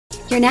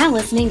You're now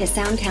listening to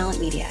Sound Talent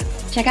Media.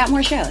 Check out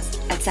more shows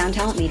at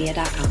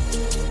soundtalentmedia.com.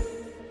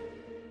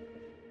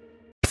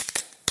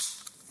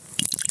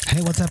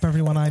 Hey, what's up,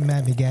 everyone? I'm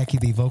Matt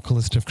McGachy, the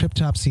vocalist of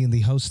Cryptopsy and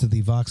the host of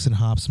the Vox and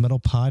Hops Metal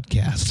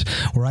Podcast,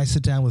 where I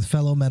sit down with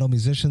fellow metal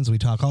musicians. We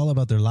talk all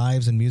about their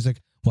lives and music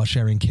while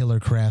sharing killer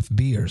craft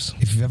beers.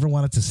 If you've ever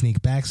wanted to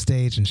sneak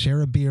backstage and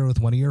share a beer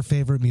with one of your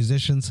favorite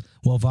musicians,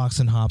 well, Vox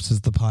and Hops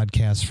is the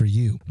podcast for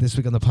you. This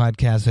week on the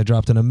podcast, I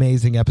dropped an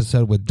amazing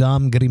episode with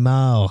Dom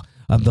Grimal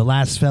of The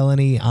Last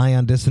Felony,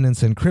 Ion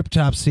Dissonance, and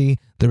Cryptopsy.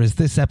 There is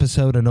this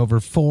episode and over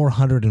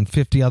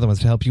 450 other ones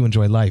to help you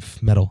enjoy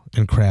life, metal,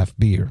 and craft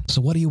beer.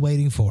 So what are you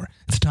waiting for?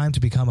 It's time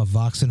to become a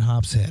Vox and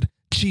Hops head.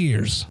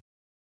 Cheers!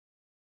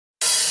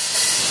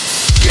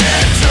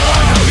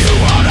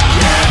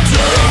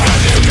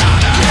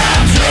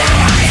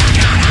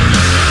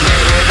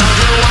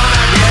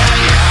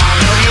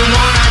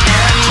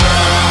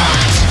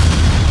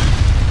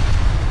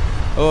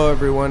 Hello,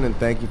 everyone, and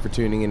thank you for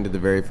tuning into the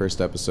very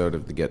first episode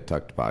of the Get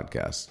Tucked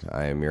podcast.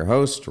 I am your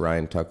host,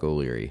 Ryan Tuck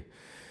O'Leary.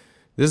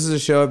 This is a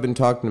show I've been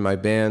talking to my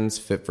bands,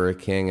 Fit for a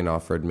King and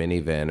Off-Road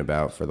Minivan,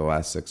 about for the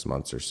last 6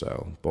 months or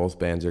so. Both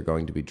bands are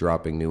going to be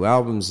dropping new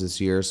albums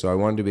this year, so I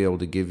wanted to be able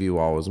to give you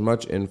all as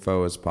much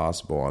info as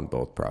possible on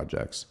both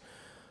projects.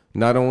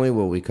 Not only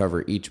will we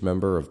cover each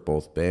member of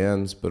both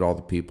bands, but all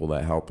the people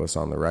that help us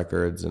on the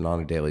records and on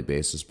a daily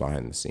basis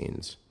behind the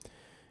scenes.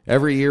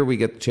 Every year we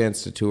get the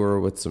chance to tour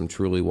with some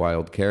truly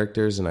wild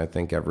characters, and I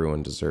think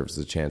everyone deserves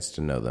the chance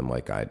to know them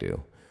like I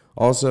do.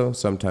 Also,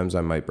 sometimes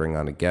I might bring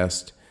on a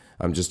guest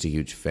I'm just a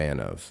huge fan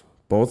of.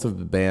 Both of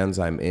the bands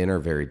I'm in are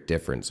very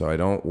different, so I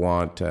don't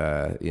want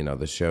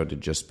the show to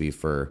just be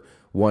for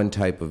one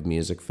type of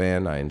music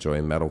fan. I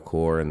enjoy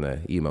metalcore and the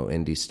emo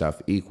indie stuff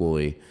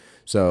equally,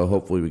 so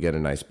hopefully we get a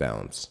nice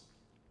balance.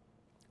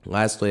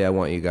 Lastly, I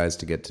want you guys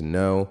to get to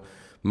know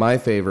my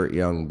favorite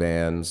young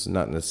bands,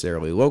 not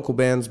necessarily local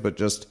bands, but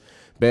just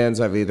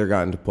bands I've either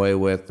gotten to play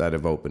with that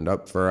have opened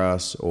up for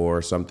us,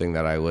 or something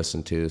that I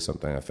listen to,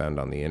 something I found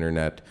on the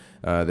internet.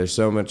 There's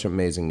so much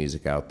amazing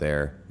music out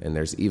there, and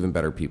there's even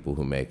better people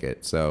who make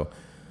it. So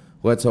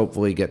let's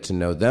hopefully get to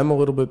know them a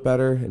little bit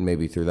better, and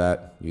maybe through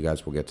that, you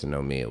guys will get to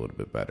know me a little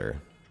bit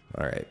better.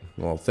 All right.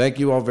 Well, thank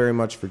you all very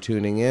much for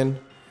tuning in.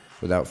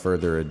 Without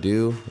further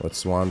ado, let's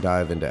swan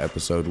dive into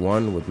episode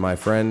 1 with my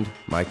friend,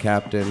 my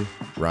captain,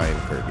 Ryan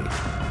Kirby.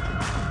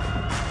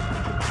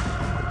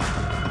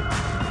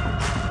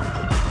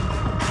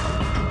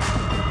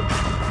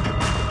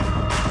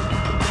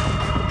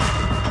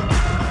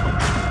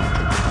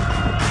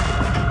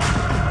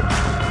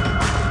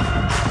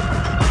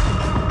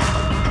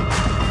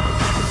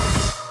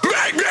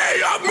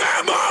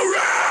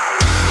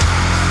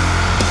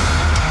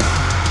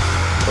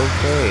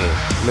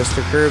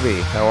 Mr.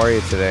 Kirby, how are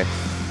you today?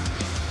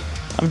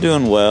 I'm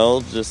doing well,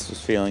 just was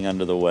feeling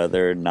under the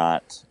weather,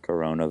 not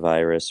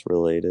coronavirus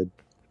related.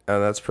 Oh,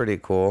 that's pretty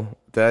cool.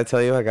 Did I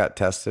tell you I got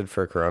tested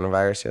for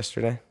coronavirus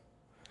yesterday?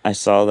 I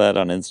saw that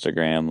on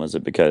Instagram. Was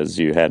it because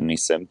you had any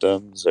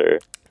symptoms, or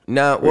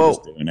no? were you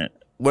just doing it?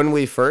 When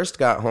we first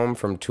got home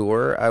from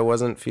tour, I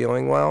wasn't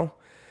feeling well,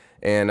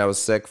 and I was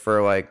sick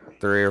for like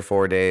 3 or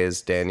 4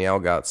 days. Danielle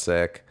got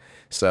sick,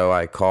 so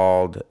I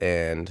called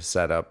and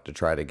set up to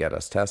try to get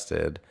us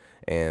tested.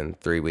 And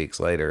 3 weeks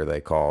later,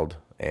 they called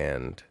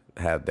and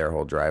had their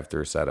whole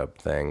drive-through setup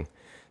thing.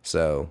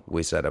 So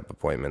we set up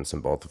appointments,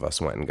 and both of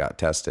us went and got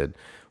tested,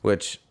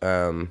 which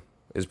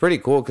is pretty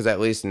cool because at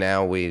least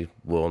now we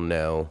will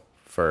know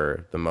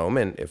for the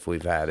moment if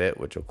we've had it,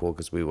 which is cool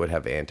because we would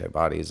have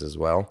antibodies as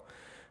well.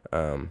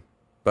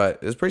 But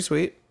it was pretty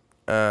sweet,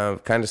 kind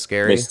of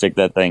scary. They stick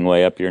that thing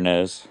way up your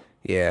nose.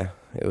 Yeah,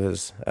 it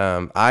was.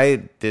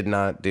 I did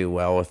not do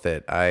well with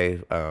it. I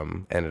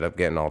ended up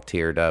getting all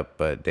teared up,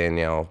 but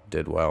Danielle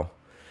did well.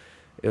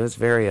 It was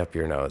very up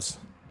your nose.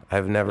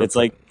 I've never. It's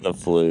like the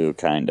flu,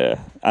 kind of.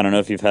 I don't know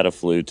if you've had a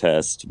flu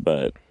test,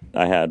 but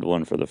I had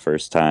one for the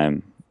first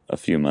time a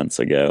few months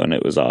ago, and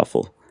it was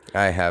awful.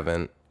 I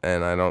haven't,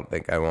 and I don't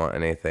think I want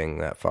anything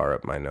that far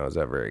up my nose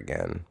ever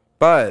again.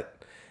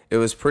 But it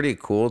was pretty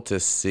cool to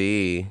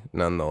see,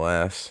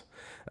 nonetheless.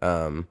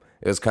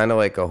 It was kind of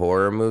like a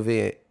horror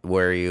movie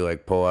where you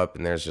like pull up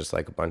and there's just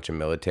like a bunch of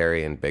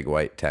military and big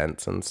white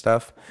tents and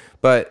stuff.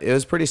 But it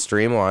was pretty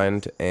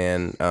streamlined,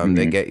 and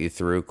they get you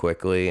through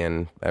quickly,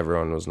 and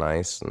everyone was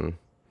nice. And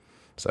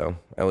so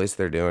at least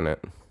they're doing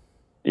it.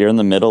 You're in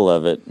the middle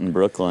of it in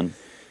Brooklyn.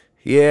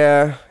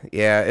 Yeah.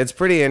 It's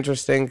pretty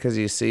interesting because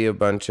you see a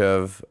bunch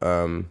of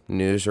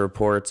news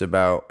reports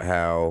about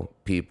how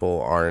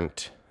people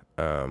aren't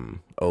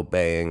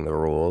obeying the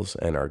rules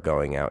and are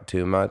going out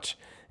too much.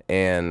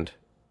 And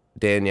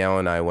Danielle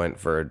and I went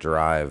for a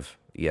drive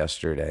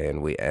yesterday,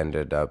 and we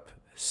ended up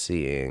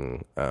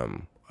seeing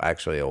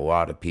actually a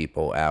lot of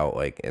people out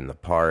like in the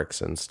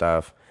parks and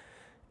stuff.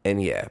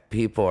 And yeah,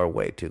 people are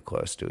way too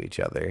close to each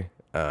other.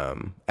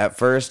 At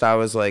first I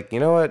was like, you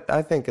know what?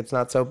 I think it's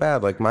not so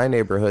bad. Like, my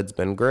neighborhood's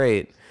been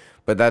great,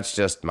 but that's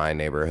just my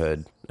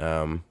neighborhood.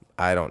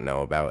 I don't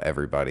know about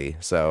everybody,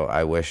 so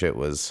I wish it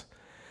was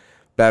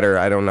better.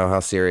 I don't know how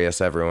serious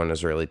everyone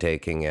is really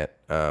taking it.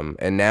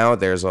 And now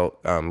there's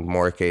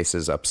more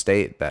cases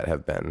upstate that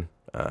have been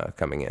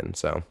coming in.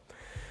 So,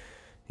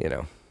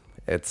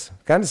 it's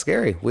kind of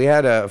scary. We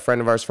had a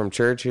friend of ours from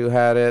church who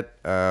had it,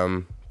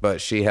 but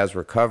she has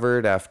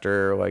recovered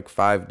after like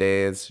 5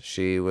 days.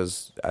 She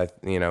was,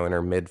 in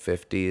her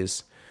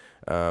mid-50s,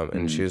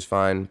 and she was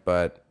fine.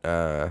 But,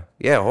 the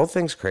whole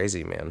thing's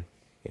crazy, man,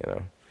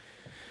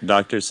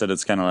 Doctor said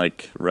it's kind of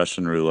like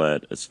Russian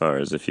roulette as far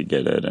as if you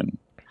get it and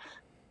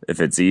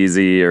if it's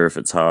easy or if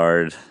it's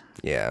hard.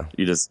 Yeah.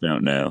 You just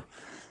don't know.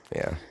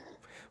 Yeah.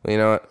 Well, you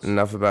know what?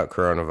 Enough about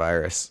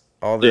coronavirus.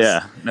 All this.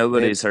 Yeah.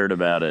 Nobody's heard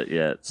about it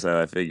yet, so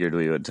I figured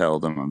we would tell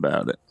them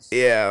about it.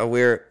 Yeah,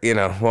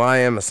 I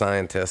am a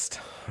scientist.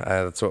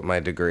 That's what my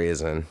degree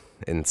is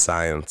in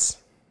science.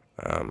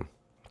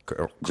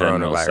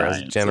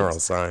 Coronavirus, general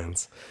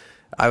science.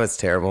 I was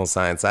terrible in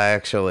science. I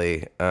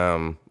actually,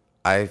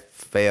 I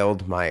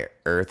failed my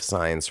earth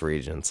science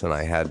regents and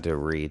I had to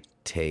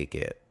retake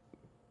it.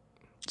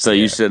 So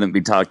you shouldn't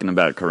be talking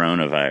about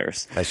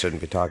coronavirus. I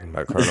shouldn't be talking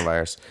about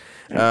coronavirus.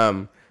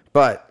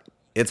 But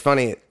it's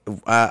funny.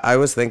 I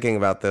was thinking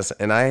about this,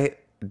 and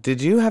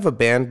did you have a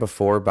band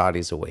before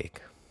Bodies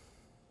Awake?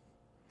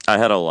 I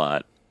had a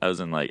lot. I was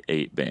in like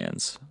 8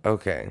 bands.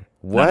 Okay.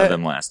 None of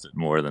them lasted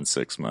more than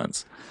 6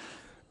 months.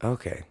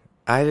 Okay.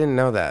 I didn't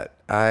know that.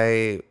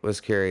 I was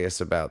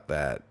curious about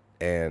that,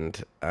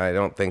 and I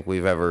don't think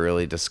we've ever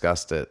really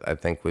discussed it. I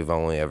think we've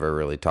only ever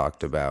really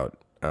talked about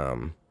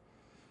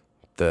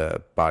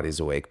the Bodies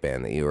Awake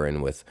band that you were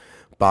in with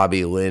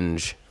Bobby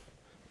Lynge.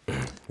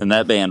 And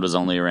that band was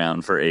only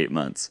around for 8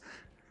 months.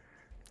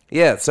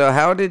 Yeah, so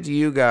how did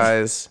you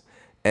guys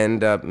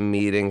end up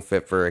meeting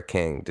Fit for a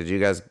King?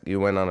 You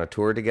went on a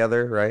tour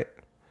together, right?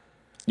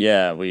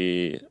 Yeah,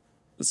 me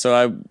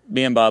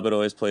and Bob had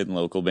always played in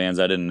local bands.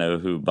 I didn't know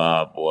who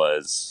Bob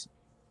was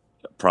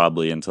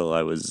probably until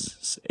I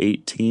was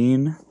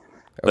 18. Okay.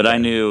 But I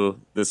knew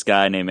this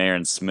guy named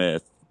Aaron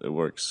Smith that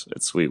works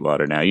at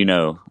Sweetwater now. You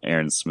know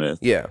Aaron Smith.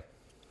 Yeah.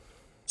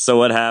 So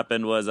what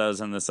happened was I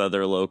was in this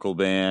other local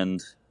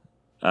band.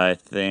 I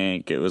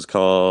think it was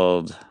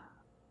called...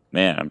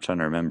 Man, I'm trying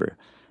to remember.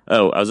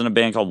 Oh, I was in a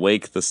band called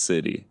Wake the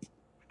City.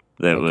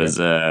 That was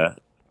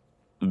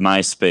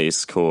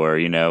MySpace core.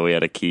 We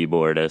had a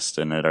keyboardist,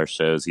 and at our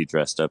shows he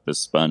dressed up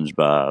as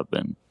SpongeBob,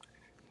 and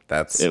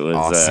it was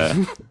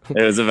awesome.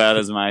 It was about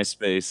as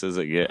MySpace as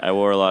it get. I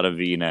wore a lot of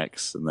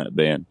V-necks in that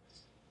band.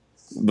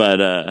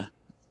 But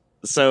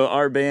so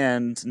our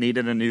band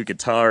needed a new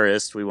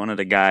guitarist. We wanted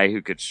a guy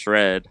who could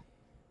shred,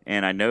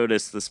 and I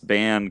noticed this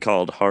band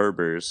called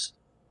Harbors.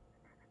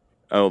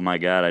 Oh my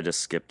God, I just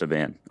skipped a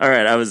band. All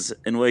right, I was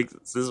in Wake.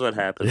 This is what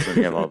happens when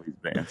you have all these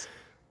bands.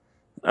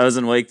 I was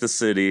in Wake the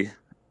City,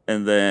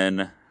 and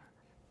then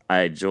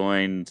I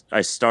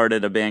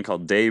started a band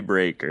called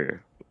Daybreaker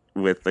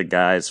with the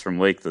guys from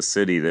Wake the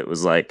City that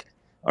was like,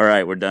 all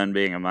right, we're done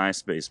being a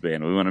MySpace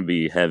band. We want to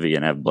be heavy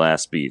and have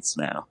blast beats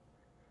now.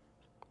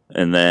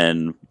 And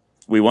then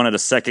we wanted a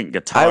second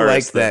guitarist. I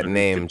like that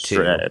name too.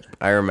 Shred.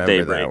 I remember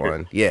Daybreaker. that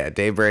one. Yeah,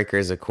 Daybreaker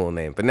is a cool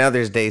name. But now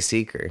there's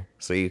Dayseeker,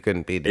 so you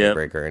couldn't be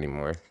Daybreaker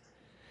anymore.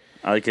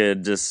 I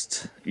could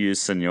just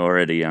use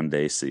seniority on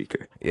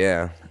Dayseeker.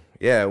 Yeah.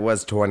 Yeah, it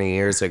was 20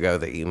 years ago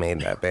that you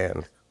made that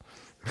band.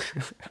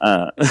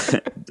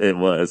 It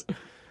was.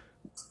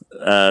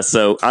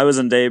 So I was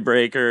in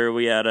Daybreaker.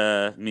 We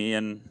had me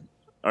and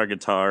our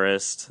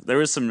guitarist. There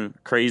was some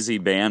crazy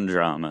band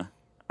drama.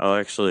 I'll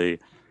actually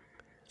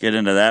get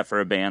into that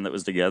for a band that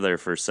was together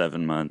for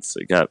 7 months.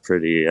 It got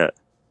pretty...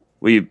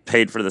 we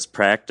paid for this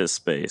practice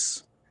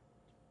space.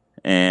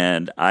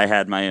 And I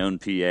had my own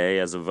PA,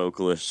 as a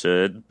vocalist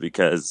should,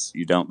 because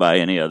you don't buy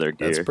any other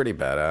gear. That's pretty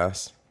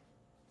badass.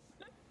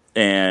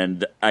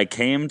 And I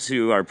came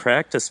to our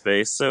practice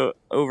space. So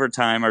over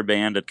time, our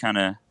band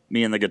had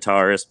me and the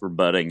guitarist were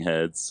butting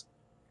heads.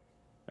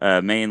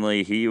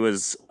 Mainly, he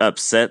was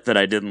upset that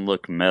I didn't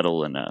look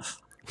metal enough.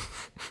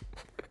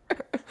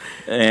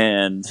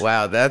 And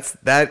wow,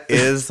 that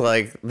is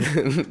like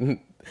the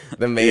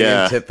main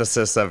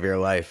antithesis of your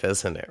life,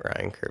 isn't it,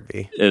 Ryan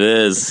Kirby? It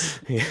is.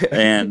 Yeah.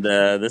 And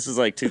this is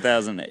like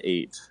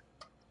 2008.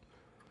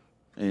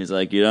 And he's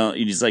like,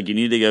 you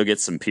need to go get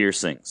some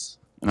piercings.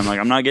 And I'm like,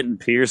 I'm not getting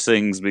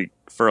piercings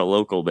for a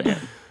local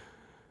band.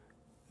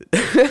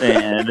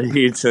 And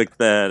he took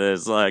that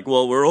as like,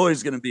 well, we're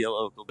always going to be a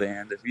local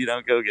band if you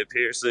don't go get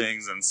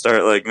piercings and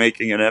start like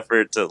making an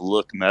effort to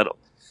look metal.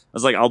 I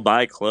was like, I'll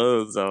buy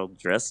clothes, I'll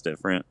dress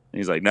different. And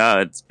he's like,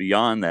 no, it's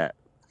beyond that.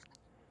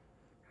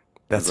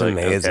 That's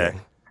amazing. Okay.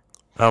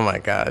 Oh my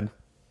God.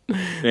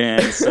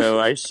 And so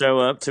I show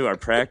up to our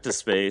practice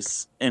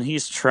space, and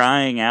he's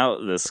trying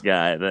out this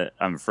guy that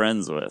I'm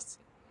friends with,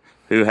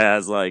 who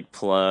has like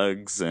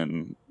plugs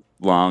and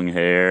long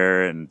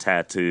hair and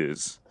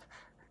tattoos.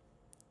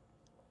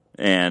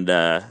 And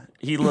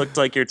he looked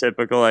like your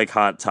typical like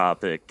Hot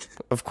Topic.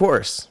 Of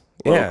course.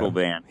 Local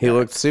band. He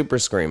looked super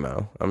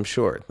screamo, I'm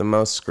sure. The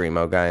most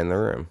screamo guy in the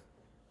room.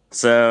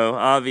 So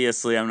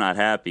obviously I'm not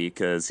happy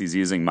because he's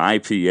using my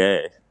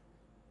PA.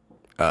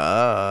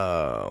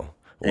 Oh.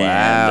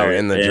 Wow.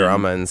 And the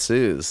drama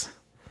ensues.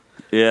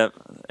 Yep.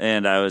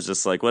 And I was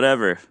just like,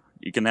 whatever,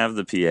 you can have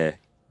the PA.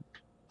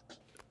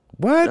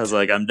 What? I was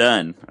like, I'm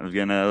done.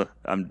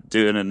 I'm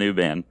doing a new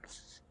band.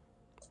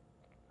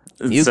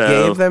 And You so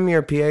gave them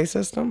your PA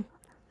system?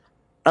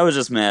 I was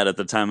just mad at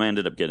the time. I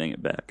ended up getting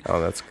it back. Oh,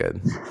 that's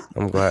good.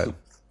 I'm glad.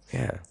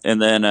 Yeah.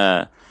 And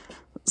then,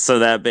 so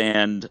that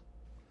band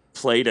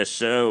played a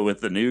show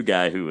with the new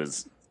guy who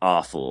was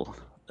awful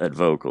at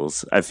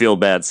vocals. I feel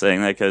bad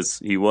saying that because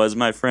he was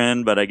my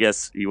friend, but I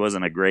guess he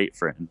wasn't a great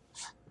friend.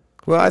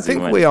 Well, I think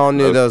went we all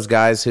knew vocal. those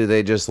guys who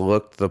they just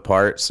looked the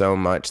part so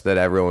much that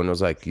everyone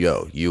was like,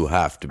 yo, you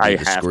have to be I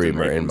the have to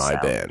screamer make in him my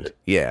sound band. good.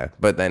 Yeah,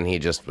 but then he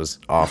just was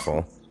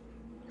awful.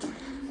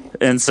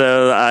 And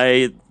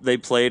so they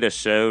played a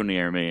show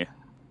near me,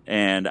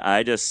 and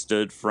I just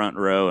stood front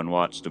row and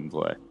watched him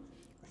play.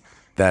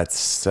 That's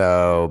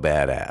so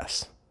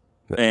badass.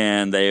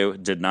 And they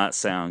did not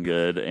sound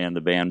good, and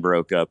the band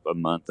broke up a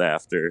month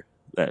after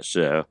that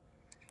show.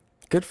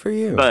 Good for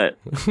you. But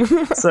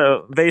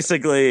so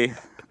basically,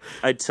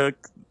 I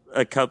took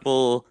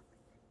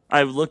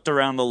I looked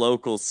around the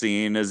local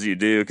scene as you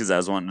do because I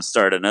was wanting to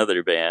start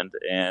another band,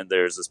 and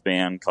there's this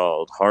band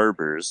called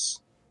Harbors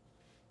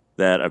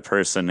that a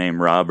person named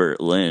Robert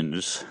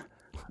Lynch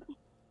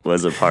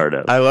was a part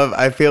of.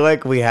 I feel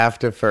like we have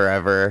to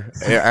forever,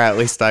 or at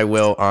least I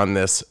will on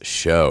this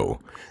show,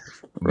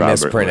 Robert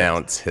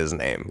mispronounce his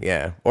name.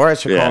 Yeah. Or I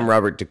should call Yeah. him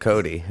Robert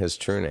Ducote, his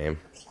true name.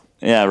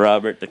 Yeah,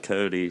 Robert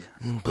Ducote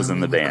was in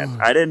the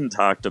band. I didn't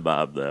talk to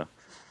Bob, though.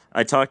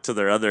 I talked to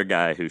their other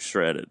guy who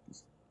shredded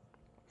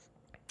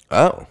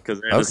Oh. because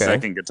they're the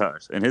second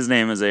guitars, and his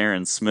name is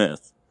Aaron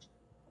Smith.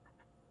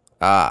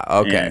 Ah,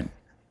 okay.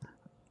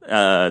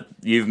 And,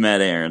 you've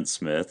met Aaron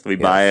Smith. We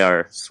buy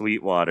our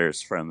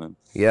Sweetwaters from him.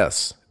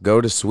 Yes.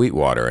 Go to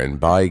Sweetwater and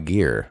buy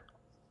gear.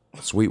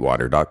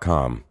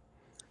 Sweetwater.com.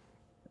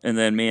 And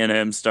then me and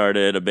him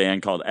started a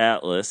band called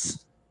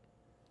Atlas.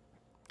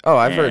 Oh,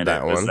 I've heard And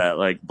that it was one. that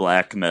like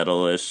black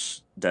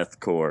metal-ish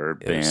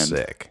deathcore It was band.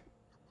 sick.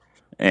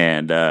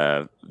 And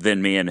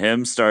then me and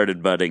him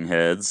started butting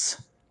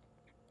heads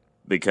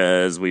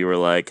because we were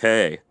like,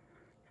 hey,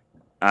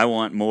 I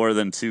want more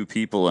than 2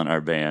 people in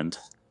our band.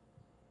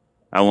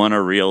 I want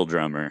a real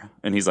drummer.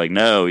 And he's like,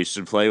 no, we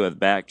should play with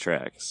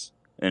backtracks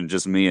and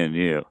just me and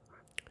you.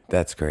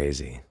 That's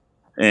crazy.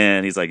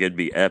 And he's like, it'd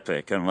be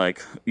epic. I'm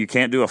like, you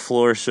can't do a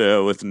floor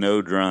show with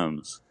no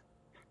drums.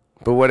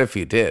 But what if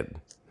you did?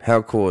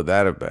 How cool would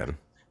that have been?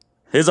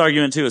 His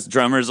argument, too, is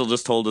drummers will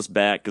just hold us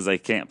back because they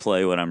can't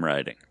play what I'm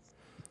writing.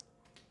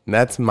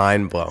 That's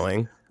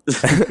mind-blowing.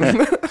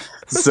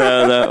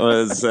 So that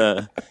was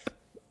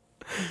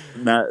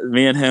not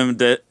me and him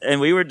did,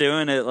 and we were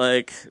doing it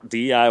like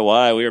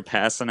DIY. We were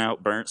passing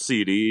out burnt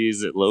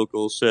CDs at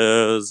local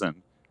shows, and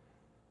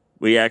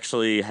we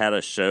actually had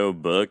a show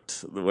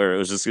booked where it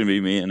was just going to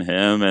be me and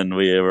him, and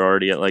we were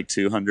already at like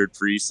 200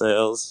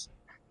 pre-sales.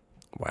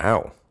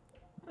 Wow.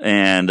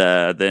 And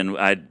then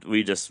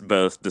we just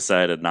both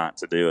decided not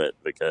to do it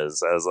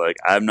because I was like,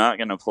 I'm not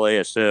going to play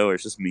a show where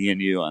it's just me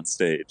and you on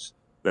stage.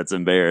 That's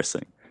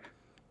embarrassing.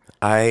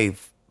 I,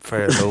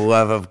 for the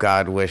love of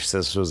God, wish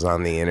this was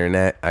on the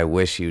internet. I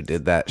wish you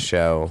did that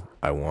show.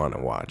 I want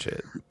to watch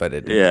it, but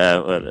it didn't.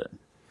 Yeah.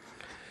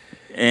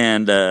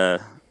 And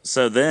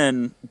so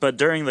then, but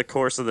during the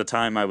course of the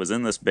time I was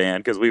in this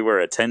band, because we were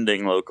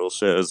attending local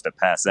shows to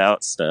pass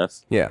out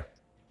stuff, Yeah.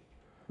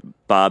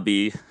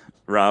 Bobby,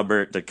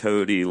 Robert,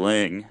 Ducote,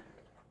 Ling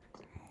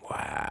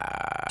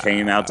Wow.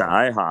 came out to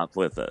IHOP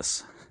with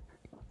us.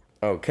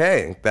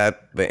 Okay.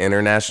 The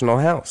International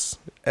House.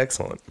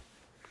 Excellent.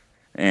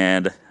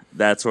 And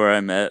that's where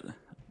I met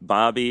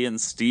Bobby and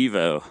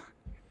Steve-O.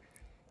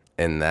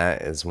 And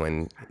that is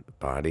when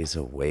Bodies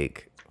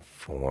Awake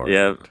formed.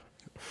 Yeah.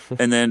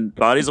 And then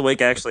Bodies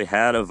Awake actually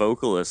had a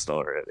vocalist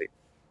already,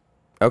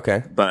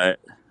 Okay. but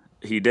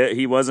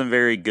he wasn't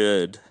very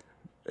good.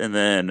 And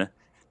then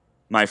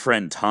my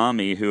friend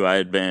Tommy, who I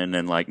had been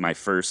in like my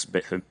first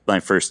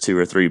 2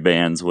 or 3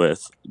 bands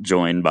with,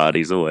 joined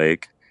Bodies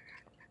Awake,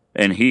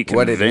 and he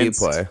What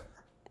convinced did he play?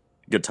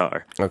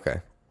 guitar.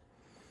 Okay.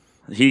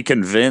 He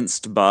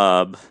convinced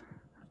Bob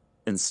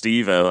and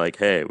Steve-O, like,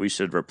 hey, we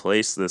should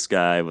replace this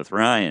guy with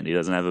Ryan. He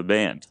doesn't have a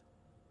band.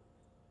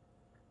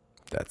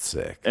 That's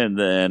sick. And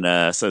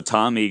then, so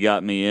Tommy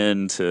got me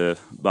into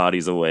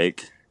Bodies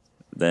Awake.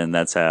 Then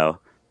that's how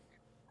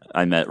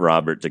I met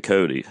Robert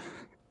Ducote.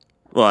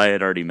 Well, I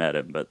had already met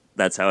him, but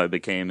that's how I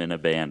became in a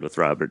band with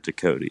Robert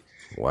Ducote.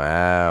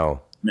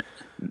 Wow.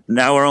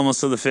 Now we're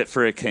almost to the Fit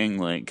for a King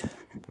link.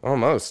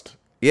 Almost.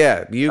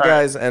 Yeah. You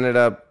guys ended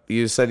up,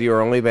 you said you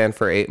were only banned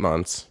for 8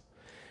 months.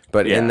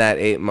 But Yeah. in that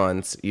 8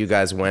 months, you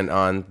guys went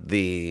on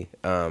the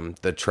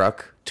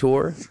truck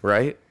tour,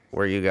 right?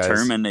 Where you guys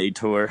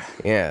Terminator.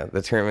 Yeah,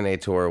 the Terminator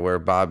tour where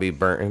Bobby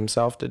burnt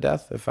himself to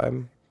death, if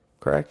I'm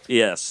correct.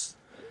 Yes.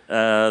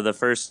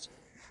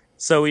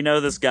 So we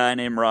know this guy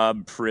named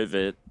Rob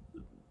Privet,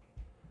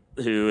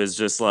 who is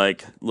just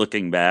like,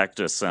 looking back,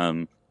 just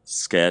some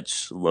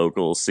sketch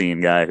local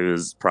scene guy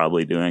who's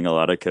probably doing a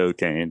lot of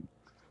cocaine.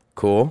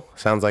 Cool.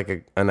 Sounds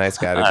like a nice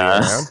guy to be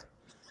around.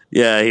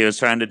 Yeah, he was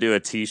trying to do a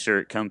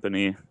t-shirt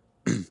company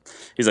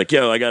he's like,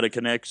 yo, I got a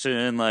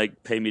connection,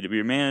 like, pay me to be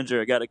your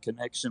manager. I got a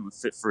connection with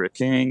Fit for a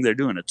King. They're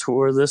doing a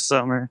tour this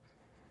summer.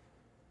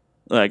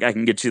 Like, I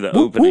can get you the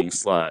opening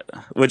slot,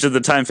 which at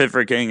the time Fit for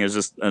a King is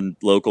just a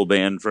local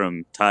band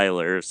from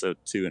Tyler, so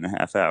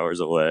 2.5 hours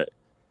away.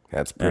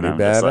 That's pretty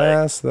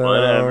badass, though.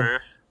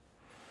 Whatever.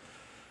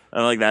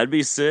 I'm like, that'd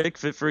be sick.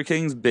 Fit for a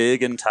King's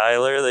big in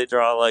Tyler. They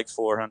draw like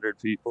 400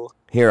 people.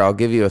 Here, I'll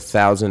give you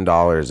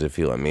 $1,000 if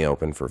you let me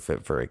open for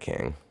Fit for a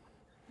King.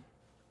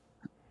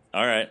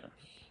 All right.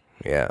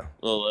 Yeah.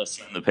 We'll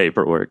listen to the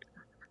paperwork.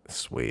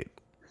 Sweet.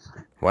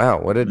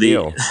 Wow, what a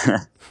deal.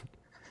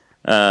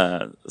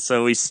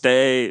 So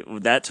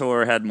that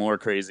tour had more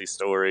crazy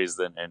stories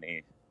than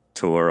any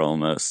tour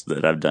almost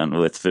that I've done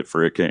with Fit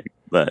for a King.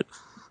 But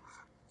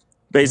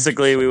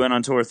basically, we went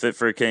on tour with Fit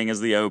for a King as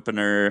the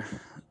opener.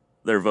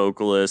 Their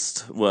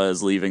vocalist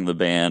was leaving the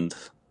band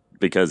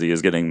because he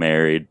was getting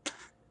married.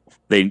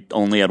 They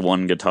only had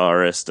one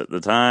guitarist at the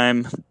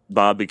time.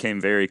 Bob became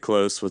very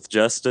close with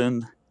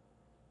Justin.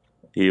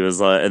 He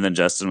was like, and then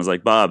Justin was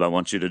like, Bob, I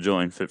want you to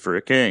join Fit for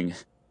a King.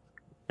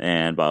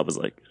 And Bob was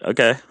like,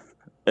 okay.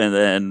 And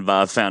then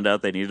Bob found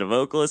out they needed a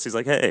vocalist. He's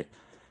like, hey,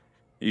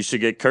 you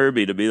should get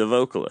Kirby to be the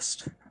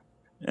vocalist.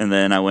 And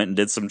then I went and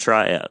did some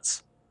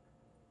tryouts.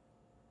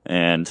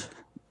 And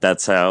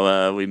that's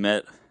how we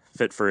met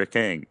Fit for a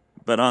King.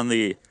 But on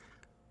the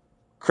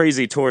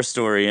crazy tour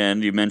story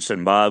end, you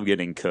mentioned Bob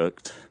getting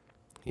cooked.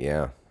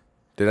 Yeah.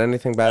 Did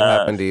anything bad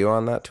happen to you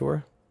on that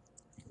tour?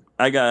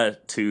 I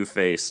got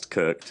two-faced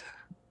cooked.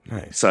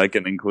 Nice. So I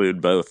can include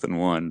both in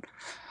one.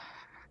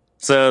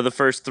 So the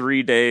first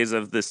 3 days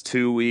of this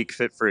 2-week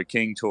Fit for a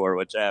King tour,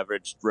 which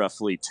averaged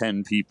roughly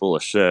 10 people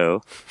a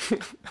show,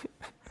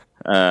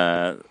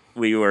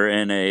 we were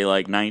in a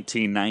like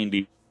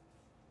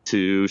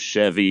 1992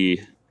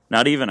 Chevy,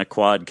 not even a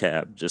quad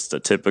cab, just a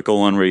typical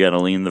one where you got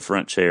to lean the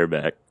front chair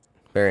back.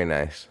 Very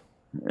nice.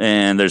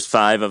 And there's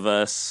 5 of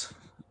us.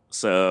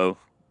 So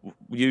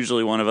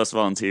usually one of us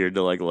volunteered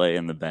to like lay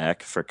in the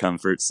back for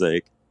comfort's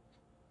sake.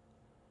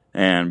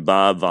 And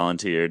Bob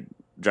volunteered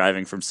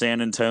driving from San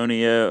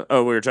Antonio.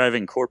 Oh, we were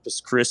driving Corpus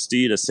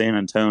Christi to San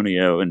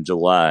Antonio in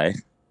July.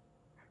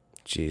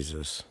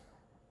 Jesus.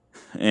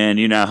 And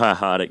you know how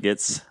hot it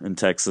gets in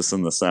Texas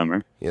in the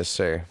summer. Yes,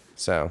 sir.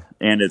 So.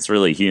 And it's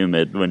really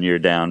humid when you're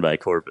down by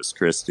Corpus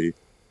Christi.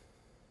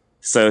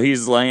 So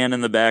he's laying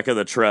in the back of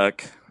the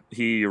truck.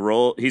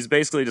 He's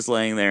basically just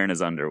laying there in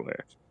his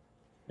underwear.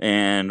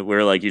 And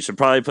we're like, you should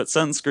probably put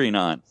sunscreen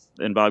on.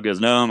 And Bob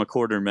goes, no, I'm a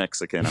quarter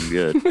Mexican. I'm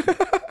good.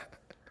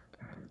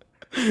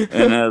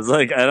 And I was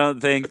like, I don't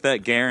think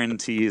that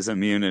guarantees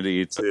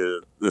immunity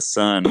to the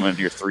sun when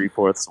you're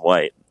 3/4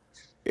 white.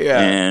 Yeah.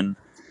 And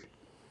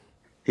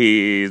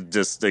he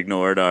just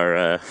ignored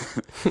our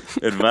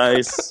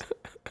advice.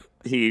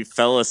 He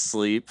fell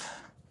asleep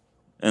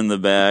in the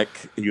back.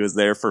 He was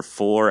there for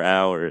 4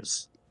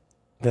 hours.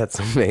 That's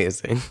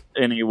amazing.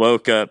 And he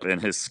woke up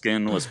and his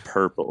skin was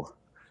purple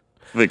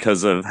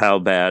because of how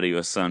bad he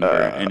was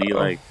sunburned.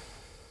 And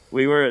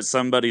we were at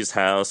somebody's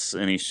house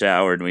and he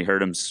showered and we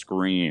heard him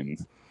scream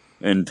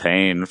in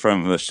pain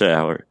from the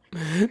shower.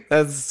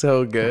 That's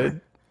so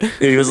good.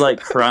 He was like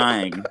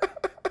crying.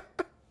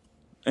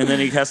 And then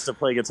he has to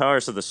play guitar,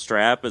 so the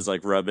strap is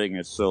like rubbing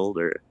his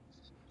shoulder.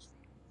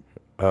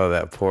 Oh,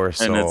 that poor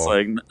soul. And it's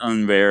like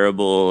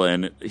unbearable,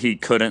 and he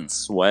couldn't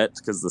sweat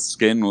because the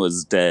skin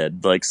was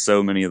dead. Like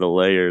so many of the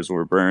layers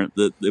were burnt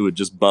that it would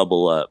just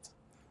bubble up.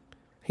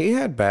 He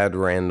had bad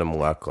random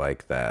luck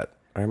like that.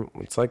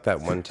 It's like that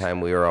one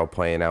time we were all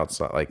playing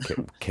outside, like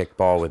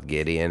kickball with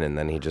Gideon, and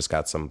then he just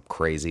got some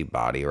crazy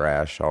body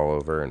rash all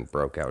over and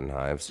broke out in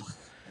hives.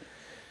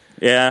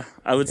 Yeah,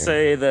 I would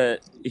say that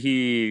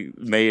he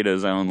made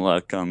his own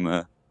luck on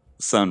the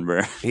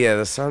sunburn. Yeah,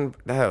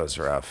 that was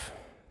rough.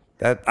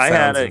 That I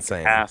sounds had it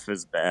insane. half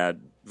as bad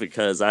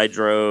because I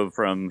drove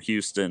from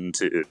Houston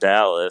to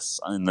Dallas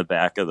in the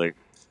back of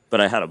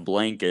but I had a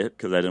blanket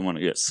because I didn't want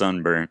to get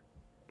sunburned.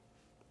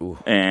 Ooh.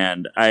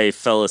 And I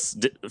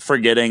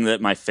forgetting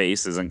that my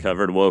face isn't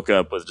covered, woke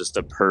up with just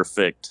a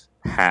perfect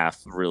half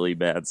really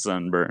bad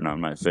sunburn on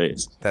my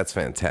face. That's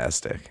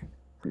fantastic.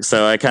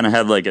 So I kind of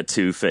had like a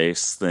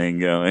two-face thing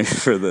going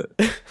for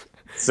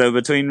So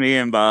between me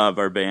and Bob,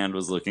 our band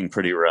was looking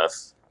pretty rough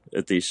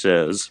at these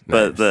shows.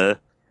 Nice. But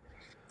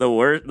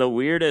the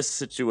weirdest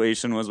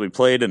situation was we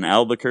played in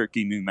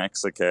Albuquerque, New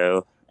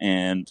Mexico,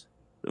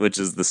 which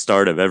is the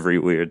start of every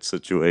weird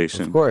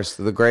situation. Of course,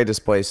 the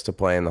greatest place to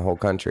play in the whole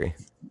country.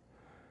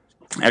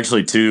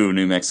 Actually, 2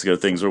 New Mexico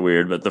things were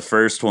weird, but the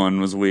first one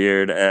was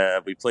weird.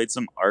 We played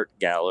some art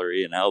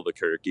gallery in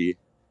Albuquerque,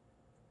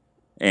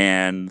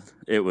 and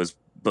it was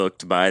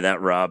booked by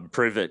that Rob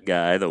Privet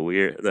guy,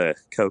 the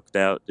coked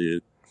out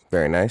dude.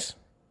 Very nice.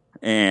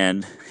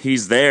 And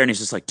he's there, and he's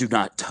just like, "Do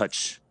not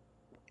touch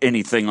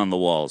anything on the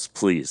walls,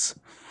 please."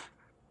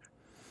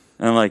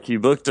 And I'm like, "You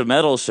booked a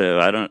metal show.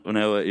 I don't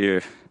know what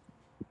you're."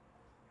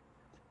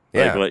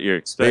 Yeah. Like what you're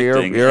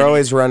expecting. You're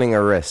always running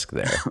a risk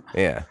there.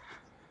 Yeah.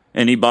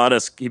 And he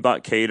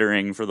bought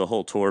catering for the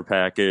whole tour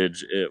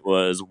package. It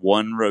was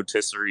 1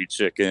 rotisserie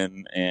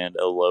chicken and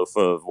a loaf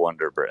of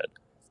Wonder Bread.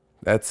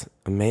 That's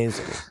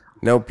amazing.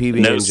 No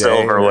PB&J, No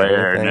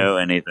silverware, anything? no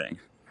anything.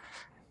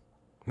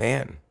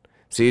 Man.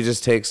 So you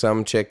just take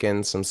some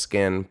chicken, some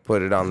skin,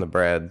 put it on the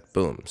bread,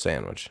 boom,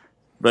 sandwich.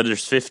 But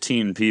there's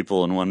 15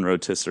 people in 1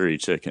 rotisserie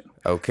chicken.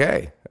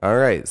 Okay. All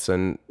right.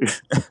 So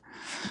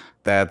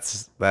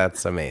that's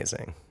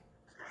amazing.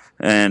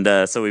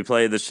 And so we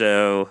played the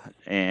show,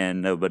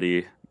 and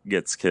nobody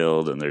gets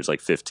killed, and there's like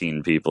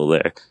 15 people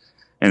there.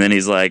 And then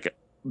he's like,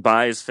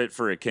 buys Fit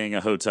for a King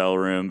a hotel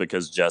room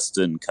because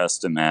Justin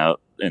cussed him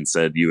out and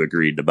said, you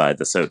agreed to buy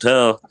this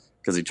hotel,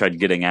 because he tried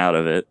getting out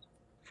of it.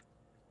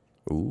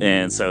 Ooh.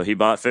 And so he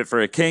bought Fit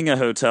for a King a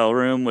hotel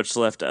room, which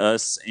left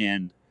us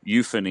and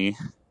Euphony,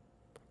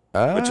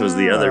 which was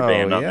the other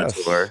band on the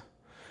tour.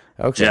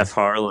 Okay. Jeff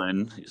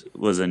Harlan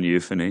was in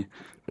Euphony.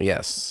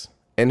 Yes.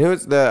 And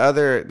who's the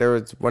other? There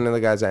was one of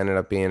the guys that ended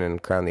up being in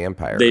Crown the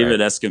Empire. David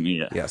right?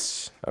 Escamilla.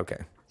 Yes. Okay.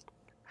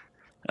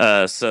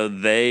 So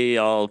they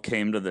all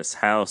came to this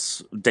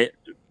house.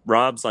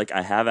 Rob's like,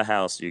 I have a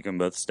house you can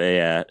both stay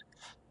at.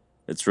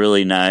 It's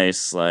really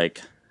nice.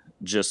 Like,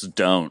 just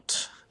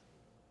don't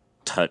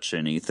touch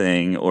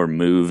anything or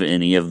move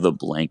any of the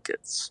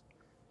blankets.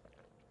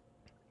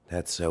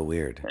 That's so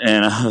weird.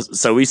 And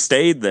so we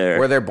stayed there.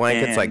 Were there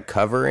blankets like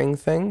covering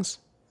things?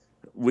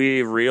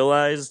 We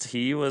realized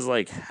he was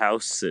like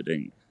house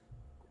sitting.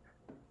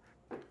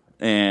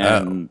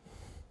 And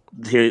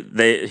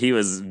he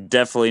was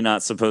definitely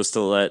not supposed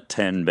to let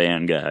 10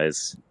 band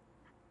guys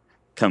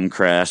come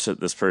crash at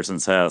this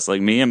person's house.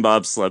 Like, me and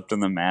Bob slept in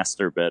the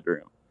master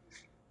bedroom.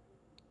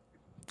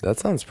 That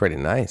sounds pretty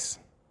nice.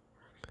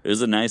 It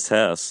was a nice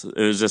house.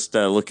 It was just,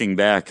 looking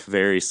back,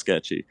 very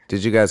sketchy.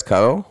 Did you guys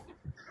cuddle?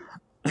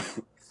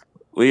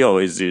 We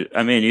always do.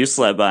 I mean, you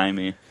slept by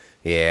me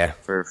Yeah.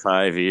 for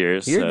 5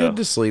 years. You're so good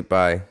to sleep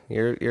by.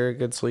 You're a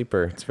good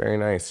sleeper. It's very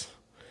nice.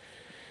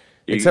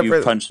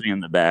 you punched me in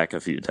the back a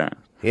few times.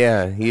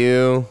 Yeah,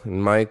 you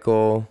and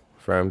Michael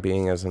from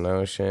Being as an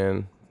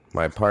Ocean,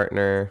 my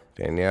partner,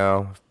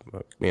 Danielle,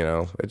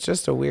 it's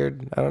just a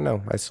weird, I don't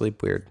know. I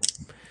sleep weird.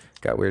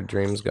 Got weird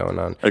dreams going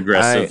on.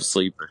 Aggressive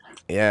sleeper.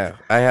 Yeah,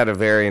 I had a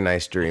very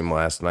nice dream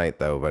last night,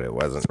 though, but it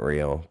wasn't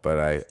real.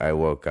 But I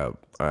woke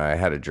up. I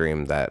had a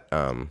dream that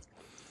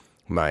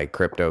my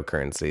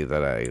cryptocurrency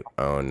that I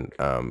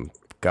own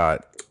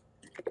got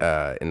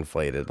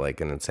inflated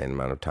like an insane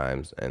amount of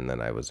times, and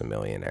then I was a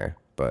millionaire.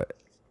 But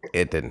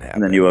it didn't happen.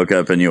 And then you woke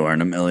up and you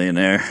aren't a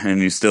millionaire,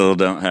 and you still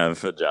don't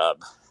have a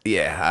job.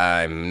 Yeah,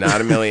 I'm not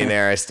a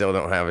millionaire. I still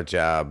don't have a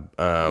job.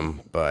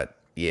 But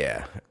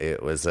yeah,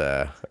 it was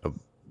a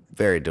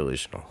very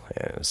delusional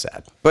and it was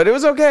sad, but it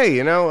was okay.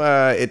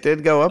 It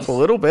did go up a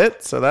little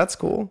bit, so that's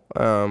cool.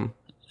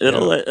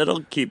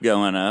 It'll keep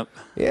going up.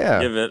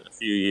 Yeah, give it a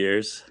few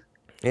years.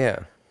 Yeah,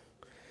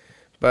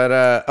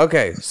 but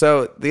okay.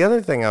 So the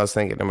other thing I was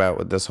thinking about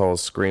with this whole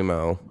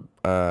screamo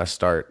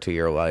start to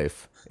your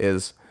life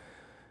is,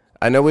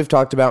 I know we've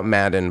talked about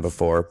Madden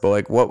before, but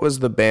like, what was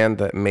the band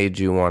that made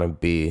you want to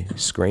be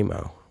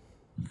screamo?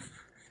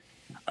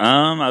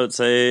 I would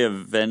say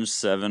Avenged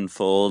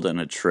Sevenfold and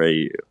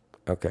Atreyu.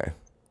 Okay.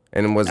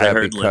 And was that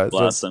because Lip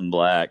Blossom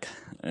Black,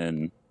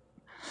 and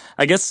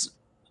I guess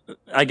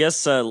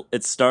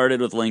it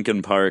started with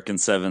Linkin Park in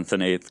 7th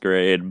and 8th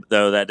grade,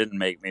 though that didn't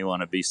make me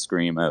want to be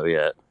screamo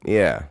yet.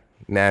 Yeah,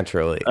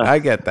 naturally. I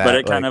get that. But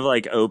it kind of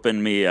like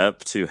opened me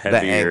up to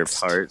heavier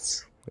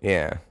parts.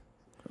 Yeah.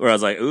 Where I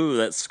was like, ooh,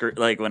 that's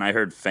like when I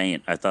heard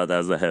Faint, I thought that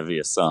was the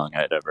heaviest song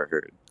I'd ever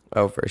heard.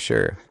 Oh, for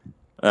sure.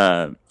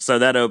 So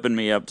that opened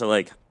me up to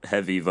like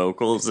heavy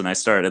vocals, and I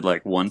started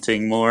like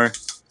wanting more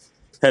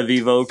heavy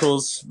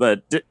vocals.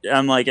 But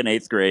I'm like in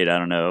 8th grade. I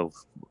don't know.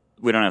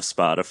 We don't have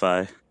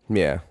Spotify.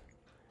 Yeah.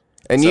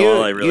 And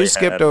so you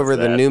skipped over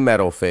the new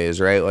metal phase,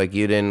 right? Like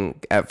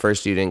at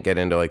first you didn't get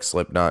into like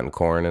Slipknot and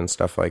Korn and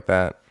stuff like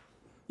that.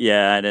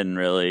 Yeah, I didn't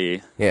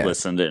really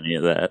listen to any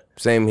of that.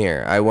 Same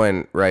here. I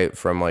went right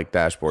from like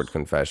Dashboard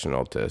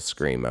Confessional to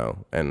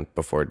Screamo, and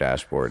before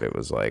Dashboard it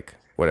was like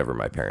whatever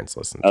my parents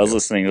listened to. I was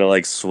listening to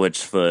like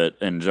Switchfoot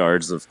and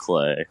Jars of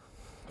Clay.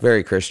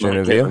 Very Christian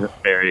of you.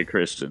 Very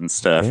Christian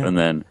stuff. Yeah. And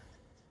then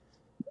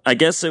I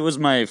guess it was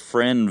my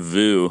friend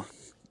Vu.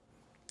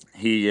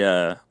 He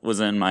was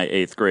in my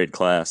 8th grade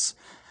class.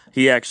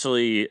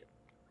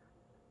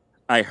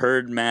 I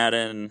heard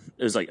Madden.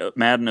 It was like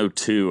Madden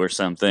 02 or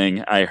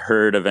something. I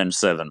heard Avenged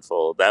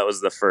Sevenfold. That was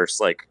the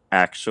first like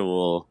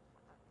actual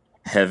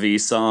heavy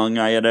song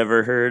I had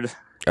ever heard.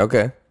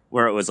 Okay.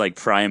 Where it was like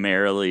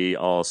primarily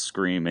all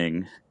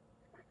screaming.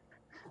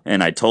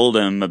 And I told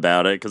him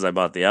about it because I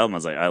bought the album. I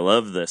was like, I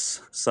love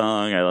this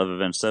song. I love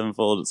Avenged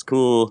Sevenfold. It's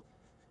cool.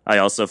 I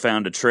also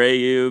found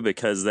Atreyu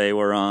because they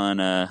were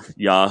on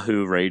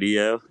Yahoo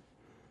Radio.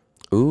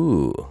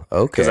 Ooh,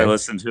 okay. Because I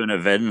listened to an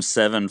Avenged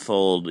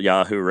Sevenfold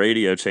Yahoo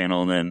Radio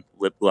channel, and then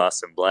Lip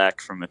Gloss and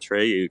Black from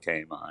Atreyu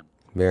came on.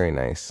 Very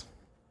nice.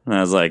 And I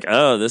was like,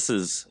 oh, this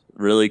is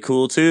really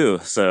cool too.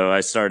 So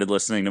I started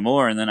listening to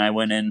more, and then I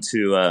went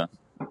into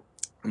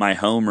my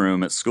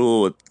homeroom at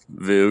school with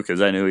Vu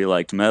because I knew he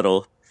liked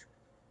metal.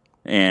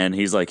 And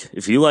he's like,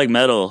 if you like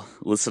metal,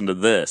 listen to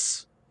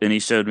this. And he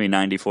showed me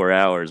 94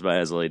 Hours by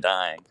As I Lay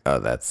Dying. Oh,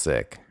 that's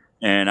sick.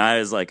 And I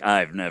was like,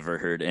 I've never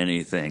heard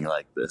anything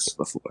like this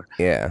before.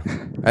 Yeah.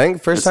 I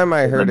think first time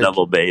I heard the it.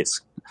 double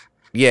bass.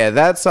 Yeah,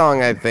 that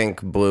song I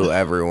think blew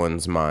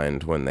everyone's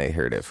mind when they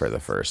heard it for the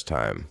first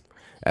time.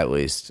 At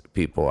least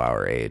people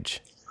our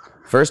age.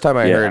 First time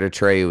I heard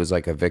Atreyu was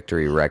like a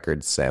Victory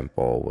Records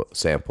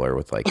sampler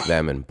with like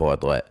them and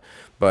Bloodlet.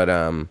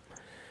 But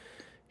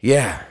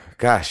yeah,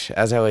 gosh,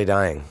 As I Lay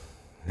Dying,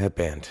 that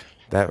band,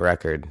 that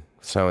record,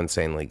 so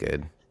insanely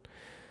good.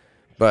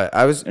 But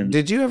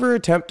did you ever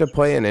attempt to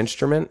play an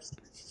instrument?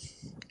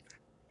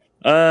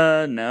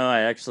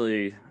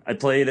 No, I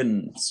played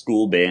in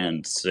school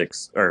band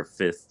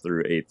 5th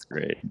through 8th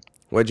grade.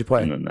 What'd you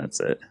play? And then that's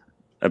it.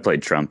 I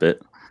played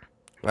trumpet.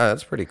 Oh,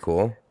 that's pretty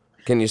cool.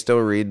 Can you still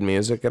read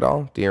music at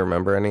all? Do you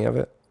remember any of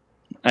it?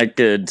 I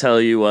could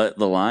tell you what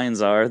the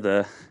lines are,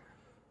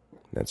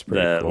 that's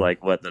pretty cool.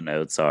 like what the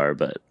notes are,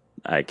 but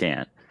I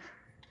can't.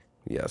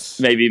 Yes.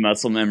 Maybe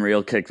muscle memory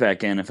will kick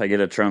back in if I get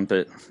a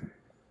trumpet.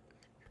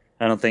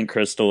 I don't think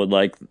Crystal would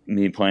like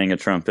me playing a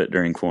trumpet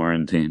during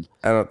quarantine.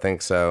 I don't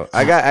think so.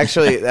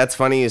 Actually, that's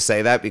funny you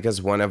say that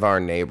because one of our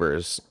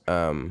neighbors,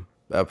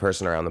 a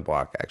person around the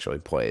block, actually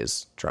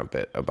plays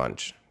trumpet a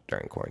bunch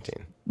during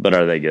quarantine. But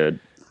are they good?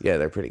 Yeah,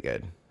 they're pretty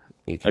good.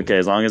 Okay,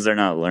 as long as they're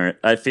not learning.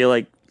 I feel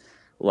like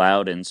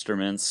loud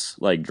instruments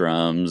like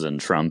drums and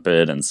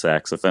trumpet and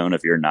saxophone,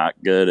 if you're not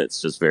good,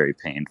 it's just very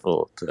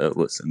painful to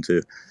listen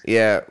to.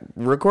 Yeah,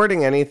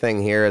 recording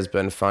anything here has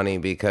been funny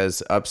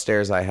because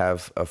upstairs I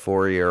have a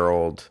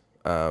 4-year-old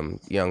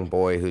young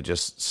boy who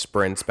just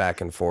sprints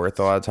back and forth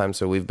a lot of times,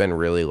 so we've been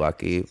really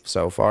lucky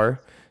so far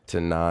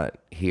to not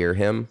hear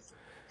him.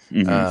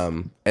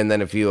 Mm-hmm. And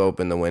then if you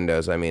open the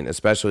windows, I mean,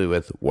 especially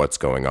with what's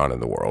going on in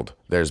the world,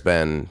 there's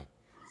been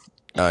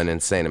an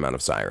insane amount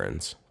of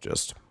sirens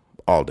just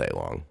all day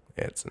long.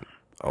 It's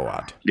a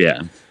lot.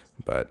 Yeah.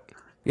 But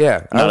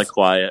yeah. Not a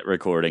quiet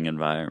recording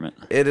environment.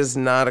 It is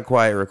not a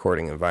quiet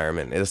recording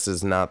environment. This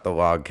is not the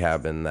log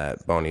cabin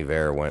that Bon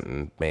Iver went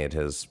and made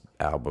his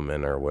album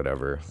in or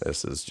whatever.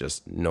 This is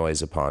just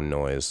noise upon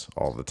noise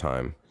all the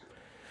time.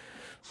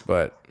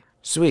 But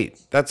sweet.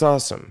 That's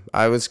awesome.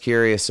 I was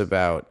curious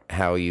about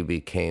how you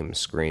became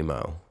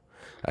Screamo.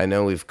 I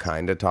know we've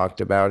kind of talked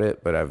about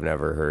it, but I've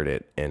never heard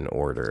it in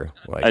order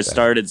like that. I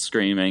started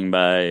screaming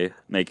by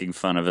making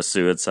fun of a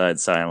Suicide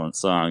Silence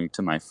song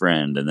to my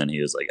friend, and then he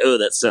was like, oh,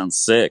 that sounds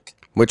sick.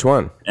 Which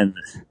one? And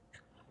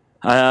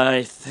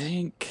I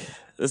think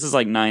this is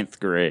like 9th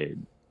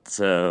grade,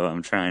 so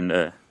I'm trying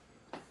to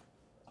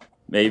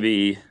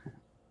maybe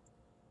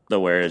the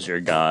Where Is Your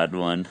God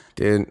one.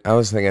 Dude, I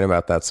was thinking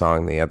about that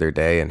song the other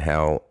day and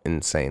how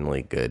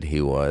insanely good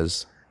he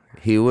was.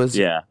 He was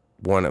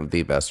one of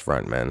the best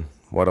frontmen.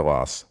 What a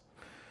loss.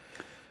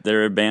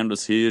 Their band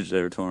was huge.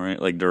 They were touring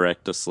like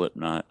direct to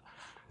Slipknot.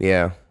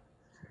 Yeah.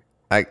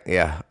 I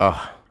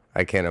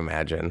can't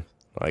imagine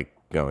like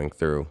going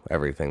through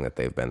everything that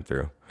they've been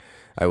through.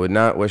 I would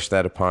not wish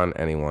that upon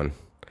anyone.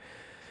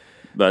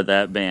 But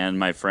that band,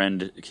 my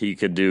friend, he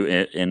could do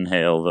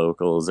Inhale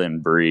vocals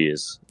and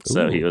Breeze.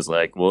 So he was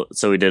like, well,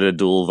 so we did a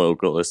dual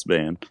vocalist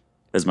band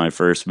as my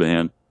first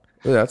band.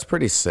 Ooh, that's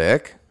pretty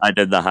sick. I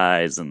did the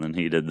highs and then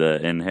he did the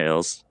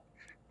inhales.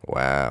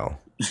 Wow.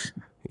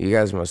 You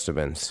guys must have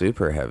been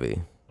super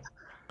heavy.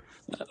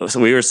 So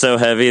we were so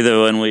heavy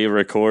that when we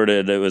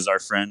recorded, it was our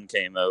friend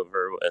came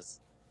over with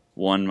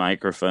one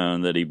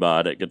microphone that he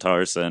bought at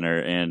Guitar Center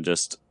and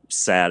just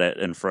sat it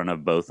in front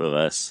of both of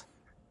us.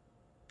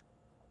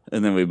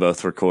 And then we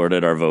both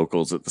recorded our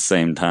vocals at the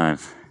same time.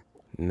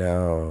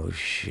 No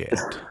shit.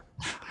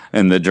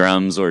 And the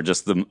drums were he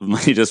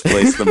just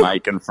placed the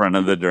mic in front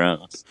of the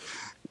drums.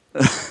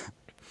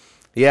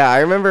 Yeah, I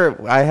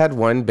remember I had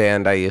one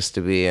band I used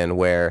to be in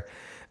where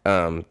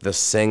the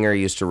singer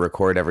used to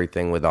record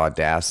everything with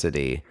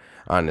Audacity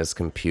on his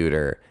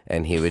computer,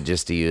 and he would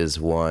just use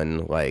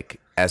one like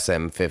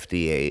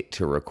SM58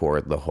 to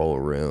record the whole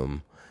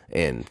room,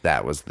 and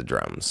that was the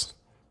drums.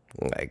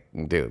 Like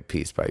do it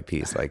piece by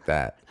piece like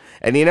that.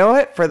 And you know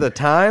what? For the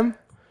time,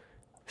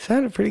 it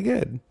sounded pretty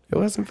good. It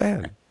wasn't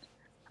bad.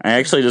 I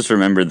actually just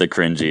remembered the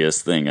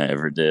cringiest thing I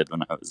ever did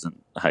when I was in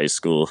high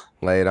school.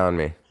 Lay it on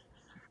me.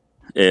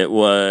 It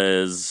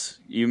was,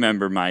 you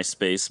remember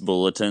MySpace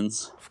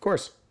bulletins? Of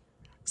course.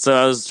 So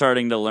I was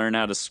starting to learn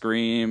how to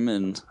scream,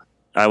 and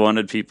I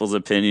wanted people's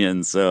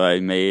opinions, so I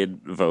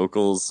made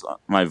vocals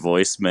my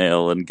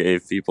voicemail and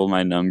gave people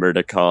my number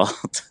to call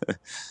to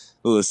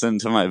listen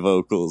to my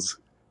vocals.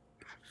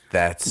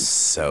 That's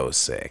so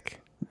sick.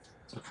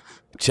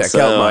 Check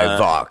out my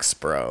Vox,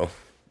 bro.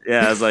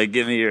 Yeah, I was like,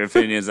 give me your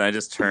opinions. I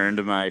just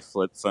turned my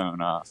flip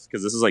phone off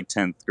because this is like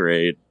 10th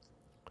grade.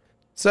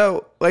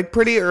 So, like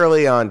pretty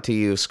early on to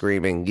you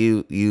screaming,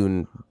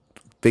 you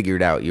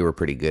figured out you were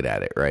pretty good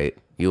at it, right?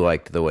 You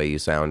liked the way you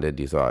sounded.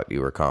 You thought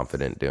you were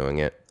confident doing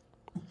it.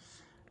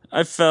 I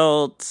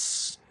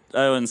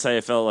wouldn't say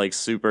I felt like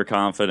super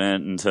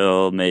confident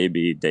until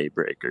maybe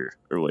Daybreaker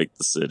or Wake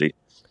the City.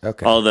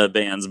 Okay. All the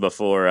bands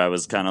before, I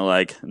was kind of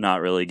like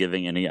not really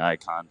giving any eye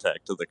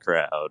contact to the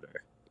crowd.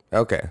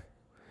 Okay.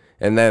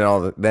 And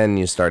then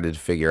you started to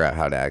figure out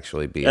how to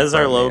actually be As a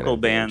our frontman local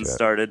and bands manage it.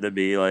 started to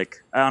be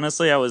like,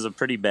 honestly, I was a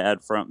pretty bad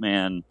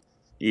frontman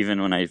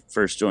even when I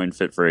first joined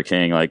Fit for a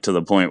King, like to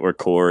the point where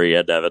Corey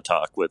had to have a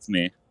talk with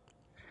me.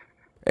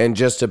 And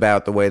just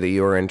about the way that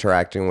you were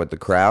interacting with the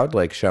crowd,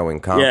 like showing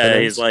confidence. Yeah,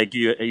 he's like,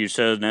 you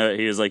show no.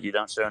 He was like, you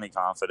don't show any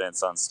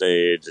confidence on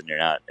stage, and you're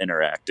not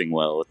interacting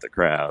well with the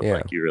crowd. Yeah.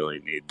 Like, you really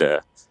need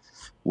to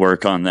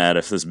work on that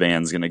if this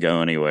band's going to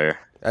go anywhere.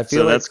 I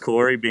feel So like that's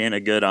Corey being a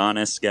good,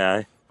 honest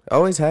guy.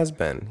 always has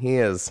been. He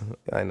is.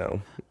 I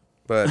know.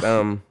 But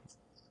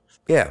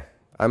yeah,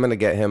 I'm gonna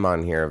get him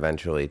on here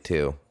eventually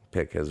too.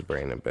 Pick his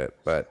brain a bit.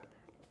 But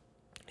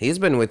he's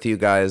been with you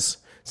guys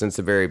since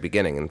the very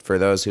beginning. And for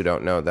those who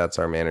don't know, that's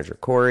our manager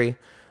Corey.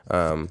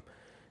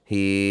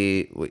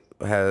 He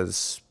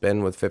has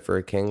been with Fit for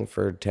a King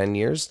for 10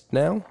 years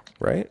now,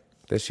 right?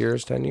 This year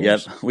is 10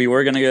 years. Yep, we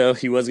were gonna go.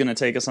 He was gonna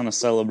take us on a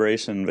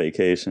celebration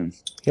vacation.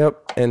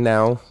 Yep. And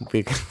now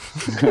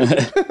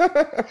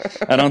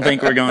I don't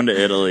think we're going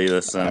to Italy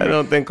this summer. I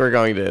don't think we're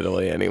going to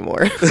Italy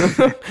anymore.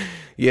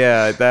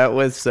 Yeah, that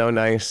was so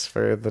nice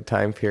for the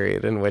time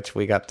period in which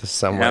we got to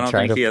somewhat I don't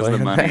try think to he has the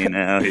plan money that.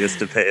 now. He has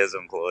to pay his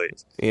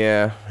employees.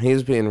 Yeah,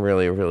 he's being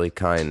really, really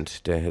kind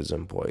to his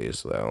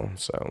employees, though.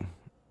 So,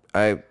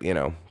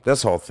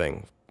 this whole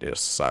thing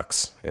just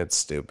sucks. It's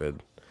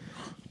stupid.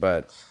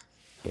 But,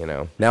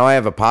 now I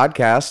have a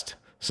podcast,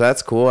 so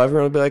that's cool.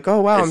 Everyone will be like,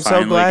 oh, wow, I'm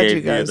so glad you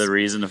guys. The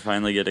reason to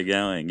finally get it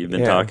going. You've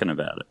been Yeah. talking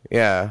about it.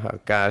 Yeah, oh,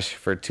 gosh,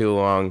 for too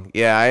long.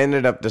 Yeah, I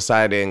ended up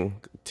deciding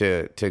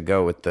to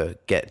go with the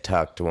Get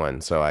Tucked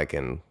one so I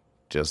can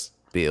just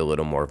be a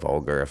little more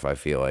vulgar if I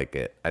feel like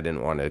it. I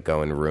didn't want to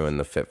go and ruin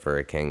the Fit for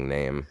a King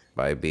name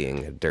by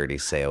being a dirty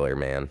sailor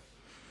man.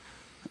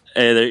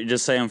 Hey, they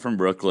just say I'm from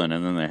Brooklyn,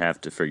 and then they have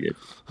to forget.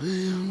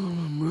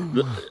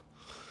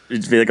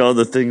 It'd be like all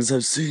the things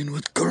I've seen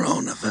with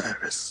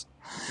coronavirus.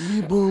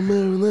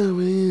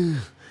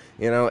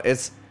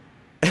 It's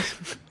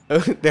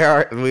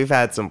we've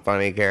had some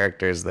funny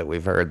characters that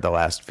we've heard the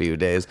last few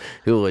days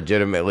who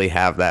legitimately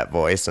have that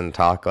voice and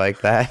talk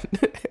like that.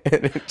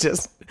 And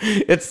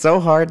it's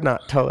so hard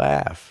not to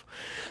laugh.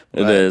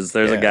 It is.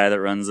 There's yeah. a guy that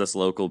runs this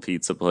local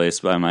pizza place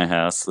by my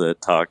house that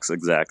talks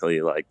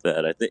exactly like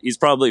that. I think he's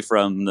probably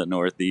from the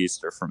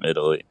Northeast or from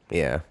Italy.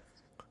 Yeah.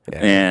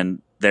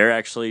 And they're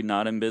actually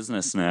not in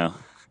business now.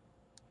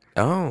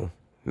 Oh,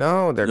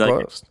 no, they're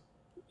Like- closed.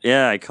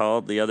 Yeah, I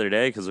called the other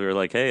day because we were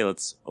like, hey,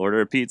 let's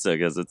order a pizza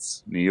because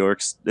it's New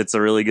York. It's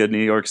a really good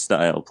New York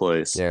style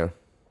place. Yeah.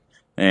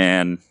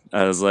 And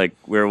I was like,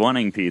 we were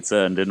wanting pizza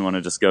and didn't want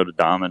to just go to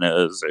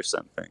Domino's or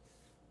something.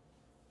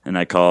 And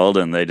I called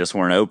and they just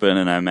weren't open.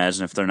 And I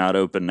imagine if they're not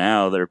open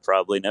now, they're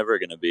probably never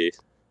going to be.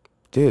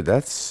 Dude,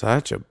 that's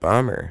such a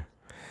bummer.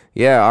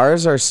 Yeah,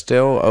 ours are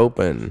still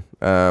open.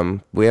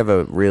 We have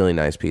a really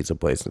nice pizza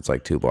place that's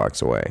like 2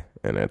 blocks away,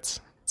 and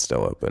it's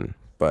still open.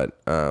 But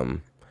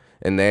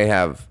and they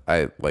have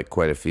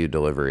quite a few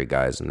delivery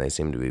guys, and they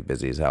seem to be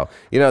busy as hell.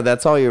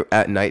 That's all you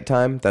at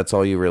nighttime. That's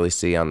all you really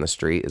see on the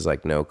street is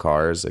like no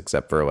cars,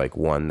 except for like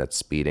one that's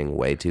speeding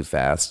way too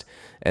fast,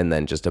 and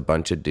then just a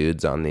bunch of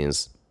dudes on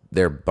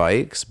their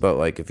bikes. But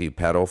like if you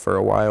pedal for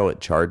a while, it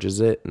charges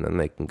it, and then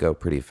they can go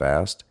pretty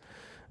fast.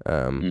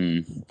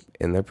 And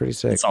they're pretty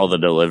sick. It's all the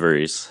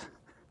deliveries.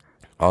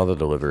 All the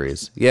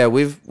deliveries. Yeah,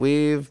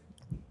 we've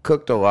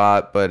cooked a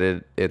lot, but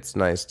it's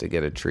nice to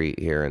get a treat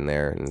here and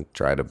there and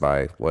try to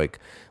buy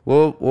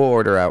we'll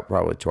order out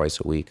probably twice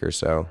a week or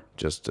so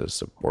just to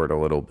support a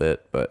little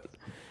bit, but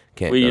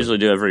can't. We usually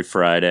do every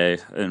Friday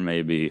and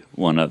maybe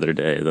one other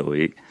day of the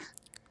week.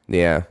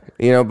 Yeah,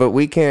 but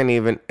we can't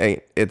even.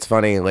 It's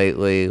funny.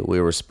 Lately, we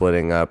were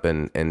splitting up,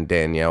 and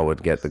Danielle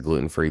would get the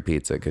gluten-free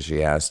pizza because she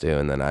has to,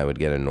 and then I would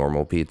get a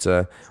normal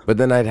pizza. But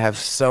then I'd have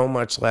so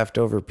much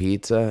leftover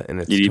pizza,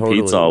 and it's You eat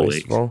totally pizza all week.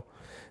 wasteful.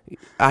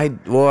 I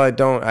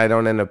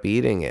don't end up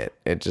eating it.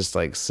 It just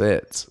like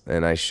sits,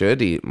 and I should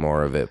eat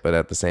more of it, but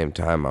at the same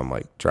time, I'm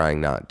like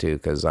trying not to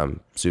because I'm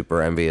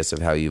super envious of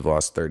how you've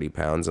lost 30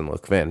 pounds and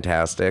look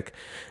fantastic.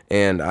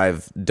 And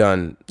I've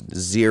done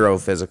zero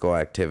physical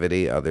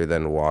activity other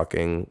than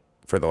walking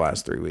for the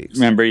last 3 weeks.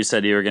 Remember you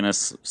said you were going to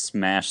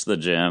smash the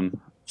gym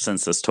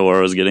since this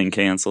tour was getting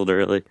canceled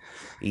early?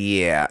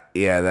 Yeah,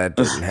 that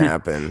didn't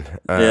happen.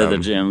 Yeah, the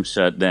gym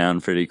shut down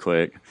pretty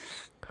quick.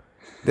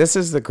 This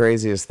is the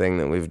craziest thing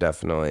that we've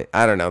definitely,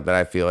 I don't know, that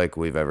I feel like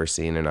we've ever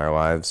seen in our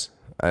lives.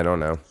 I don't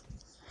know.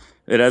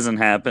 It hasn't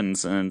happened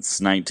since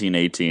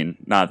 1918.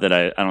 Not that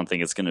I don't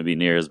think it's going to be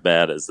near as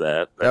bad as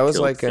that. That was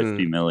killed like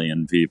 50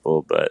 million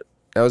people, but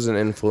that was an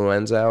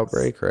influenza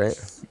outbreak, right?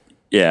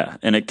 yeah,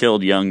 and it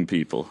killed young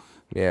people.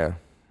 Yeah.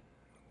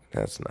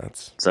 That's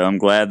nuts. So I'm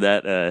glad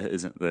that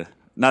isn't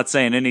not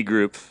saying any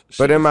group.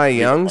 But am I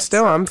young on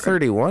still? I'm suffering.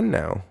 31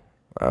 now.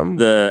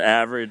 The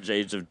average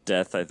age of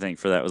death, I think,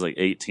 for that was like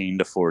 18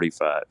 to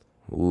 45.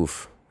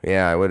 Oof.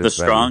 Yeah, I would have The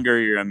stronger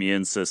your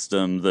immune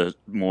system, the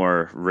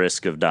more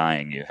risk of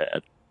dying you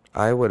had.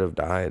 I would have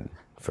died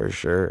for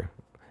sure.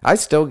 I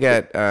still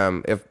get,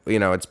 if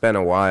it's been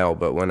a while,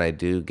 but when I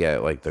do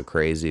get like the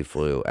crazy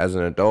flu, as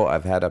an adult,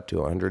 I've had up to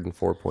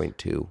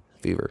 104.2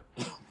 fever.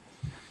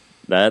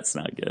 That's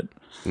not good.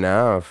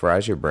 No, it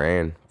fries your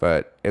brain,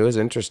 but it was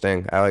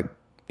interesting. I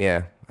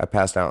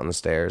passed out on the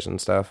stairs and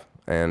stuff,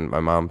 and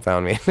my mom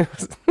found me.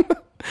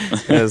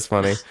 It was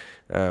funny.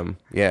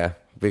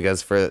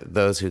 Because for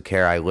those who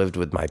care, I lived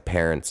with my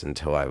parents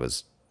until I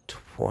was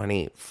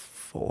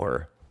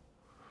 24.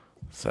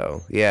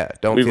 So,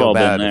 don't We've feel all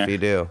bad been if you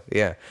do.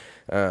 Yeah.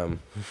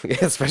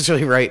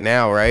 Especially right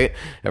now, right?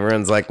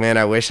 Everyone's like, man,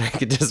 I wish I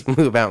could just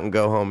move out and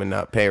go home and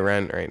not pay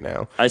rent right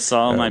now. I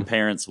saw my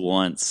parents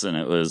once, and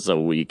it was a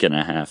week and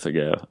a half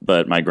ago.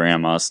 But my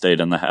grandma stayed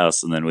in the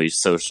house, and then we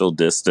social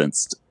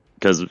distanced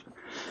because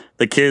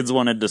the kids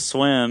wanted to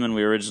swim, and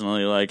we were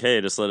originally like,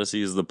 hey, just let us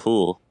use the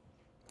pool.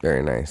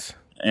 Very nice.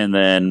 And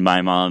then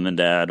my mom and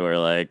dad were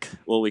like,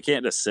 well, we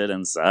can't just sit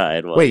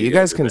inside. Wait, you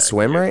guys can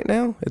swim right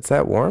now? It's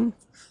that warm?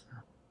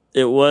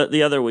 It was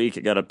the other week.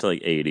 It got up to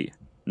like 80.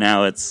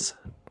 Now it's,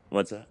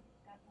 what's that?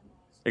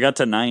 It got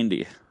to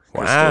 90.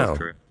 Wow.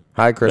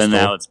 Hi, Crystal. And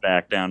now it's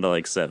back down to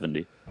like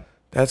 70.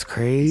 That's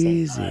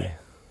crazy.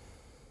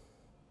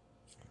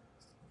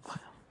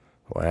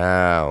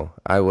 Wow.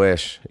 I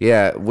wish.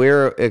 Yeah,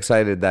 we're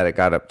excited that it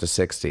got up to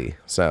 60.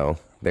 So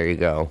there you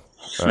go.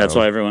 That's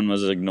why everyone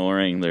was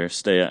ignoring their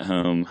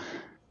stay-at-home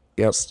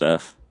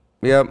stuff.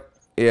 Yep.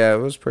 Yeah, it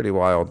was pretty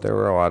wild. There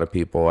were a lot of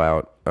people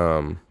out.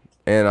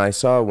 And I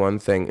saw one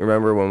thing.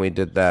 Remember when we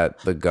did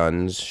the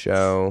Guns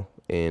show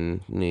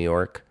in New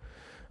York?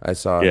 I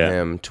saw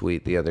him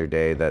tweet the other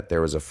day that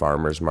there was a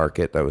farmer's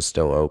market that was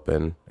still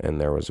open, and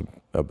there was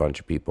a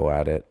bunch of people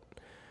at it.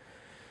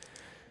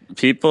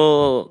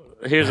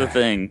 Here's the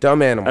thing.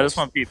 Dumb animals. I just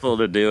want people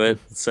to do it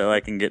so I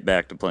can get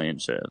back to playing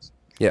shows.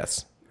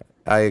 Yes,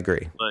 I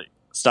agree. But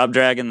stop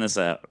dragging this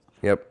out.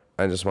 Yep,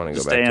 I just want to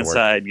go back to stay work.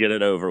 inside, get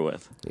it over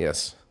with.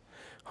 Yes,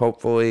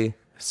 hopefully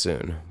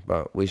soon,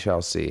 but we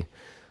shall see.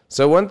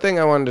 So one thing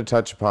I wanted to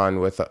touch upon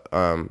with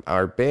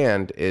our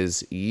band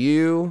is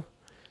you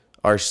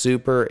are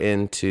super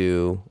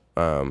into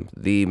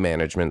the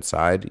management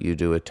side. You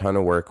do a ton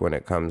of work when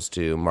it comes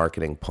to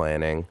marketing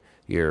planning.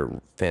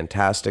 You're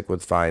fantastic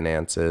with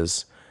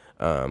finances.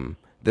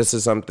 This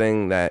is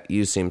something that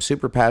you seem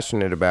super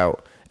passionate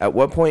about. At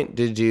what point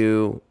did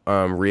you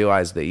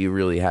realize that you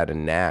really had a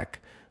knack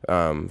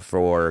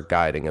for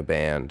guiding a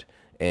band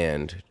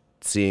and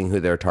seeing who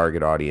their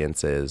target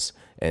audience is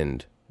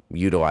and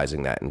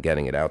utilizing that and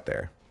getting it out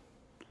there?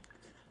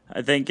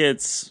 I think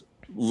it's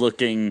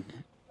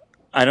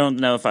I don't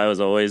know if I was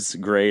always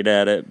great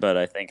at it, but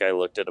I think I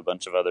looked at a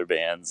bunch of other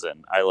bands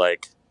and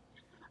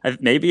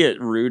maybe it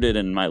rooted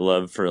in my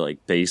love for like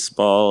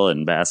baseball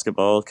and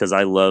basketball because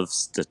I love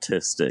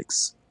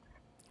statistics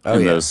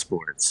in those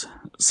sports.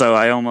 So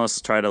I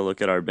almost try to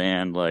look at our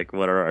band like,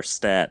 what are our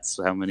stats?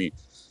 How many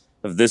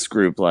of this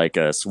group like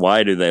us?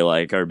 Why do they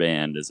like our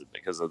band? Is it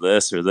because of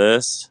this or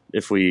this?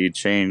 If we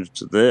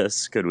changed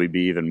this, could we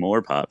be even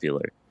more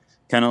popular?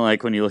 Kind of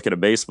like when you look at a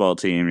baseball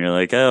team, you're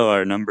like, oh,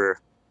 our number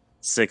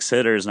 6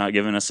 hitter's not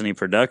giving us any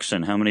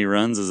production. How many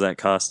runs is that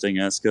costing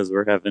us because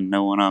we're having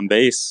no one on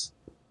base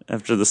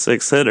after the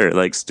 6th hitter?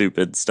 Like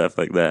stupid stuff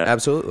like that.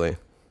 Absolutely.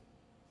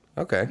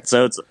 Okay.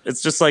 So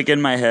it's just like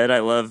in my head, I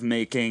love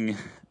making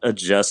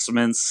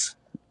adjustments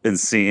and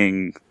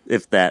seeing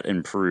if that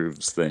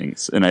improves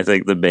things. And I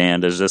think the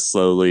band has just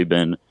slowly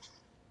been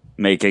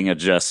making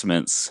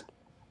adjustments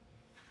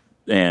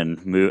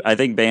and move. I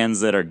think bands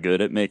that are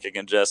good at making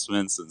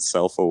adjustments and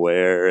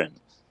self-aware and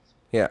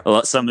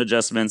some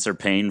adjustments are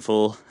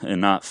painful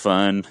and not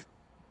fun,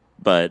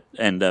 but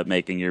end up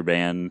making your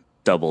band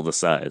double the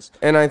size.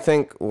 And I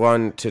think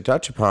one to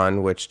touch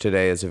upon, which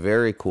today is a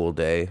very cool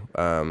day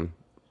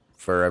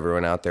for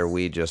everyone out there,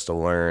 we just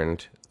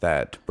learned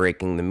that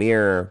Breaking the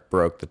Mirror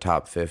broke the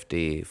top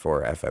 50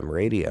 for FM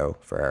radio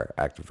for our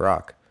Active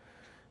Rock.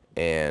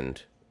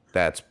 And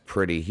that's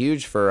pretty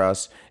huge for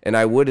us. And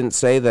I wouldn't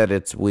say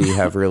that we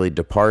have really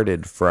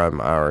departed from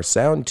our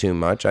sound too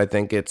much. I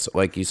think it's,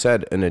 like you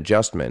said, an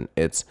adjustment.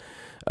 It's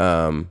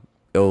a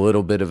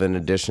little bit of an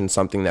addition,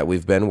 something that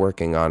we've been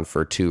working on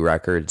for 2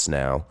 records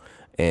now.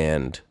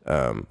 And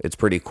it's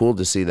pretty cool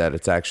to see that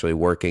it's actually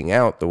working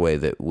out the way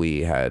that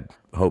we had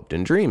hoped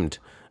and dreamed.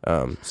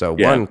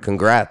 One,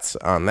 congrats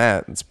on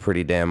that. It's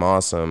pretty damn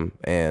awesome.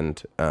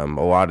 And a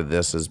lot of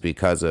this is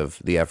because of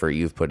the effort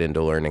you've put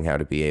into learning how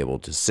to be able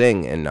to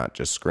sing and not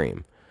just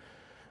scream.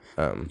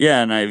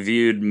 And I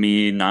viewed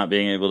me not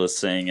being able to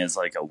sing as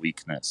like a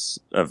weakness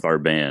of our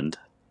band.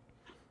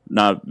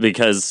 Not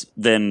because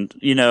then,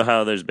 you know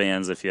how there's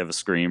bands, if you have a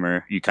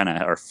screamer, you kind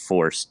of are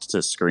forced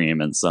to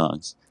scream in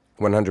songs.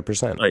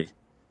 100%.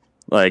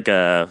 Like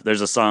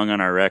there's a song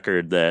on our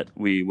record that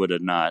we would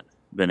have not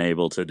been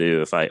able to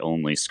do if I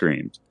only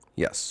screamed.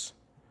 Yes.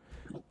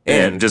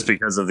 And just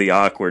because of the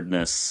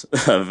awkwardness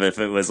of if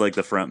it was like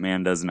the front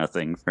man does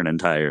nothing for an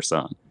entire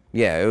song.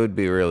 Yeah, it would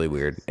be really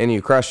weird. And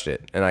you crushed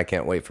it, and I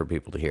can't wait for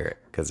people to hear it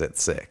because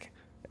it's sick.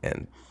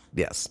 And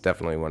yes,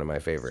 definitely one of my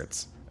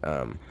favorites.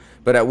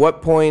 But at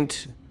what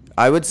point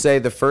I would say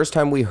the first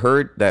time we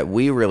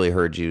really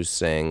heard you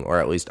sing, or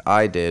at least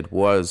I did,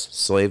 was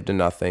Slave to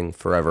Nothing,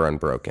 Forever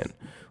Unbroken.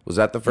 Was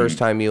that the first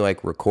time you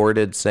like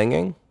recorded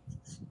singing?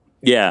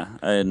 Yeah,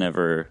 I had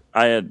never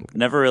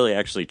really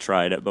actually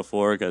tried it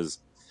before because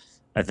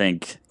I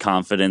think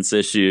confidence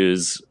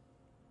issues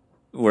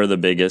were the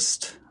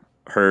biggest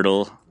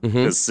hurdle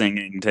because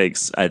singing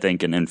takes, I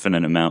think, an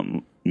infinite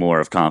amount more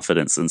of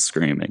confidence than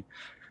screaming.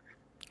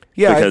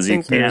 Yeah, because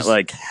you can't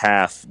like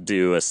half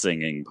do a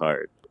singing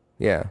part.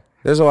 Yeah,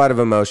 there's a lot of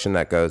emotion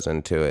that goes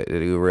into it.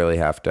 You really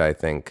have to, I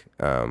think,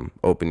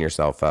 open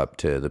yourself up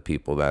to the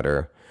people that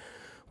are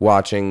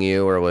watching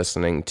you or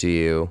listening to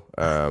you.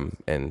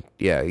 And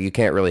yeah, you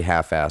can't really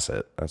half-ass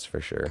it. That's for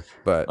sure.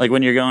 But like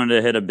when you're going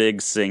to hit a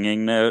big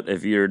singing note,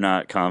 if you're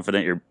not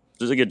confident,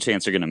 there's a good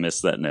chance you're going to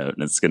miss that note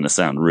and it's going to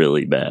sound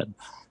really bad.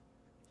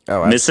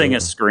 Oh, missing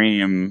a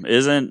scream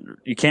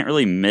you can't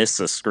really miss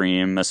a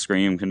scream. A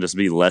scream can just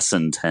be less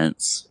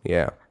intense.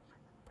 Yeah.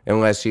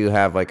 Unless you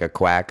have like a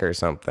quack or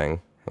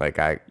something. Like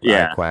I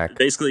quack.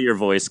 Basically your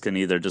voice can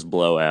either just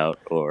blow out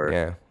or...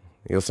 Yeah.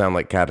 You'll sound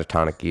like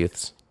Catatonic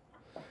Youths.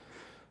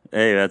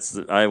 Hey,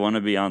 I want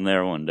to be on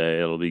there one day.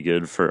 It'll be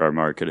good for our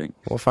marketing.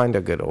 We'll find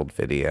a good old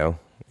video.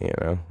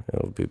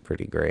 It'll be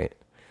pretty great.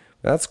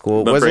 That's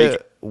cool.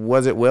 But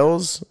was it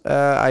Will's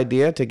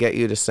idea to get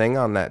you to sing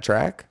on that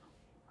track?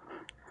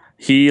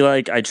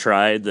 I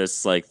tried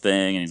this like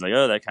thing, and he's like,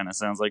 "Oh, that kind of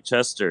sounds like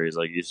Chester." He's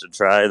like, "You should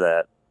try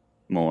that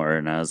more."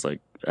 And I was like,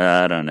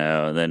 "I don't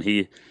know." And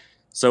then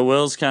so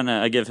Will's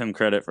I give him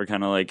credit for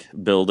kind of like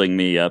building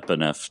me up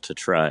enough to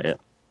try it.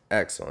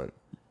 Excellent.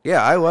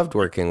 Yeah, I loved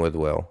working with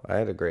Will. I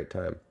had a great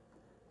time.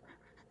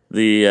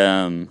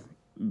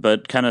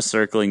 But kind of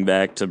circling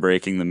back to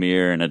Breaking the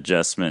Mirror and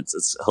adjustments,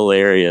 it's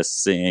hilarious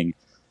seeing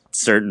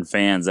certain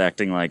fans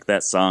acting like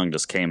that song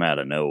just came out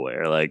of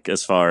nowhere. Like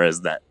as far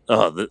as that,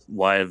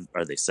 why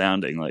are they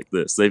sounding like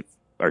this? They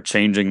are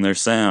changing their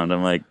sound.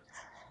 I'm like,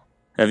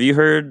 have you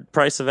heard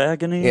Price of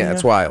Agony? Yeah,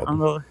 it's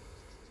wild.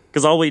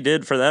 Because all we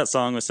did for that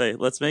song was say,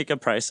 let's make a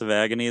Price of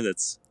Agony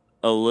that's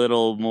a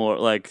little more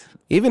like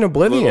even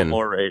Oblivion, a little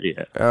more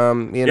radio.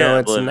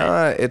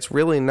 It's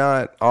really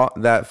not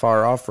that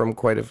far off from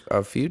quite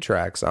a few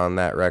tracks on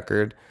that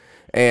record,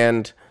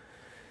 and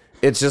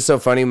it's just so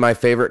funny. My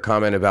favorite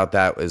comment about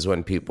that is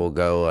when people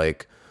go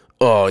like,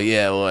 "Oh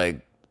yeah,"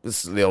 like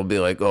they'll be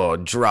like, "Oh,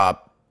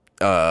 drop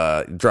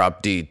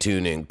D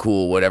tuning,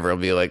 cool, whatever." It'll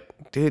be like,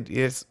 dude,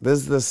 this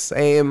is the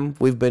same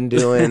we've been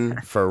doing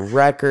for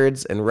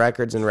records and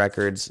records and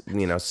records.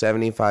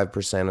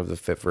 75% of the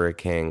Fit for a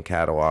King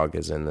catalog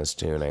is in this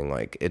tuning.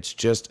 Like it's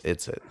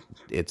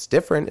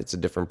different. It's a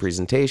different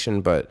presentation,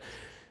 but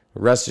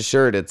rest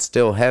assured, it's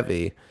still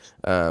heavy.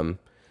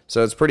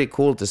 So it's pretty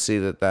cool to see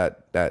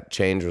that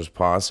change was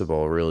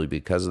possible, really,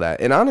 because of that.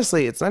 And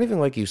honestly, it's not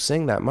even like you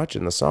sing that much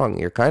in the song.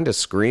 You're kind of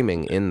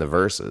screaming in the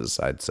verses,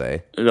 I'd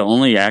say. The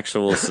only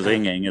actual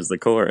singing is the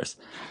chorus.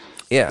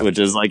 Yeah. Which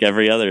is like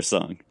every other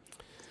song.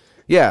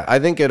 Yeah, I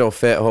think it'll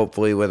fit,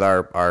 hopefully, with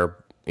our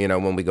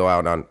when we go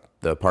out on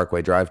the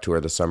Parkway Drive tour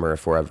this summer,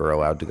 if we're ever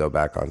allowed to go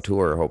back on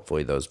tour,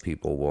 hopefully those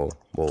people will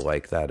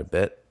like that a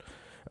bit.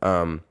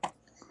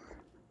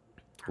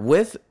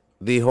 With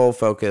the whole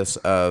focus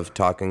of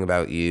talking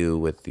about you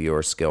with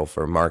your skill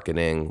for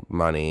marketing,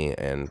 money,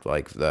 and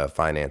like the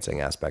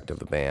financing aspect of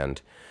the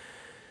band,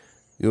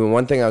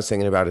 one thing I was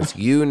thinking about is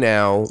you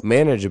now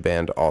manage a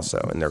band also,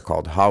 and they're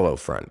called Hollow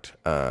Front.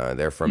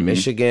 They're from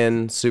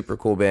Michigan, super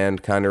cool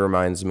band, kind of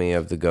reminds me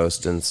of the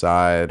Ghost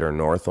Inside or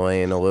North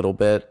Lane a little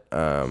bit,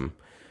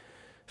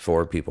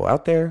 for people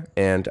out there.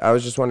 And I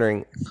was just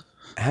wondering,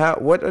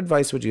 what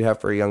advice would you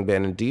have for a young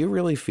band, and do you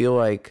really feel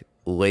like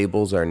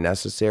labels are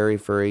necessary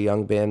for a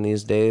young band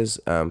these days?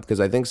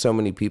 Because I think so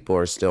many people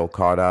are still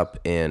caught up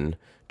in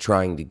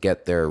trying to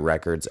get their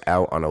records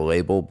out on a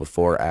label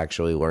before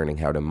actually learning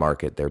how to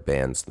market their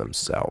bands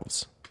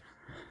themselves.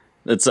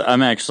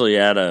 I'm actually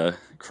at a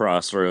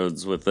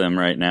crossroads with them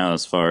right now,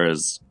 as far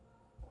as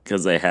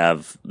because they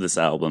have this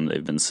album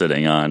they've been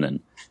sitting on,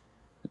 and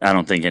I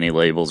don't think any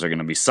labels are going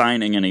to be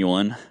signing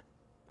anyone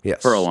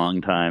for a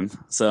long time.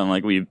 So I'm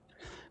like,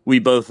 we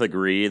both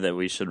agree that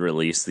we should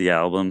release the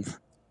album.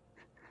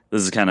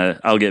 This is kind of,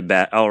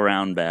 I'll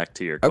round back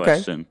to your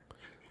question.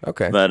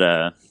 Okay.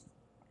 But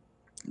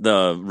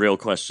the real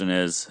question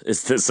is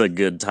this a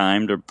good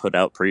time to put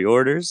out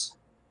pre-orders?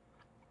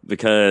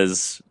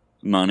 Because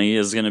money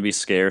is going to be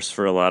scarce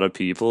for a lot of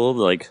people.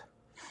 Like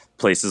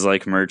places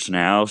like Merch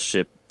Now,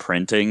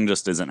 printing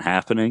just isn't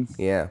happening.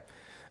 Yeah.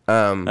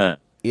 One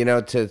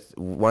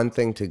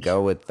thing to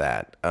go with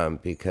that,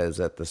 because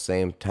at the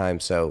same time,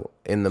 so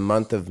in the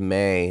month of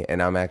May,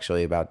 and I'm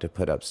actually about to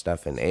put up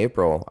stuff in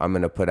April, I'm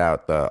going to put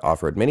out the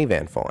Off-Road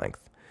Minivan full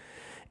length.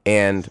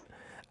 And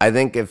I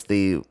think if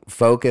the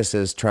focus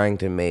is trying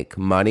to make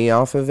money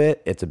off of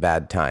it, it's a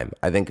bad time.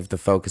 I think if the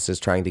focus is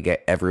trying to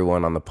get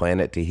everyone on the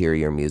planet to hear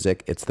your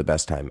music, it's the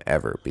best time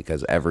ever,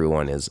 because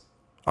everyone is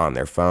on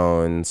their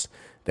phones.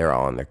 They're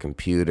all on their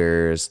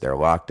computers. They're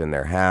locked in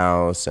their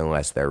house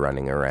unless they're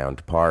running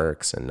around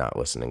parks and not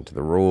listening to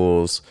the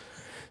rules.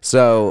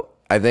 So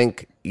I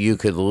think you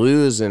could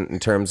lose in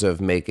terms of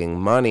making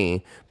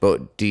money,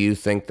 but do you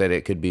think that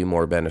it could be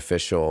more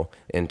beneficial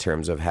in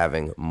terms of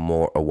having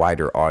a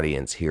wider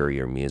audience hear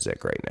your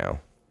music right now?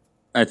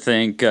 I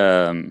think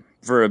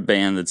for a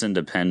band that's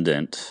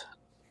independent,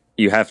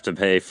 you have to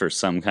pay for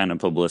some kind of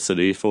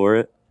publicity for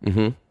it.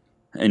 Mm-hmm.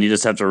 And you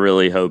just have to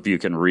really hope you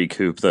can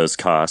recoup those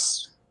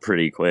costs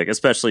pretty quick,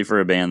 especially for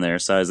a band their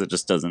size that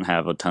just doesn't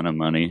have a ton of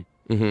money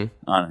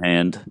on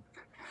hand.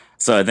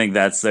 So I think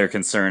that's their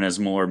concern, is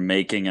more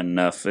making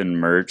enough in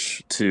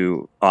merch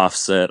to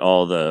offset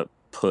all the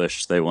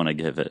push they want to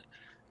give it.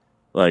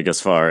 Like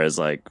as far as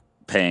like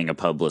paying a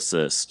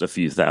publicist a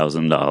few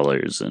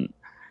 $1,000s and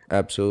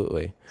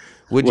absolutely.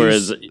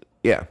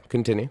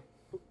 Continue.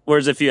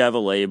 Whereas if you have a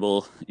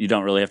label, you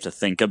don't really have to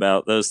think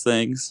about those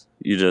things.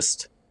 You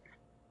just,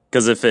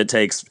 because if it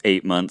takes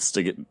 8 months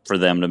for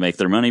them to make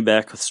their money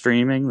back with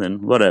streaming,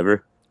 then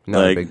whatever.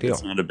 Not a big deal.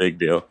 It's not a big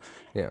deal.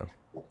 Yeah.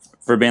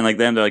 For a band like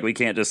them, they're like, we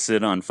can't just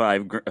sit on a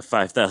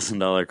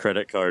 $5,000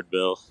 credit card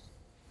bill.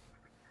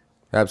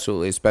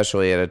 Absolutely,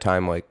 especially at a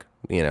time like,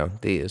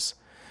 these.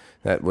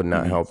 That would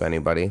not help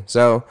anybody.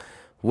 So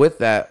with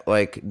that,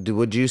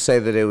 would you say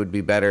that it would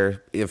be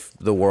better if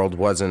the world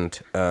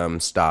wasn't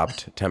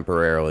stopped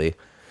temporarily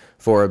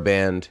for a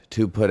band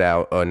to put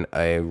out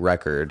a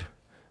record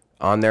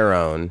on their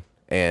own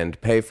and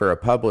pay for a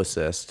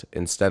publicist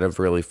instead of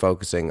really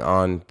focusing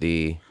on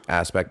the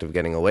aspect of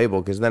getting a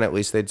label? Because then at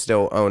least they'd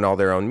still own all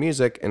their own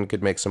music and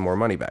could make some more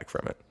money back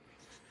from it.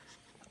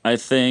 I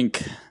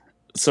think,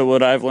 so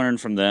what I've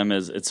learned from them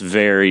is it's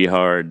very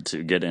hard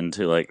to get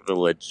into like the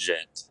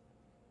legit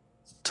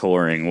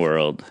touring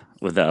world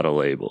without a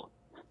label.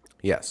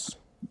 Yes.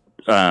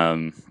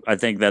 I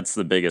think that's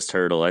the biggest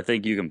hurdle. I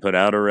think you can put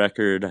out a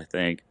record. I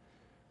think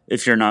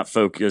if you're not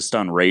focused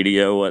on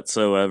radio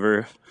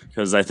whatsoever,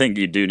 because I think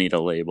you do need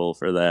a label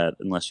for that,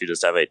 unless you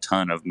just have a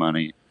ton of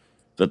money.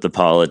 But the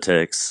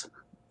politics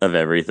of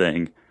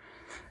everything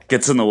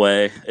gets in the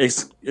way.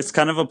 It's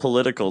kind of a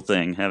political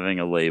thing, having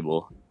a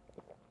label.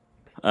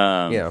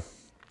 Yeah.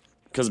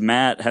 Because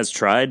Matt has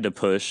tried to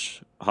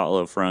push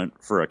Hollow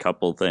Front for a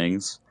couple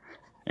things,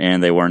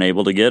 and they weren't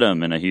able to get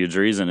them. And a huge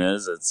reason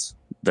is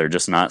they're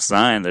just not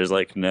signed. There's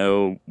like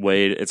no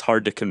way. It's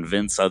hard to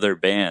convince other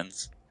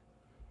bands.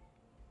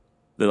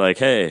 They're like,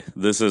 hey,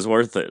 this is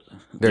worth it.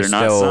 They're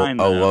not still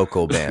signed a now.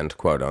 local band,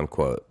 quote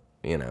unquote,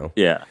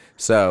 Yeah.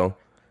 So,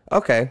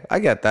 okay, I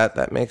get that.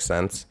 That makes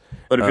sense.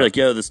 But if you're like,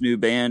 yo, this new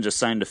band just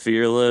signed to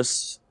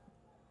Fearless,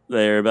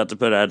 they're about to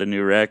put out a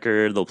new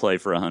record, they'll play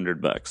for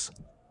 $100.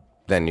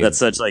 Then that's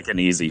such like an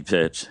easy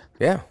pitch.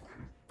 Yeah.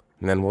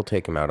 And then we'll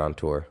take them out on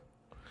tour.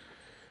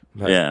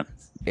 But, yeah.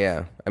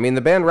 Yeah. I mean,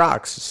 the band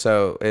rocks,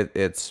 so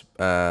it's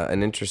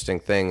an interesting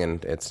thing,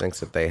 and it stinks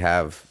that they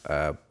have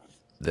are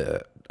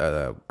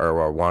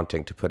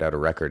wanting to put out a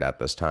record at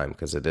this time,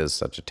 because it is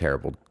such a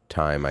terrible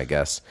time, I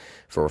guess,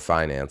 for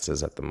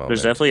finances at the moment.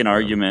 There's definitely an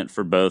argument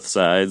for both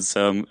sides,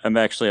 so I'm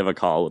actually have a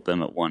call with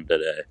them at 1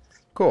 today.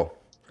 Cool.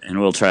 And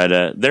we'll try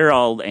to, they're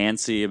all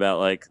antsy about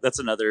like, that's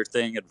another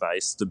thing,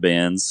 advice to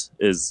bands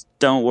is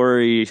don't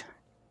worry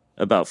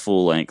about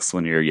full lengths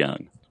when you're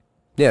young.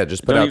 Yeah,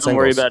 just put out singles. Don't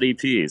worry about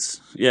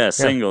EPs. Yeah,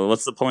 single.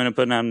 What's the point of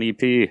putting out an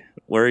EP?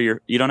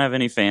 You don't have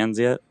any fans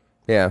yet?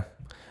 Yeah.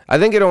 I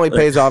think it only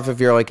pays off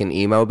if you're like an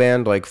emo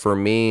band. Like for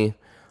me,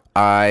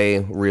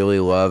 I really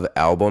love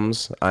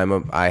albums.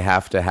 I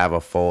have to have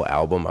a full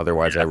album,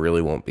 otherwise I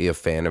really won't be a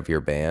fan of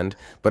your band.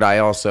 But I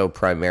also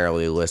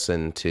primarily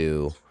listen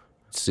to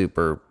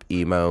super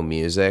emo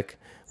music,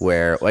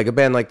 where like a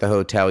band like the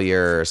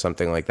Hotelier or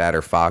something like that,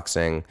 or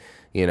Foxing,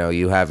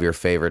 you have your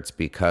favorites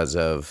because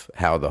of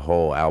how the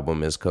whole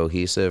album is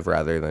cohesive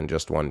rather than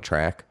just one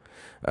track.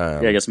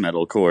 I guess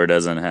metalcore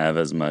doesn't have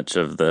as much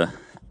of the...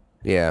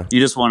 Yeah. You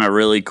just want a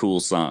really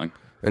cool song.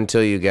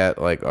 Until you get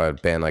like a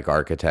band like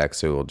Architects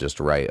who will just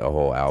write a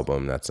whole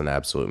album that's an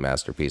absolute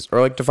masterpiece.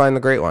 Or like Define the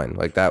Great Line.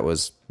 Like that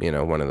was,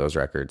 one of those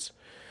records.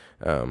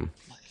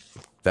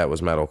 That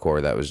was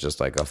metalcore. That was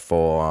just like a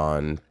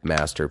full-on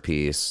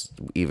masterpiece,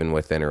 even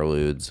with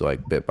interludes,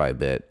 like bit by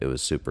bit. It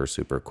was super,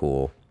 super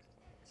cool.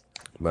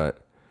 But,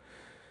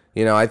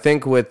 I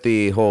think with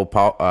the whole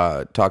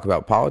talk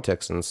about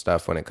politics and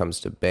stuff when it comes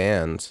to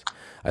bands,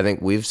 I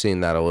think we've seen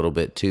that a little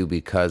bit too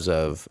because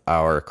of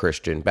our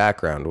Christian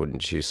background,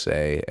 wouldn't you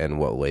say, and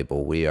what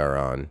label we are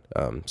on.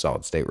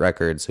 Solid State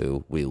Records,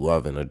 who we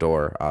love and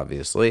adore,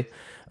 obviously.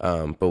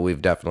 But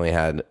we've definitely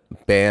had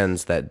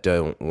bands that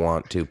don't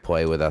want to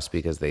play with us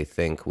because they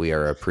think we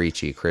are a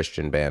preachy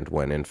Christian band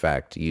when, in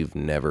fact, you've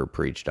never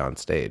preached on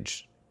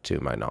stage,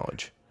 to my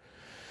knowledge.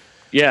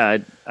 Yeah,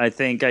 I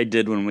think I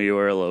did when we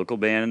were a local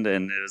band,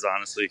 and it was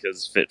honestly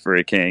because Fit for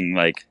a King.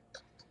 Like,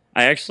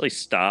 I actually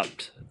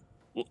stopped...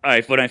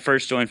 when I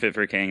first joined Fit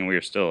for a King, and we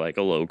were still like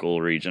a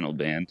local regional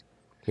band.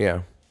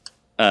 Yeah.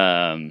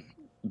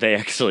 They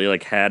actually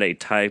like had a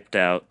typed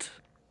out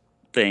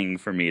thing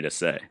for me to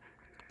say.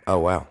 Oh,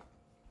 wow.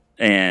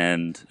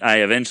 And I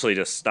eventually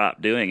just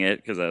stopped doing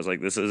it because I was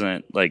like, this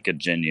isn't like a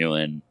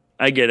genuine...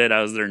 I get it.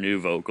 I was their new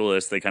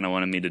vocalist. They kind of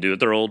wanted me to do what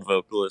their old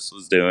vocalist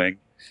was doing.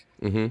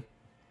 Mm-hmm.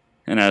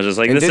 And I was just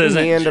like, And this didn't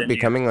isn't he end up genuine.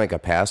 becoming like a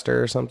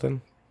pastor or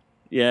something?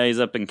 Yeah, he's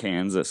up in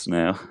Kansas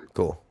now.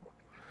 Cool.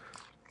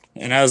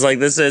 And I was like,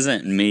 this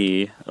isn't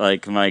me.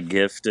 Like, my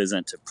gift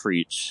isn't to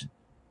preach.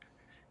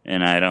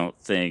 And I don't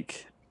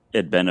think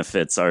it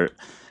benefits our...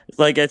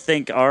 Like, I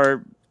think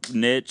our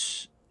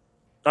niche,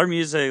 our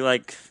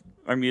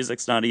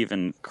music's not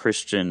even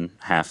Christian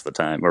half the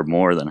time, or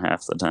more than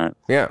half the time.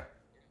 Yeah.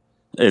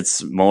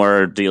 It's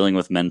more dealing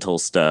with mental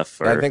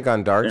stuff. I think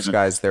on Dark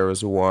Skies there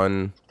was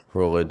one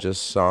religious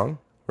song.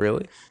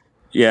 Really?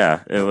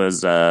 Yeah, it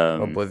was...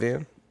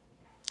 Oblivion?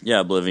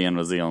 Yeah, Oblivion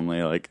was the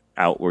only, like,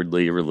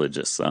 outwardly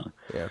religious song.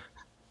 Yeah.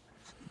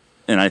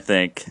 And I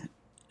think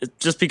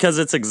just because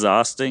it's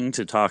exhausting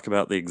to talk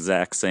about the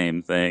exact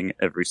same thing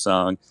every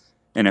song.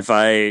 And if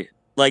I,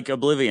 like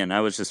Oblivion,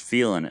 I was just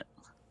feeling it.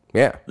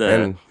 Yeah,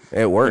 and it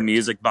The worked.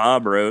 music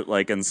Bob wrote,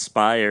 like,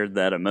 inspired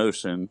that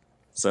emotion.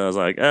 So I was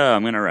like, oh,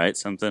 I'm going to write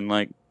something,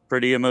 like,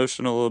 pretty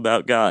emotional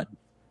about God.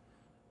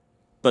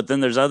 But then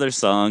there's other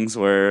songs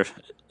where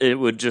it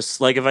would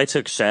just, like, if I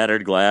took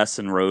Shattered Glass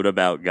and wrote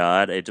about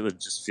God, it would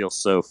just feel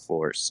so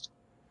forced.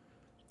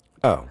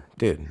 Oh,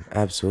 dude,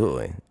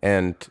 absolutely.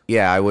 And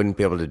yeah, I wouldn't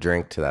be able to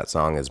drink to that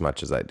song as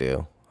much as I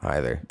do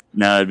either.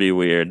 No, it'd be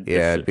weird.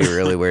 Yeah, it'd be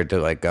really weird to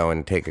like go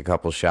and take a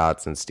couple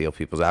shots and steal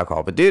people's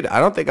alcohol. But dude, I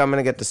don't think I'm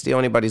going to get to steal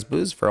anybody's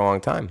booze for a long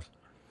time.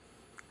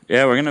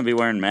 Yeah, we're going to be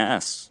wearing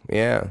masks.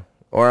 Yeah.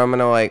 Or I'm going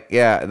to like,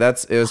 yeah,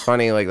 it was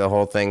funny. Like the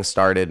whole thing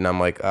started and I'm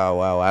like, oh,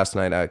 wow, last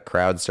night I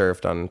crowd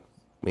surfed on,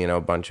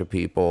 a bunch of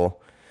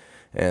people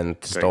and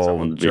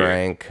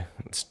drank.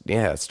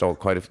 Yeah, stole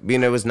quite a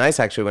few. It was nice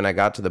actually when I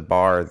got to the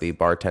bar, the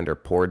bartender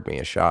poured me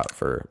a shot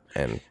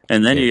and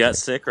then you got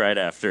sick right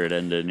after it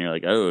ended and you're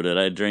like, oh, did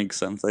I drink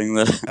something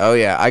that... Oh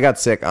yeah, I got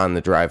sick on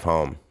the drive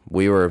home.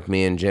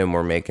 Me and Jim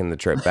were making the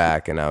trip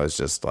back and I was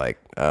just like,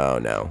 oh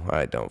no,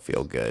 I don't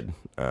feel good.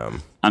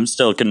 I'm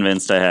still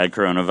convinced I had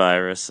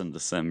coronavirus in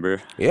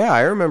December. Yeah,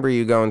 I remember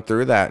you going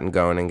through that and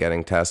going and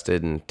getting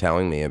tested and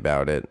telling me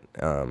about it.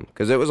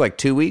 Because it was like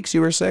 2 weeks you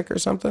were sick or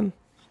something?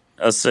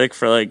 I was sick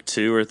for like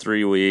 2 or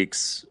 3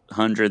 weeks,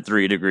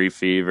 103-degree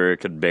fever,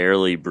 could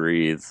barely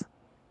breathe.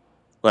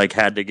 Like,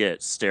 had to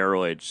get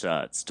steroid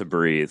shots to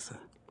breathe.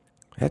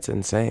 That's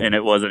insane. And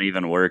it wasn't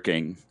even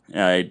working.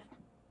 I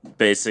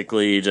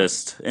basically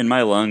and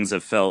my lungs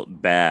have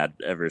felt bad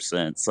ever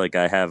since. Like,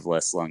 I have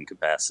less lung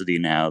capacity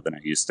now than I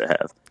used to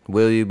have.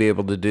 Will you be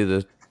able to do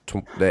the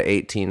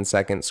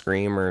 18-second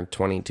scream or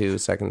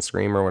 22-second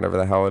scream or whatever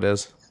the hell it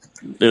is?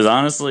 It was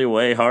honestly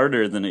way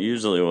harder than it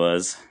usually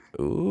was.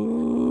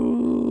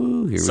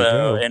 Ooh, here we go.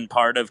 So, and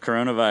part of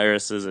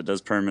coronavirus is it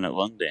does permanent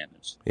lung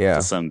damage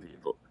to some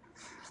people.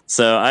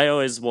 So I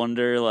always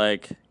wonder,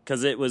 like,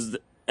 because it was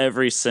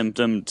every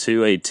symptom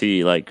to a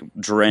T, like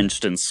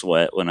drenched in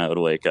sweat when I would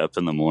wake up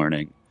in the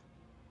morning,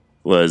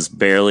 was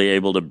barely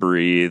able to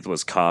breathe,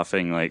 was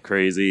coughing like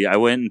crazy. I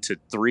went to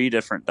 3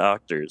 different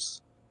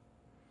doctors.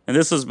 And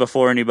this was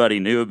before anybody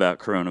knew about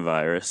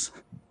coronavirus.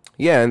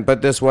 Yeah,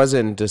 but this was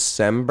in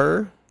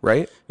December,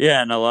 right?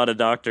 Yeah, and a lot of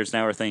doctors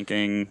now are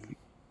thinking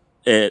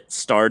it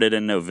started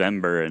in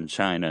November in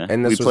China.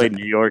 And we played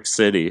New York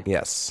City.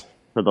 Yes.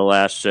 For the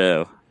last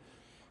show,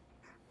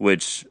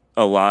 which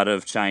a lot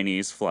of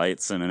Chinese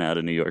flights in and out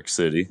of New York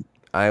City.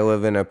 I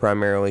live in a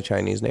primarily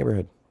Chinese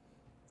neighborhood.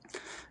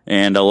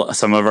 And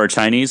some of our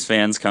Chinese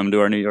fans come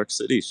to our New York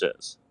City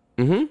shows.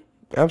 Mm-hmm.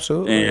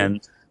 Absolutely.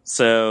 And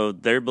so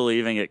they're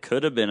believing it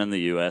could have been in the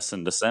U.S.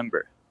 in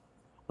December.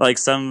 Like,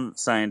 some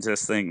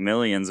scientists think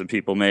millions of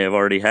people may have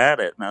already had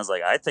it. And I was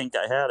like, I think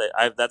I had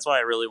it. That's why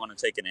I really want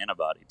to take an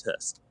antibody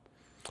test.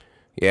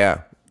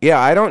 Yeah. Yeah,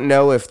 I don't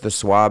know if the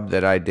swab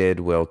that I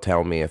did will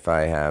tell me if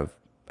I have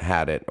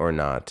had it or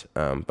not.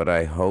 But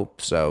I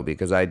hope so,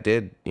 because I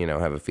did,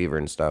 have a fever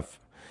and stuff.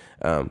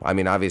 I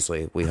mean,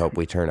 obviously, we hope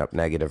we turn up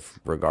negative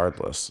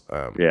regardless.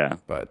 Yeah.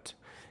 But,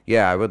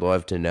 yeah, I would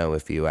love to know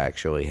if you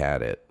actually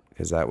had it,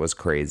 because that was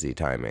crazy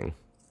timing.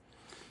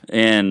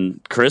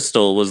 And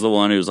Crystal was the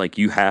one who was like,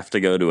 you have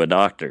to go to a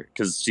doctor,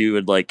 because she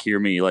would like hear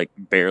me like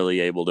barely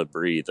able to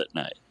breathe at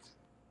night.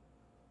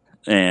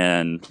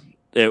 And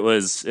it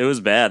was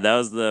bad. That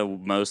was the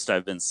most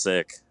I've been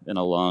sick in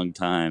a long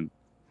time.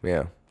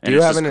 Yeah. Do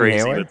you have an crazy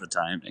inhaler? With the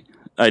timing.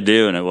 I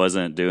do, and it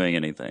wasn't doing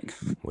anything.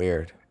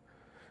 Weird.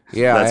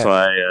 Yeah. That's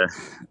why.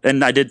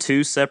 And I did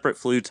 2 separate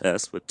flu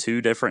tests with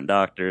 2 different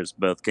doctors.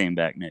 Both came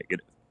back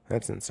negative.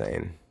 That's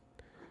insane.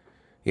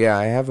 Yeah,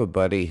 I have a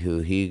buddy who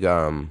he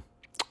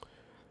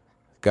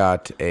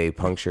got a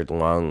punctured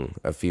lung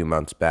a few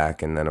months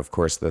back, and then of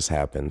course this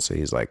happened, so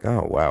he's like,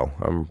 oh wow,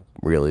 I'm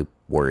really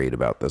worried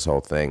about this whole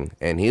thing.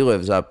 And he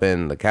lives up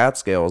in the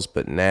Catskills,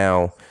 but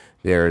now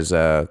there's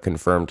a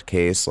confirmed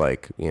case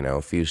like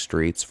a few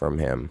streets from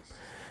him.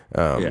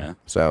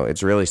 So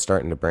it's really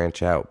starting to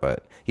branch out.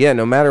 But yeah,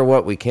 no matter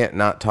what, we can't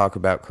not talk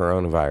about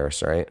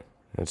coronavirus, right?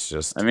 It's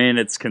just, I mean,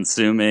 it's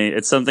consuming,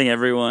 it's something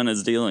everyone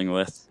is dealing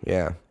with.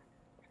 Yeah.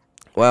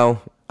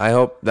 Well, I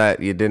hope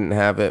that you didn't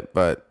have it,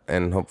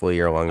 and hopefully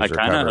your lungs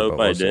recover. I kind of hope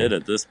I did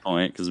at this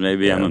point, because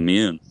maybe I'm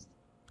immune.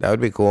 That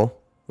would be cool.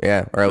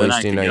 Yeah, or at least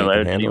you can handle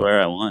it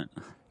anywhere I want.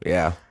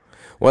 Yeah.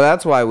 Well,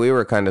 that's why we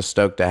were kind of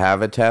stoked to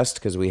have a test,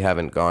 because we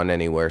haven't gone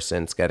anywhere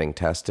since getting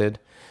tested.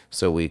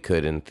 So we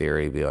could, in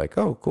theory, be like,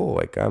 oh, cool.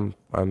 Like I'm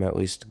at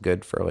least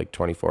good for like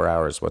 24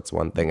 hours. What's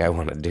one thing I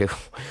want to do?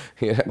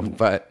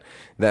 But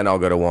then I'll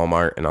go to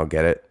Walmart and I'll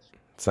get it.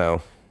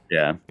 So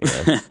Yeah.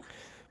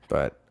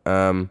 But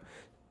one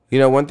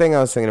thing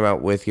I was thinking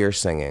about with your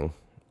singing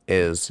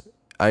is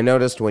I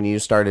noticed when you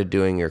started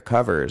doing your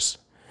covers,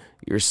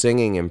 your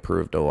singing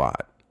improved a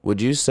lot.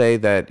 Would you say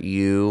that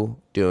you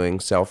doing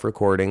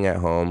self-recording at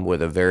home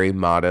with a very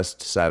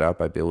modest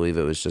setup, I believe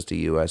it was just a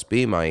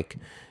USB mic,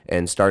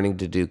 and starting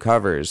to do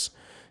covers,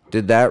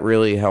 did that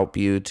really help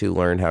you to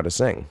learn how to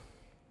sing?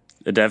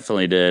 It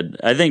definitely did.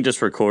 I think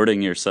just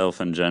recording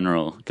yourself in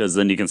general, because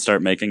then you can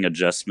start making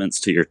adjustments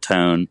to your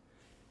tone,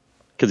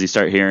 because you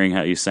start hearing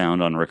how you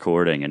sound on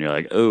recording, and you're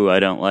like, oh, I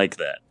don't like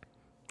that.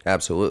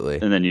 Absolutely.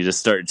 And then you just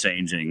start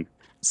changing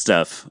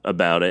stuff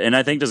about it. And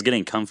I think just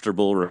getting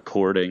comfortable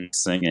recording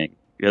singing,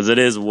 because it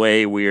is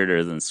way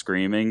weirder than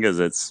screaming, because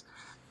it's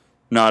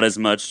not as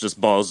much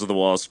just balls to the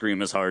wall,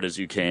 scream as hard as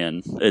you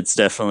can. It's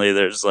definitely,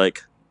 there's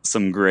like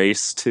some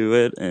grace to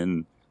it,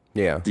 and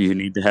yeah, you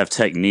need to have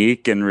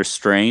technique and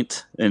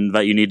restraint, and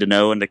but you need to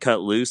know when to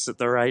cut loose at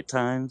the right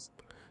times.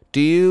 Do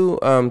you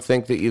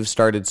think that you've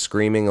started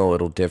screaming a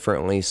little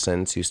differently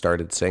since you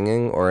started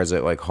singing, or is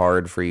it like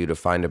hard for you to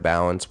find a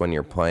balance when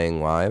you're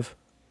playing live?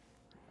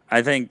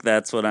 I think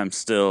that's what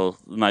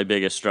my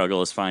biggest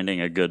struggle is finding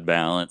a good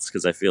balance,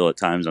 because I feel at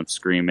times I'm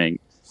screaming.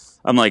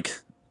 I'm like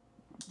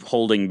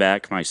holding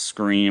back my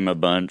scream a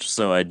bunch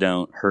so I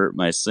don't hurt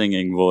my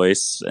singing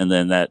voice, and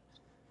then that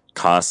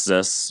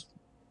costs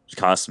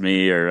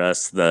me or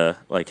us the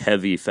like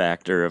heavy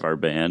factor of our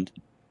band.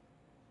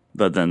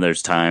 But then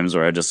there's times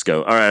where I just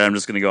go, all right, I'm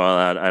just going to go all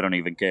out. I don't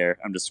even care.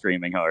 I'm just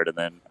screaming hard. And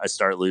then I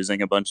start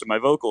losing a bunch of my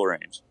vocal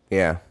range.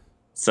 Yeah.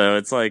 So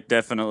it's like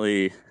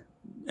definitely,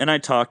 and I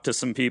talked to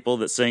some people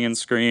that sing and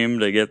scream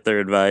to get their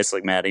advice,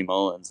 like Maddie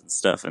Mullins and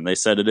stuff. And they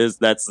said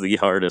that's the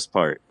hardest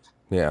part.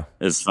 Yeah.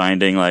 Is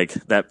finding like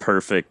that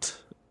perfect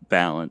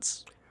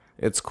balance.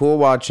 It's cool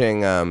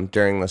watching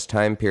during this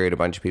time period, a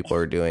bunch of people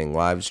are doing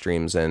live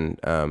streams, and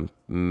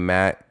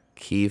Matt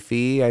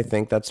Keefe, I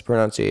think that's the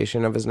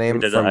pronunciation of his name,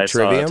 from Trivium. I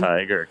saw a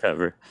Tiger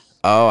cover.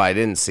 Oh, I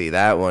didn't see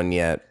that one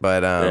yet,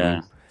 but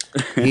yeah.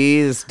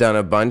 He's done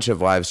a bunch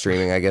of live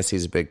streaming. I guess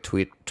he's a big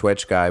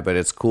Twitch guy, but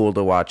it's cool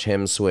to watch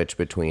him switch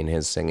between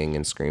his singing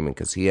and screaming,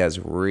 because he has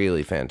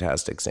really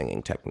fantastic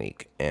singing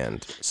technique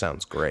and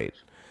sounds great.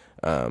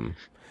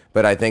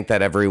 But I think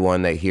that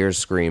everyone that hears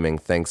screaming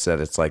thinks that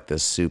it's like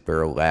this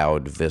super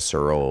loud,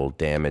 visceral,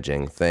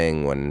 damaging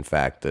thing, when in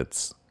fact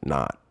it's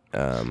not.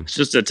 It's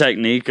just a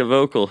technique of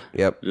vocal.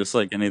 Yep. Just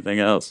like anything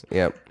else.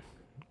 Yep.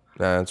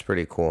 That's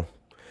pretty cool.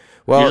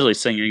 Well, usually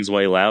singing's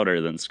way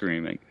louder than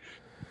screaming.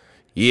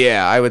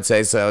 Yeah, I would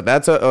say so.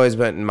 That's always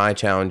been my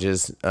challenge,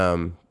 is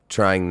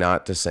trying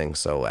not to sing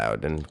so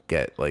loud and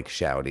get like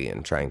shouty,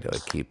 and trying to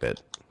like keep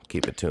it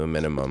to a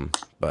minimum.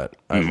 But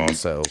I'm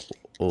also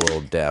a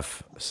little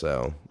deaf,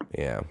 so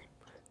yeah.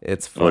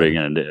 It's fun. What are you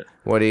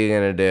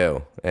gonna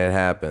do? It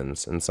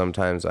happens, and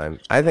sometimes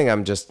I think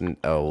I'm just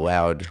a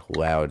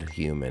loud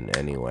human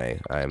anyway.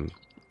 I'm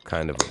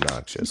kind of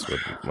obnoxious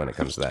when it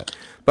comes to that.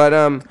 But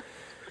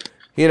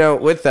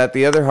with that,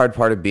 the other hard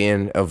part of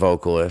being a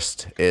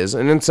vocalist is,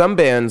 and in some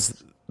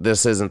bands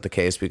this isn't the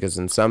case, because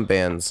in some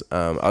bands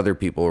other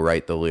people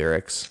write the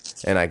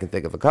lyrics, and I can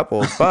think of a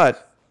couple,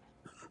 but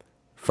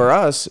for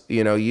us,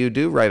 you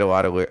do write a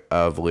lot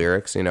of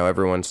lyrics.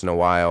 Every once in a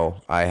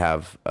while, I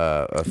have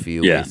a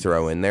few we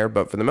throw in there.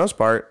 But for the most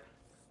part,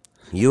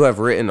 you have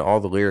written all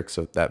the lyrics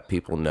that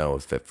people know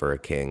of Fit for a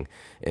King,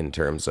 in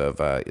terms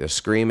of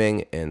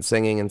screaming and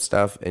singing and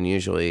stuff. And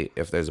usually,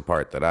 if there's a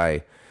part that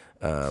I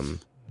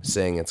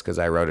sing, it's because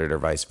I wrote it, or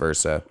vice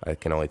versa. I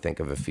can only think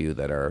of a few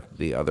that are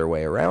the other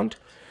way around.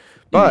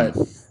 But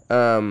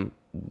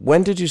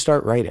when did you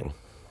start writing?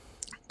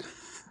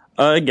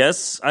 I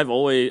guess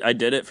I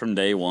did it from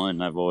day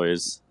one. I've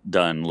always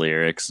done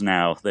lyrics.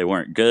 Now, they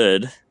weren't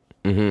good.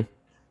 Mm-hmm.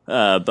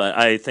 But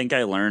I think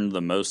I learned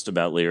the most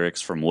about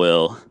lyrics from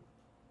Will,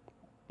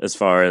 as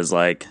far as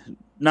like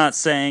not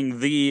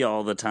saying the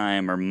all the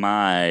time, or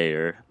my,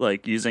 or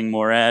like using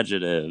more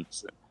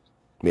adjectives.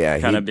 Yeah.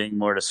 Kind of being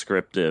more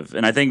descriptive.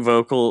 And I think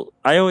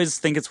I always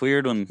think it's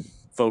weird when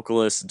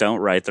vocalists don't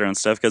write their own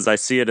stuff, because I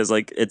see it as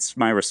like, it's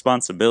my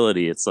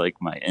responsibility. It's like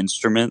my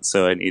instrument.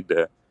 So I need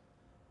to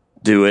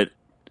do it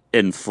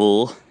in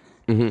full.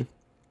 Mm-hmm.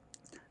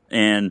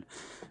 And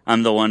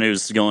I'm the one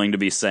who's going to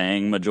be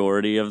saying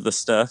majority of the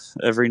stuff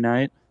every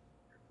night.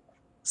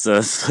 So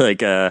it's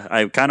like,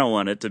 I kind of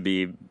want it to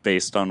be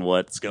based on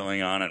what's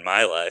going on in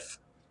my life.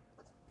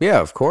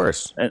 Yeah, of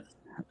course.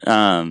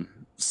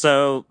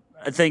 So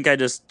I think I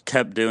just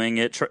kept doing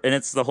it. And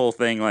it's the whole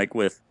thing, like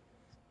with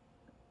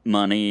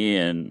money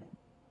and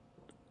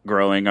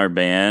growing our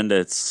band,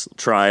 it's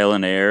trial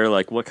and error.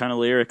 Like, what kind of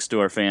lyrics do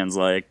our fans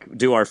like?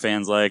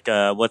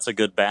 What's a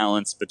good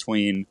balance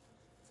between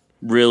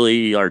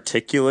really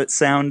articulate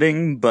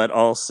sounding, but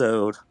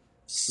also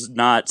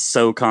not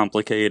so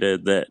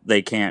complicated that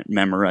they can't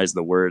memorize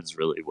the words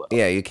really well.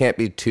 Yeah, you can't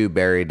be too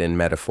buried in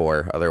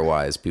metaphor,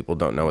 otherwise people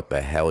don't know what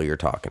the hell you're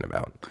talking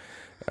about.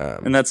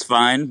 And that's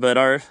fine, but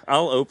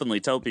I'll openly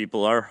tell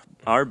people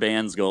our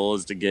band's goal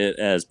is to get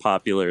as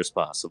popular as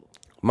possible.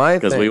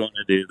 Because we want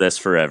to do this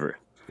forever.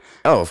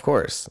 Oh, of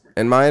course.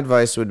 And my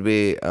advice would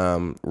be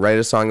write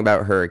a song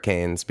about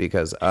hurricanes,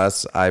 because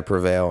I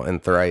Prevail,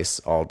 and Thrice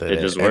all did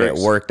it. And it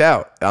worked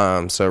out.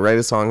 So write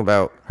a song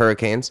about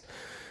hurricanes,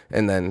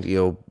 and then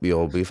you'll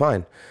be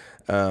fine.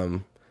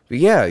 But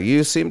yeah,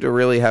 you seem to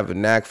really have a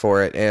knack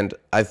for it. And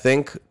I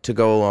think to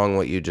go along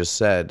what you just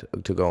said,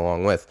 to go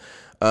along with,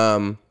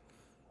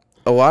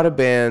 a lot of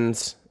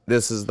bands,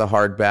 this is the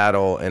hard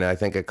battle, and I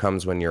think it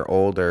comes when you're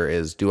older,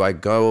 is do I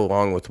go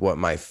along with what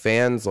my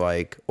fans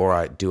like,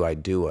 or do I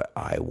do what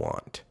I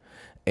want?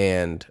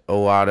 And a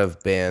lot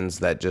of bands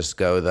that just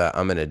go the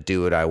I'm going to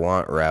do what I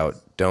want route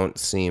don't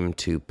seem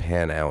to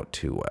pan out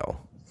too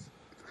well.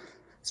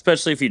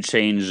 Especially if you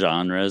change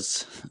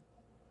genres,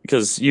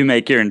 because you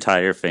make your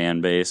entire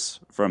fan base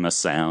from a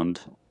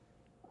sound,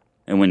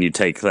 and when you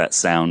take that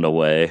sound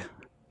away,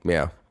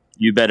 yeah,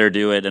 you better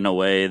do it in a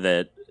way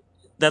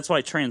that's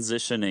why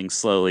transitioning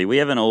slowly. We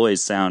haven't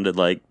always sounded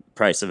like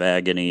Price of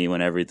Agony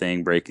when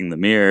everything breaking the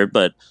mirror,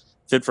 but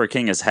Fit for a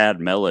King has had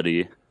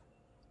melody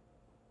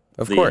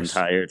the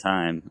entire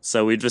time.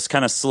 So we just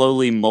kind of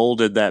slowly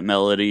molded that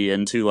melody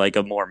into like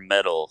a more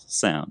metal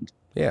sound.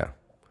 Yeah.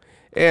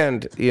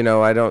 And,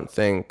 I don't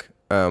think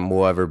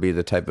we'll ever be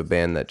the type of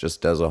band that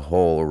just does a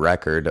whole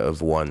record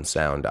of one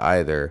sound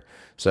either.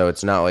 So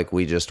it's not like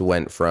we just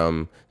went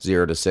from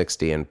 0 to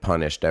 60 and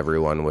punished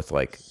everyone with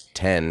like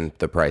 10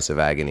 The Price of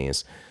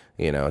Agonies.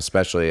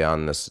 Especially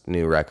on this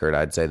new record,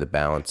 I'd say the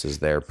balance is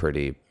there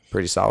pretty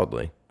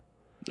solidly.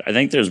 I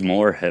think there's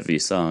more heavy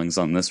songs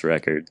on this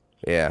record.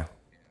 Yeah.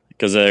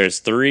 Because there's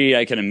 3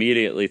 I can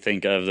immediately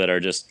think of that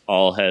are just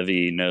all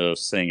heavy, no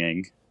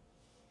singing.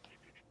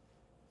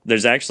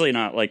 There's actually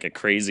not like a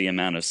crazy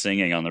amount of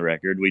singing on the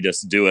record. We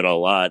just do it a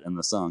lot in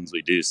the songs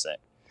we do sing.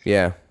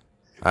 Yeah.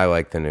 I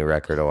like the new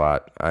record a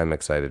lot. I'm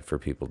excited for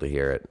people to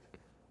hear it.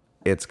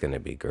 It's going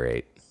to be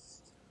great.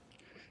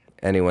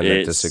 Anyone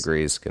that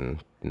disagrees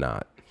can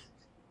not.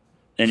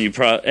 And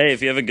hey,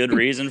 if you have a good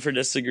reason for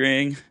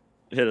disagreeing,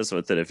 hit us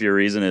with it. If your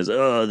reason is,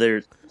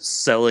 they're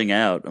selling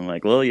out, I'm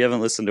like, well, you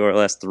haven't listened to our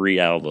last 3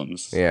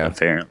 albums,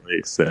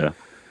 apparently. So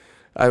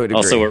I would agree.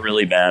 Also, we're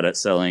really bad at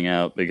selling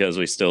out because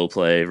we still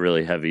play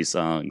really heavy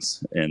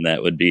songs, and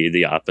that would be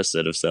the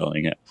opposite of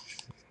selling out.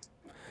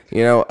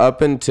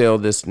 Up until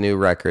this new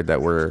record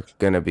that we're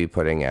going to be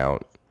putting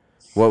out,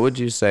 what would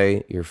you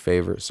say your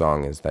favorite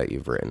song is that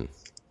you've written?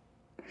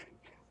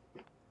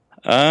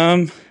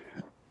 I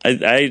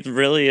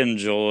really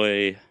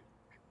enjoy.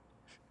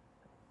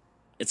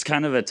 It's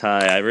kind of a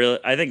tie.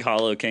 I think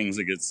Hollow King's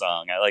a good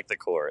song. I like the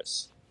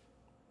chorus.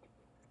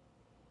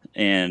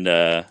 And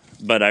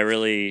but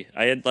I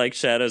had like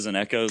Shadows and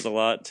Echoes a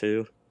lot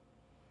too.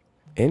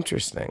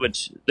 Interesting.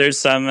 Which there's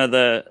some of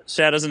the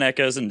Shadows and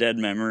Echoes and Dead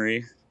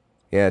Memory.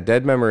 Yeah,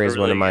 Dead Memory is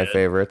really one of my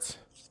favorites.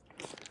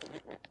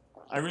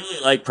 I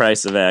really like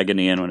Price of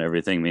Agony and When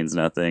Everything Means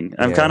Nothing.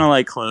 I'm kind of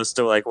like close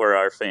to like where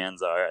our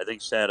fans are. I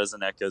think Shadows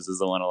and Echoes is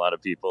the one a lot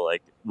of people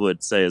like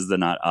would say is the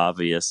not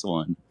obvious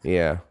one.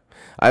 Yeah.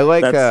 I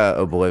like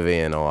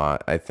Oblivion a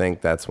lot. I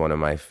think that's one of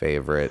my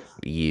favorite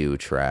You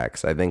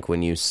tracks. I think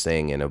when you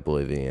sing in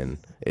Oblivion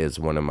is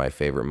one of my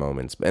favorite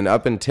moments. And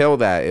up until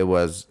that, it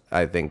was,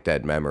 I think,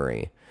 Dead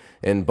Memory.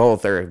 And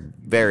both are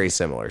very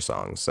similar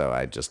songs, so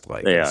I just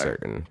like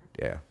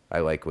I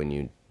like when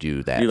you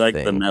do that. You like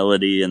the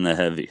melody and the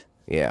heavy.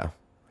 Yeah.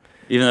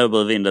 Even though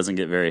Oblivion doesn't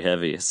get very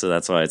heavy, so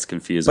that's why it's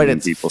confusing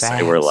when people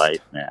say we're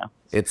light now.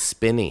 It's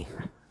spinny.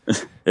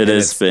 It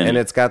is spinny. And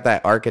it's got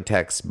that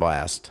Architect's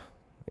blast,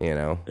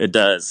 It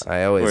does.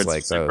 I always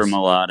like those. Super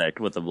melodic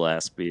with a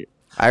blast beat.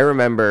 I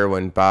remember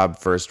when Bob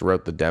first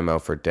wrote the demo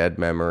for Dead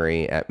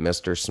Memory at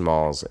Mr.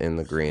 Small's in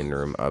the green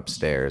room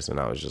upstairs, and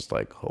I was just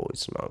like, holy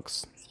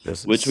smokes.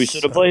 Which we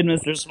should have played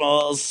Mr.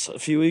 Smalls a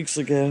few weeks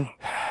ago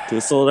to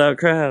a sold-out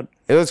crowd.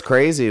 It was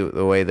crazy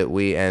the way that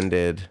we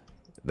ended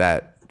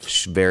that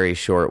very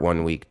short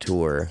 1-week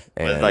tour.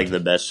 And with like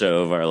the best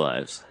show of our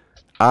lives.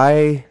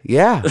 I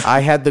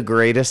had the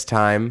greatest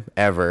time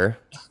ever,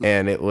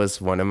 and it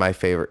was one of my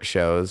favorite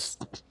shows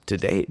to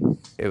date.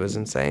 It was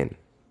insane.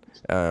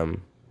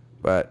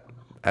 But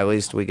at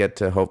least we get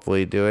to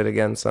hopefully do it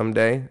again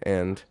someday,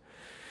 and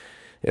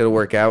it'll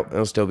work out.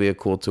 It'll still be a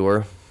cool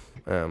tour.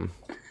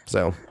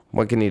 So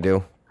what can you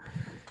do?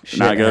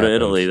 Not go to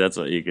Italy. That's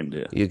what you can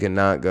do. You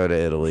cannot go to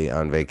Italy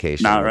on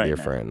vacation with your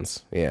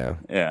friends. Yeah.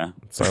 Yeah.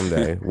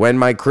 Someday. When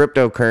my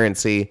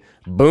cryptocurrency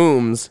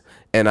booms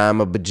and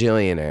I'm a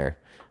bajillionaire.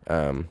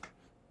 Then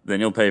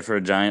you'll pay for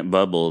a giant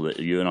bubble that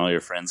you and all your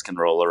friends can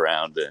roll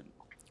around in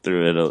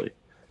through Italy.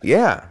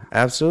 Yeah,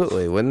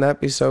 absolutely. Wouldn't that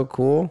be so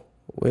cool?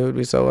 We would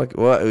be so lucky.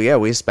 Well, yeah,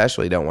 we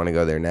especially don't want to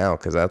go there now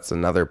because that's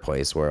another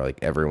place where like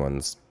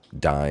everyone's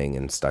dying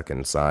and stuck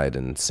inside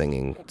and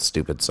singing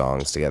stupid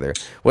songs together.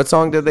 What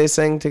song did they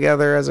sing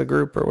together as a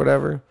group or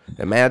whatever?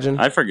 Imagine?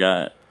 I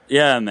forgot.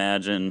 Yeah,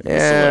 Imagine. The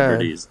Yeah.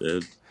 celebrities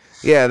did.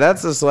 Yeah,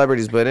 that's the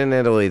celebrities, but in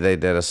Italy they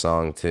did a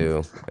song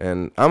too.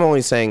 And I'm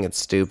only saying it's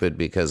stupid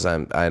because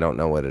I don't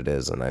know what it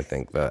is, and I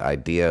think the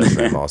idea of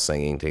them all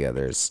singing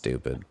together is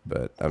stupid,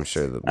 but I'm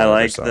sure that I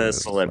like song the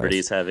is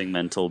celebrities having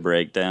mental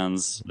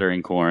breakdowns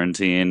during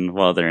quarantine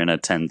while they're in a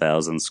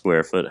 10,000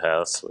 square foot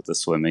house with a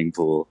swimming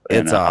pool. And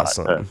It's a hot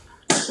tub. awesome.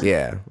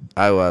 Yeah,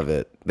 I love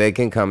it. They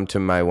can come to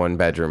my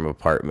 1-bedroom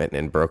apartment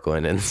in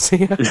Brooklyn and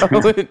see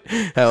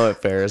how it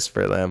fares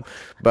for them.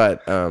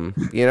 But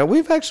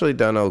we've actually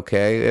done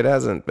okay. It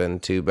hasn't been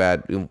too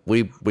bad.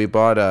 We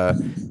bought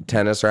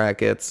tennis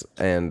rackets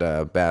and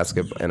a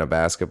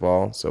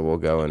basketball, so we'll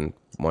go and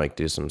like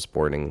do some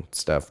sporting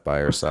stuff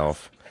by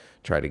ourselves.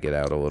 Try to get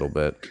out a little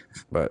bit.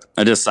 But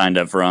I just signed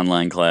up for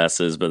online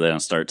classes, but they don't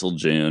start till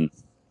June.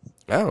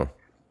 oh,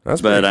 that's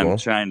But pretty cool. I'm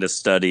trying to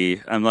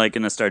study. I'm like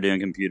going to start doing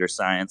computer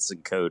science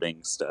and coding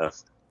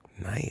stuff.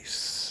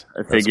 Nice.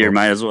 I That's figure cool.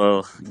 might as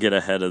well get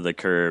ahead of the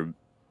curve.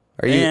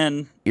 Are you?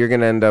 And You're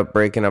gonna end up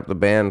breaking up the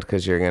band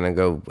because you're gonna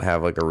go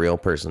have like a real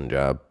person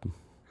job.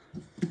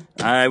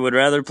 I would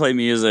rather play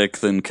music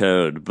than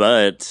code,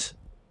 but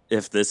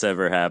if this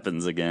ever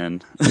happens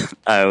again,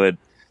 I would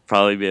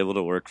probably be able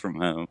to work from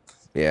home.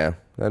 Yeah,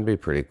 that'd be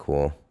pretty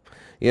cool.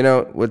 You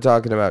know, we're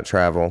talking about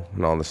travel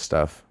and all this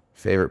stuff.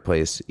 Favorite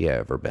place you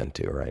ever been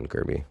to, Ryan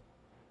Kirby?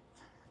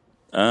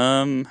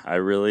 I'm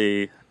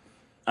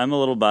a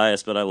little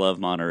biased, but I love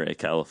Monterey,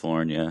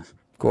 California.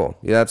 Cool.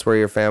 Yeah, that's where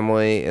your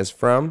family is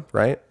from,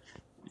 right?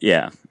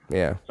 Yeah.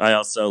 Yeah, I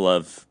also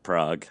love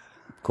Prague.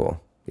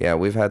 cool. Yeah,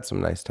 we've had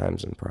some nice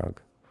times in Prague.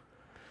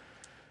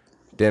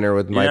 Dinner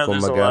with You know, Michael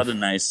there's a lot of McGuff.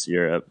 nice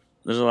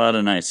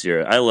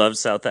Europe. I love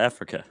South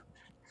Africa.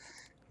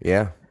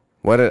 Yeah.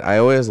 I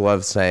always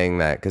love saying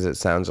that because it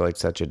sounds like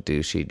such a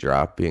douchey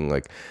drop, being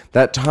like,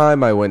 that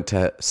time I went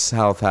to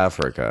South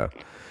Africa.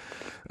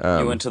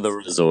 You went to the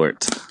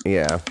resort.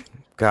 Yeah.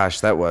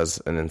 Gosh, that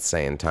was an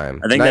insane time.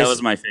 I think Nice- that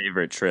was my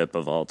favorite trip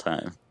of all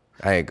time.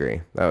 I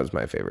agree. That was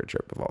my favorite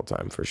trip of all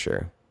time for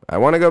sure. I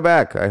want to go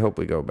back. I hope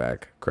we go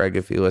back. Craig,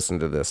 if you listen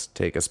to this,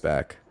 take us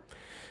back,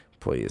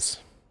 please.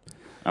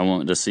 I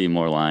want to see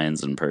more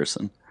lions in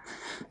person.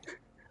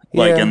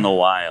 Like Yeah. in the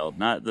wild,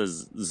 not the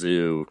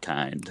zoo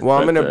kind. Well,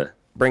 I'm but going to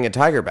bring a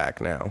tiger back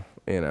now,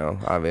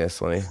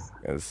 obviously,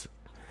 because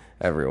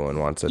everyone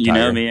wants a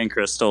tiger. me and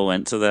Crystal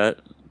went to that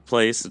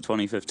place in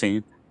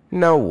 2015.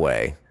 No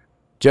way.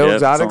 Joe Yep,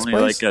 Exotic's it's only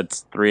place? like a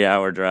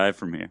 3-hour drive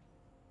from here.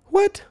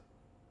 What?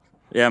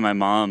 Yeah, my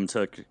mom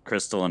took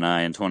Crystal and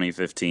I in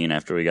 2015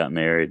 after we got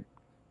married.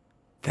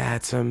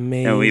 That's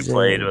amazing. And we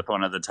played with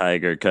one of the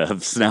tiger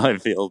cubs. Now I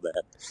feel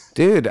bad.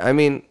 Dude, I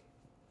mean,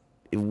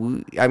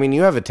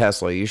 you have a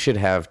Tesla. You should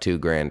have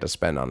 $2,000 to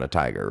spend on a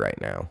tiger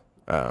right now.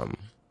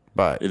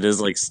 But It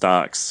is like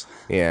stocks.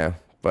 yeah,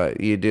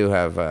 but you do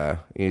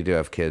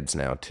have kids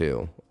now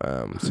too.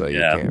 So you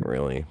Yeah. can't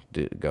really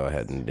go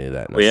ahead and do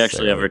that. We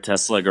actually have necessarily. our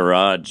Tesla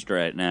garaged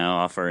right now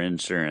off our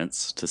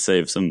insurance to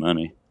save some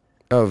money.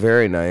 Oh,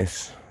 very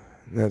nice.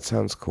 That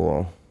sounds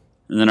cool.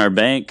 And then our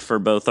bank for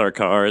both our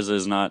cars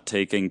is not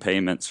taking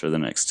payments for the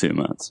next 2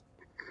 months.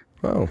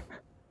 Oh,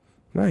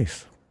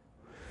 nice.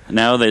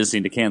 Now they just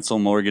need to cancel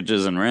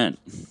mortgages and rent.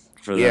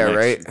 For the Yeah,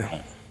 next,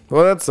 right.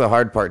 Well, that's the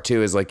hard part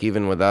too. Is like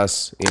even with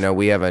us,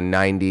 we have a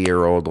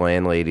 90-year-old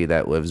landlady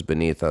that lives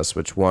beneath us.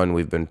 Which one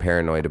we've been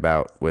paranoid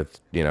about with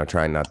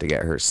trying not to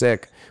get her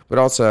sick, but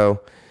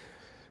also,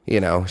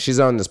 she's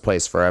owned this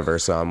place forever.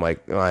 So I'm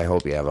like, oh, I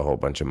hope you have a whole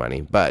bunch of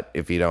money. But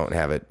if you don't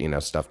have it,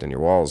 stuffed in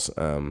your walls,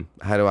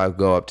 how do I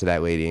go up to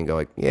that lady and go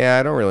like, yeah,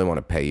 I don't really want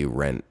to pay you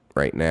rent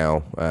right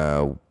now.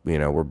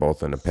 We're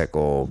both in a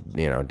pickle.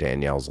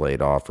 Danielle's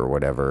laid off or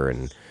whatever,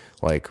 and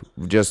like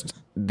just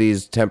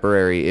these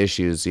temporary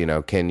issues.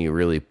 Can you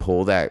really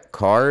pull that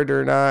card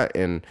or not?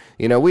 And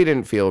we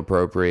didn't feel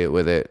appropriate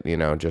with it.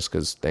 Just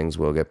because things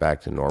will get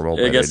back to normal.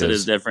 I but guess it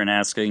is different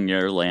asking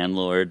your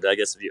landlord. I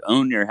guess if you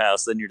own your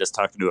house, then you're just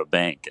talking to a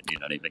bank and you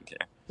don't even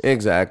care.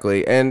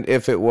 Exactly. And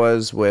if it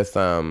was with,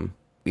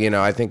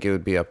 I think it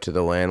would be up to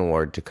the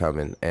landlord to come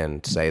in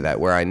and say that.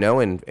 Where I know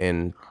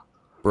in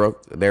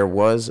there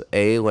was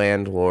a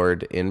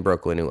landlord in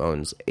Brooklyn who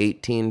owns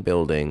 18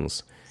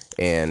 buildings,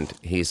 and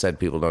he said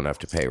people don't have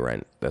to pay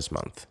rent this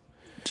month,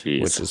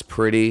 Jeez. which is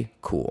pretty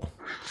cool.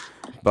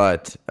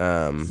 But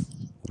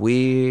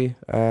we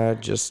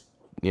just,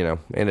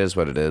 it is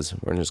what it is.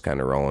 We're just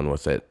kind of rolling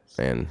with it,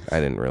 and I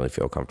didn't really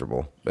feel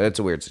comfortable. But it's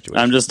a weird situation.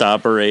 I'm just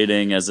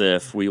operating as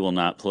if we will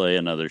not play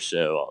another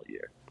show all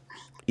year.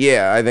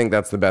 Yeah, I think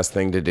that's the best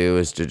thing to do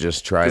is to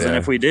just try Because to. then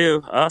if we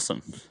do,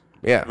 awesome.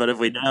 Yeah. But if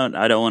we don't,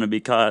 I don't want to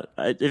be caught.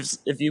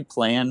 If you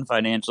plan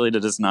financially to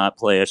just not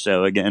play a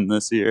show again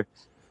this year,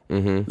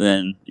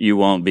 then you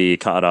won't be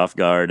caught off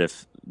guard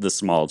if the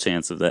small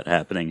chance of that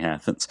happening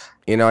happens.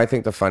 I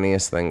think the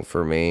funniest thing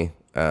for me,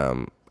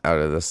 out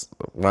of this,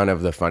 one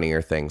of the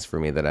funnier things for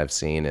me that I've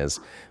seen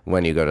is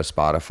when you go to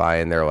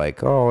Spotify and they're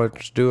like, oh,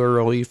 let's do a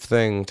relief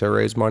thing to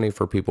raise money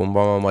for people. And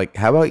I'm like,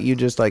 how about you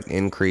just like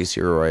increase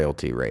your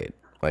royalty rate?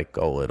 like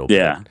a little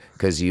Yeah. bit,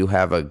 because you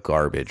have a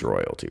garbage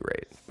royalty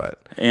rate. But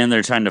And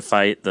they're trying to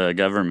fight the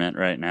government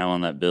right now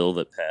on that bill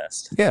that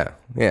passed. yeah,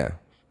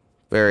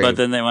 very, But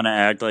then they want to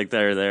act like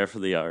they're there for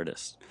the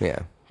artist.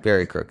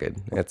 very crooked.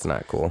 It's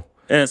not cool.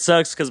 And it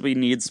sucks because we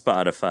need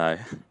Spotify.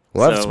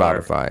 Love So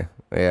Spotify.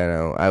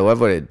 I love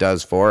what it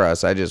does for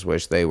us. I just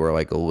wish they were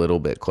like a little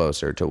bit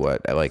closer to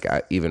what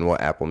even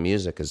what Apple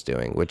Music is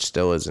doing, which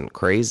still isn't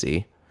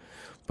crazy,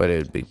 but it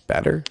would be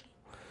better.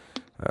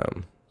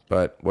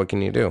 But what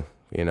can you do?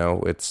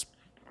 It's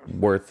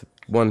worth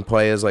one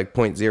play is like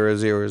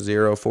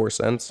 0.0004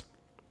 cents,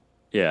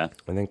 Yeah.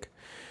 I think.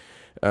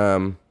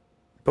 But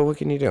what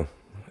can you do?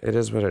 It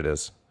is what it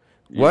is.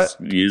 Just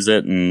use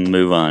it and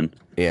move on.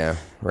 Yeah,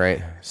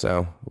 right.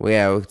 So,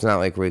 it's not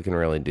like we can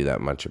really do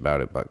that much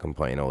about it, but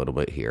complain a little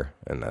bit here,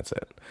 and that's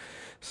it.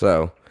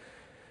 So,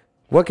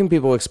 what can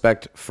people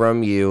expect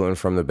from you and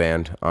from the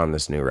band on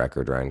this new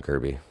record, Ryan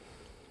Kirby?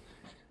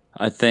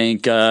 I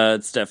think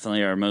it's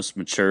definitely our most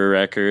mature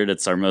record.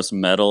 It's our most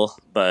metal,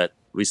 but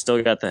we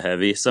still got the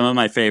heavy. Some of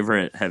my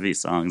favorite heavy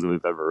songs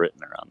we've ever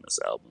written are on this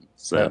album.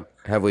 So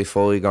have we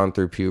fully gone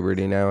through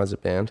puberty now as a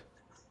band?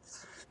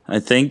 I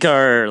think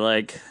our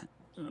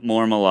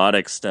more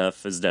melodic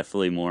stuff is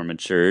definitely more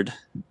matured.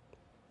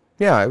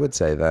 Yeah, I would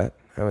say that.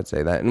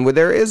 And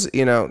there is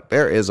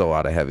a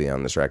lot of heavy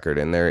on this record,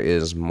 and there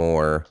is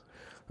more.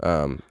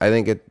 I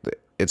think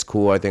it's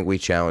cool. I think we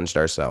challenged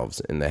ourselves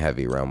in the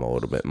heavy realm a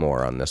little bit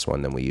more on this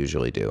one than we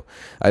usually do.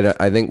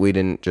 I think we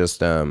didn't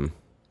just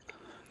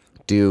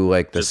do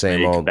like the Just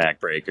same make old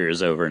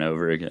backbreakers over and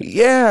over again.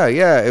 Yeah,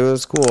 it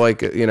was cool. Like,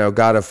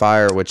 God of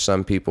Fire, which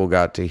some people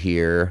got to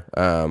hear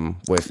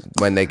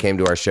when they came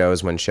to our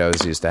shows, when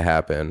shows used to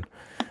happen.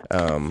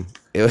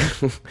 It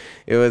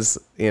was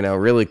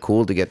really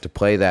cool to get to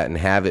play that and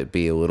have it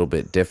be a little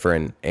bit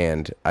different,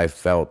 and I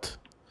felt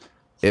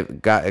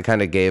it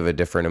kind of gave a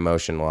different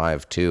emotion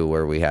live too,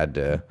 where we had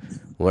to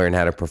learn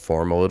how to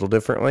perform a little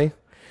differently.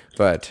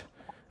 But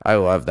I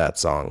love that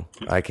song.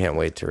 I can't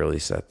wait to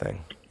release that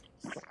thing.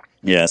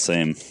 Yeah,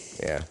 same.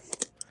 Yeah.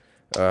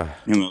 I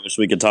wish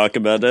we could talk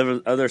about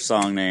other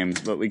song names,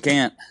 but we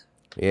can't.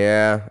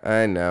 Yeah,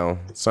 I know.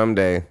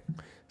 Someday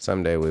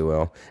we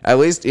will. At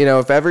least,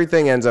 if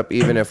everything ends up,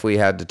 even if we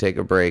had to take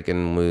a break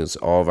and lose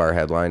all of our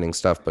headlining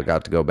stuff, but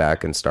got to go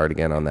back and start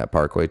again on that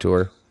Parkway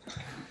tour,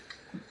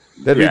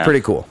 that'd be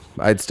pretty cool.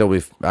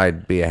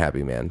 I'd be a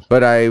happy man.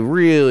 But I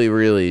really,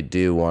 really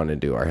do want to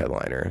do our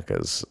headliner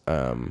because,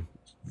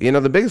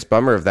 the biggest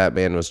bummer of that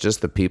band was just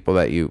the people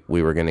that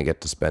we were going to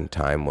get to spend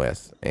time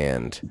with.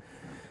 And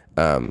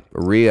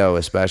Rio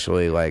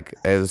especially, it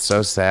was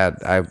so sad.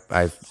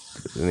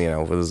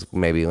 It was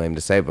maybe lame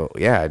to say, but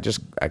yeah,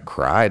 I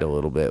cried a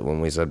little bit when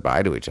we said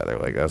bye to each other.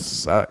 Like, that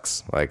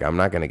sucks. Like, I'm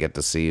not going to get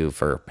to see you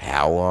for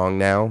how long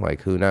now?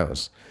 Like, who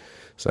knows?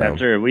 So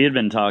After we had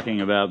been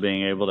talking about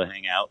being able to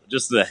hang out,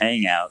 just the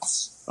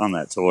hangouts on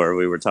that tour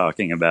we were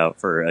talking about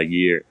for a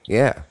year.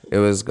 Yeah, it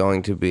was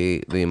going to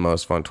be the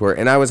most fun tour,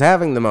 and I was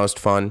having the most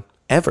fun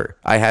ever.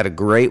 I had a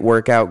great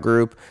workout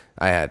group.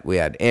 We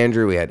had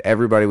Andrew, we had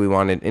everybody we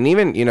wanted, and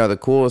even the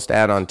coolest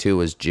add-on too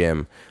was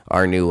Jim,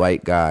 our new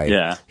light guy.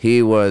 Yeah,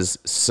 he was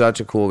such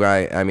a cool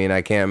guy. I mean,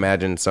 I can't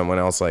imagine someone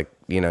else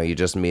you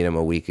just meet him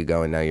a week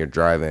ago and now you're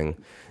driving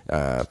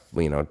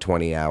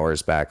 20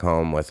 hours back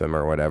home with him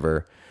or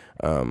whatever.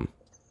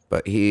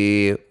 But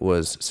he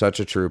was such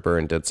a trooper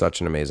and did such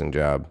an amazing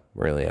job.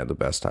 Really had the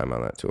best time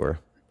on that tour.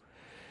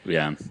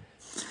 Yeah.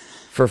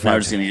 For fun. Now we're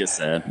just going to get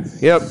sad.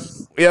 Yep.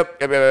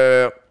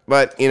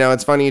 But,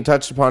 it's funny, you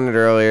touched upon it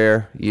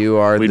earlier.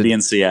 We'd be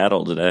in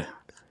Seattle today.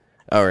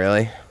 Oh,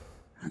 really?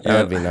 That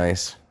would be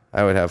nice.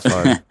 I would have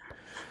fun.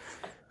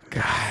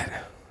 God,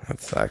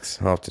 that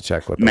sucks. I'll have to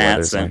check what the Matt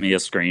weather's sent like. me a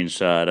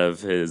screenshot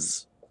of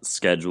his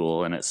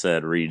schedule, and it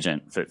said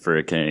Regent Fit for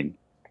a King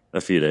a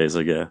few days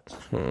ago.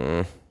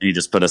 He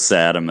just put a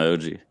sad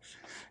emoji.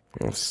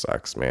 It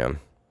sucks, man.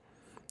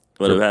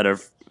 Would have had a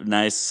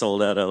nice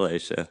sold-out LA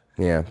show.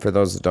 Yeah, for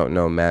those that don't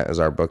know, Matt is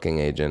our booking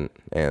agent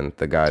and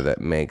the guy that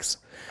makes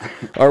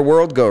our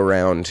world go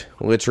round,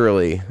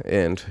 literally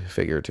and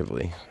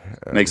figuratively.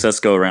 Makes us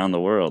go around the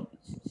world.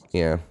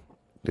 Yeah,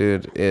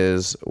 dude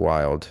is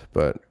wild,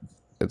 but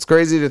it's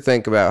crazy to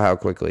think about how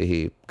quickly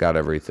he got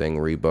everything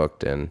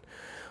rebooked, and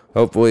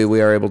hopefully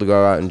we are able to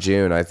go out in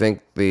June. I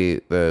think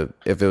the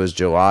if it was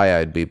July,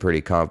 I'd be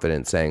pretty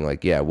confident saying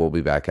we'll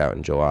be back out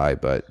in July,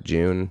 but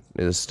June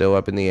is still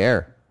up in the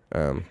air.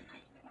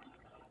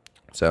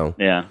 So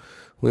yeah,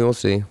 we will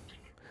see.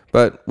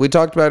 But we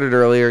talked about it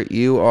earlier.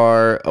 You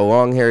are a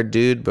long-haired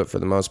dude, but for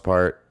the most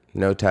part,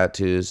 no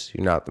tattoos.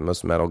 You're not the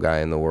most metal guy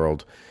in the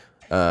world.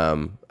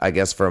 I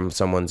guess from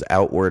someone's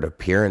outward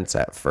appearance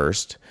at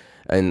first,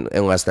 and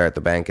unless they're at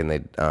the bank and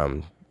they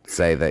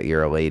say that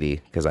you're a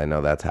lady, because I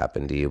know that's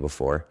happened to you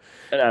before.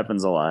 it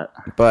happens a lot.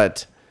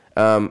 But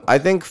I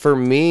think for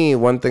me,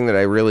 one thing that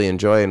I really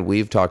enjoy, and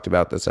we've talked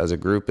about this as a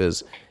group,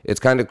 is it's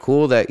kind of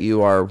cool that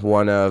you are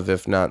one of,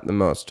 if not the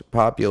most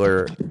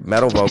popular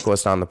metal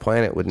vocalist on the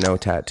planet with no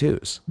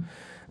tattoos.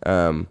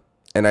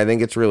 And I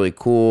think it's really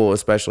cool,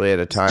 especially at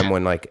a time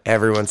when like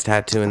everyone's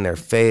tattooing their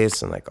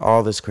face and like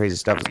all this crazy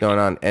stuff is going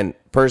on. And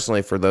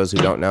personally, for those who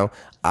don't know,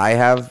 I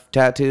have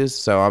tattoos,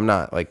 so I'm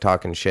not like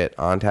talking shit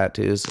on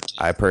tattoos.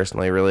 I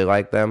personally really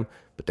like them,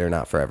 but they're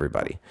not for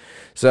everybody.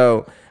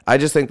 So I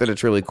just think that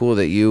it's really cool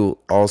that you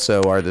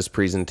also are this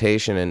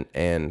presentation,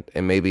 and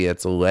maybe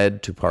it's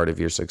led to part of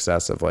your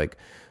success of like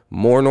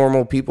more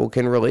normal people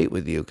can relate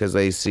with you because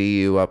they see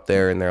you up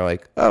there and they're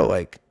like, oh,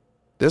 like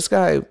this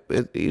guy,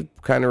 he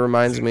kind of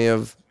reminds me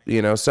of,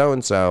 you know,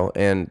 so-and-so,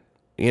 and,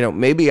 you know,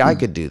 maybe I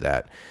could do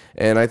that.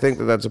 And I think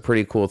that that's a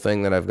pretty cool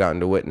thing that I've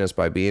gotten to witness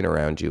by being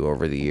around you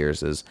over the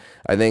years is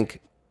I think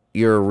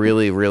you're a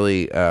really,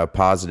 really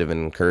positive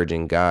and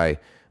encouraging guy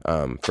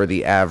for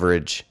the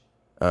average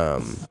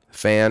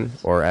fan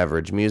or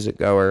average music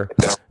goer.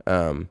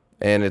 And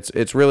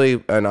it's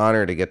really an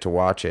honor to get to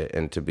watch it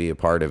and to be a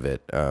part of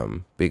it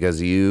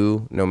because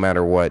you, no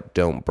matter what,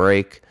 don't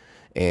break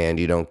and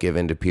you don't give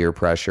in to peer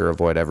pressure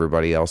of what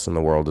everybody else in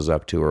the world is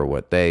up to or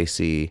what they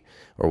see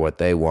or what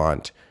they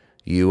want.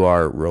 You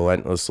are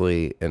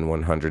relentlessly and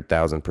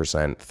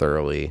 100,000%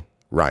 thoroughly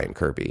Ryan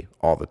Kirby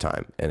all the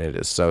time. And it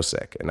is so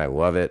sick. And I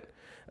love it.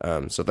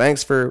 So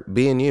thanks for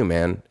being you,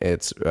 man.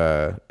 It's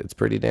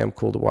pretty damn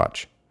cool to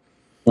watch.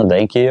 Well,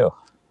 thank you.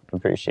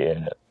 Appreciate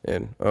it.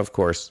 And of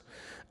course.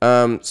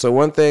 So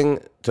one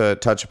thing to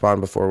touch upon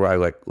before I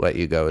let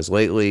you go is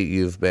lately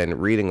you've been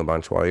reading a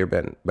bunch while you've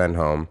been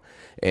home.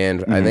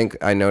 And I think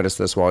I noticed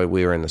this while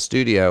we were in the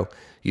studio.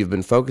 You've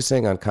been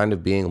focusing on kind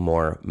of being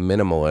more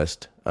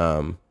minimalist,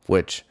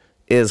 which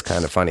is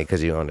kind of funny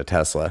because you own a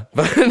Tesla,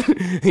 but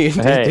you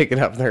just take it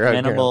up the road.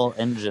 Minimal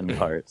engine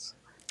parts.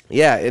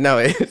 Yeah, no,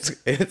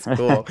 it's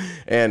cool,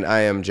 and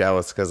I am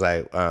jealous because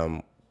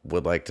I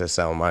would like to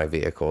sell my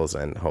vehicles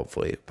and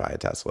hopefully buy a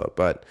Tesla.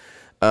 But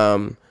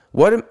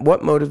what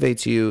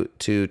motivates you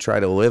to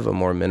try to live a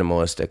more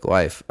minimalistic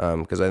life?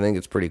 Because I think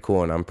it's pretty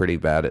cool, and I'm pretty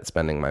bad at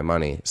spending my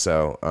money.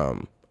 So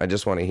I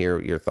just want to hear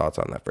your thoughts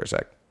on that for a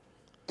sec.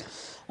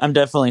 I'm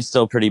definitely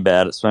still pretty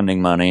bad at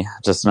spending money,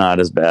 just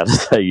not as bad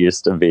as I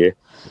used to be.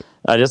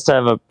 I just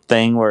have a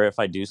thing where if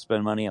I do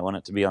spend money, I want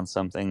it to be on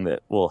something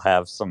that will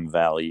have some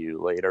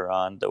value later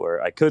on to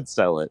where I could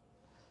sell it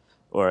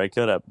or I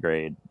could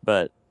upgrade.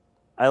 But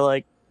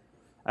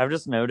I've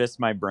just noticed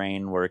my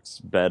brain works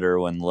better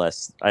when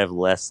I have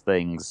less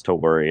things to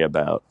worry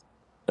about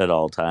at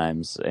all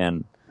times,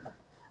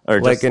 or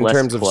just like in less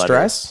terms of clutter,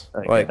 stress,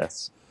 I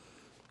guess.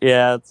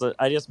 Yeah,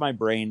 my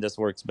brain just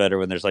works better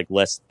when there's like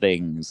less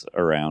things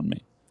around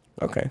me.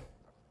 Okay,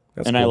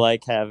 that's cool. I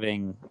like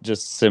having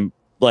just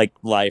like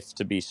life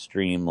to be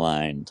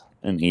streamlined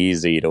and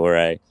easy to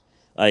where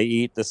I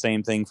eat the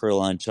same thing for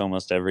lunch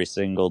almost every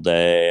single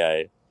day.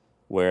 I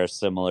wear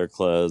similar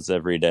clothes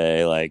every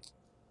day. Like,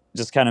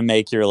 just kind of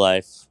make your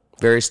life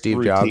very Steve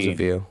routine. Jobs of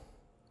you.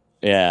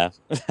 Yeah,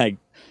 like,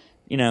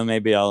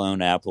 maybe I'll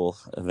own Apple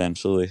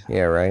eventually.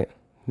 Yeah, right.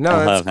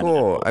 No, that's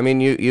cool. I mean,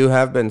 you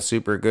have been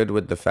super good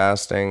with the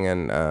fasting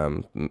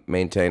and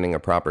maintaining a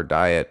proper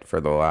diet for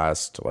the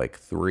last like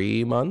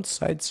 3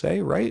 months, I'd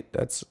say, right?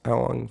 That's how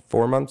long?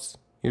 4 months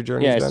your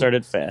journey's been? Yeah, I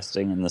started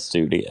fasting in the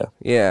studio.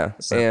 Yeah,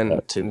 so and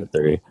about 2 to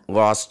 3.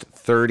 Lost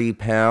 30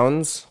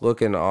 pounds,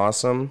 looking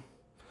awesome.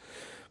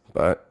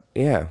 But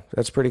yeah,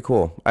 that's pretty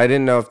cool. I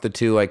didn't know if the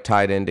two like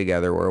tied in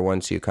together, where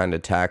once you kind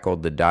of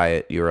tackled the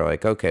diet, you were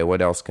like, okay,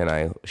 what else can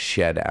I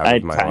shed out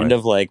of my life? I kind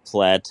of like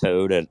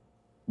plateaued at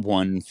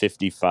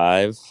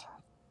 155.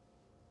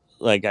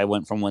 Like I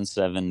went from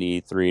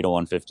 173 to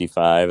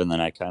 155, and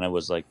then I kind of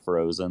was like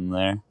frozen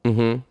there.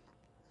 Mm-hmm.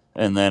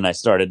 And then I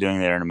started doing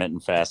the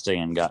intermittent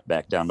fasting and got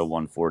back down to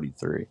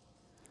 143.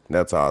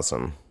 That's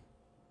awesome.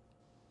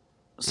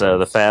 So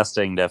the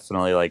fasting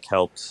definitely like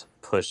helped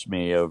push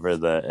me over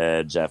the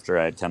edge after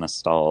I'd kind of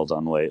stalled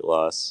on weight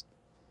loss.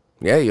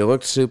 Yeah, you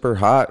looked super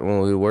hot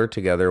when we were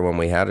together when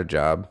we had a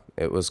job.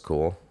 It was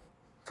cool.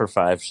 For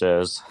 5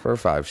 shows. For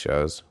 5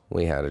 shows,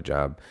 we had a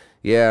job.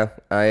 Yeah,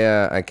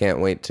 I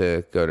can't wait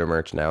to go to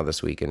Merch Now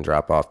this week and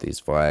drop off these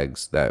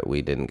flags that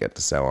we didn't get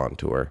to sell on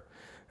tour.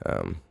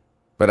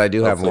 But I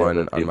do have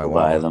one on my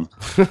wall. Buy them.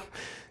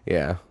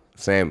 Yeah,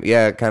 same.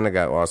 Yeah, it kind of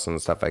got lost in the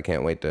stuff. I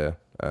can't wait to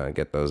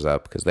get those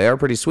up because they are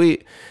pretty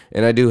sweet.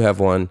 And I do have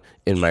one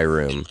in my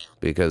room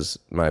because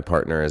my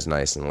partner is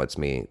nice and lets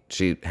me.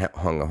 She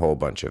hung a whole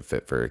bunch of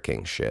Fit for a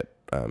King shit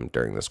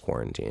during this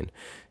quarantine.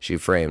 She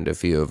framed a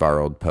few of our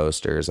old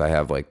posters. I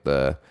have like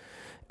the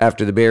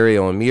After the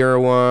Burial and Mira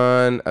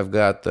one. I've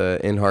got the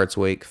In Heart's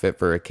Wake Fit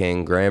for a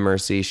King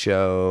Gramercy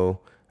show.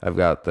 I've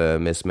got the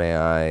Miss May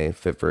I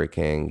Fit for a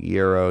King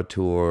Euro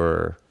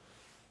tour.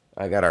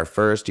 I got our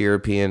first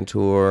European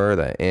tour,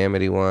 the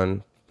Amity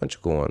one. Bunch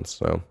of cool ones.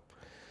 So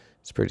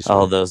it's pretty sweet.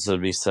 All those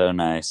would be so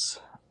nice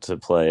to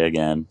play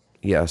again.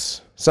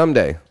 Yes.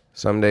 Someday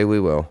we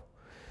will.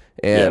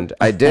 And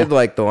I did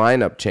like the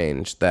lineup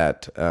change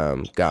that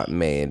got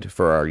made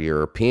for our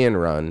European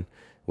run,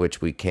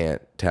 which we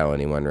can't tell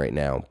anyone right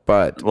now.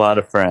 But a lot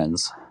of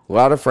friends,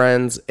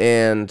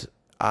 and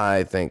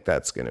I think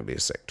that's going to be a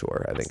sick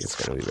tour. I think it's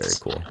going to be very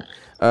cool.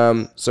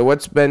 So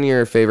what's been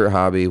your favorite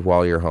hobby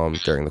while you're home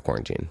during the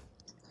quarantine?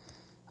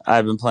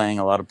 I've been playing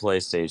a lot of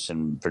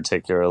PlayStation,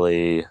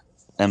 particularly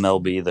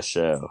MLB The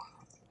Show.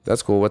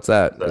 That's cool. What's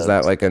that? Is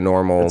that like a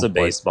normal? It's a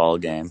baseball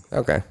game.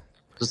 Okay.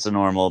 Just a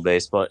normal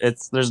baseball.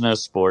 There's no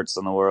sports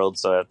in the world,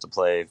 so I have to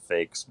play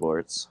fake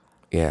sports.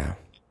 Yeah.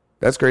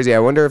 That's crazy. I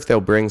wonder if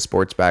they'll bring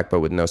sports back but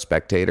with no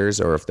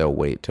spectators, or if they'll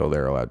wait till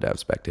they're allowed to have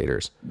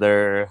spectators.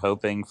 They're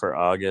hoping for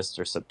August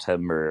or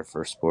September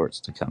for sports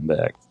to come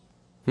back.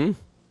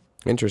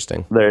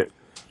 Interesting.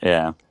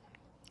 Yeah.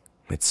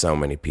 It's so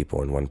many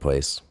people in one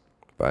place.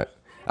 But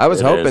I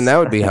was hoping that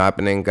would be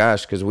happening.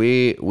 Gosh, because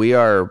we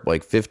are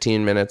like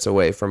 15 minutes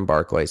away from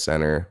Barclay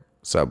Center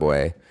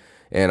subway,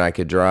 and I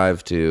could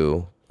drive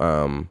to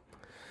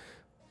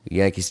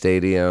Yankee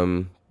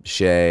Stadium,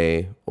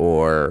 Shea,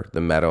 or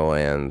the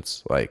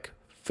Meadowlands like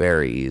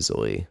very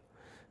easily.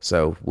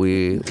 So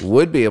we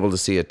would be able to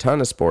see a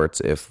ton of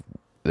sports if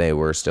they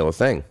were still a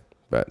thing.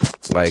 But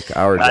like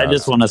our jobs, I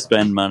just want to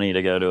spend money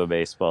to go to a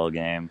baseball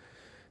game.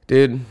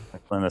 dude,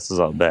 When this is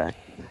all back.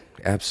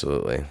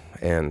 absolutely.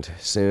 And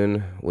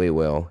soon we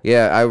will.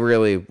 Yeah, I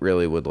really,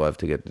 really would love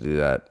to get to do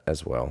that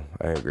as well.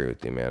 I agree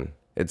with you, man.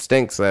 It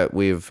stinks that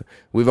we've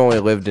only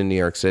lived in New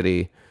York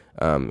City,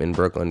 in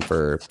Brooklyn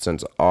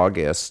since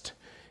August,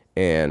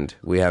 and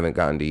we haven't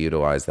gotten to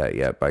utilize that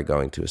yet by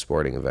going to a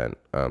sporting event,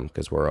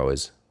 because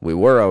we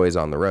were always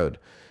on the road,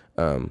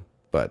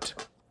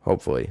 but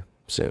hopefully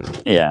soon.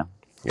 Yeah.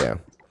 Yeah.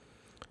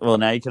 Well,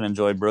 now you can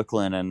enjoy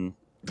Brooklyn and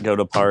go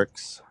to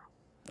parks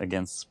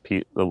against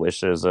the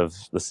wishes of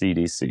the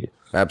CDC.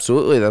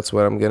 Absolutely. That's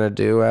what I'm going to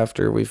do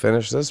after we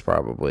finish this,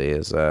 probably,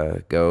 is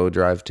go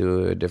drive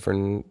to a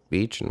different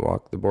beach and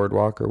walk the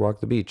boardwalk or walk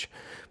the beach.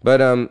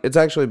 But it's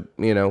actually,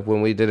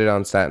 when we did it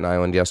on Staten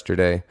Island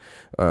yesterday,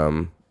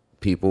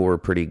 people were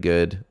pretty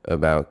good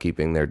about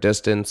keeping their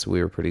distance.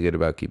 We were pretty good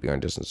about keeping our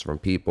distance from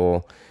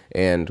people.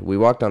 And we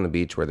walked on the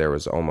beach where there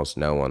was almost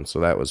no one, so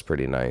that was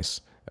pretty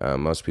nice.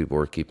 Most people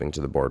were keeping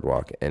to the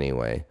boardwalk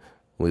anyway.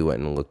 We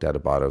went and looked at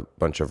a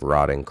bunch of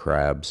rotting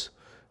crabs.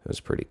 It was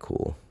pretty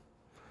cool.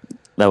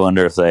 I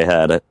wonder if they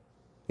had it.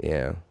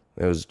 Yeah,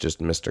 it was just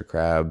Mr.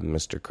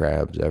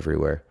 Krabs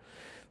everywhere.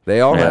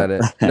 They all had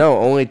it. No,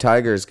 only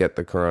tigers get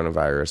the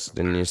coronavirus.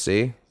 Didn't you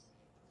see?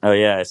 Oh,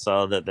 yeah, I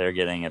saw that they're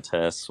getting a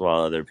test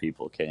while other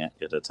people can't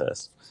get a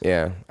test.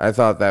 Yeah, I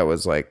thought that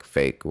was like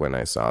fake when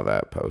I saw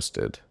that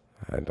posted.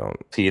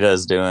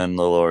 PETA's doing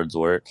the Lord's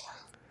work.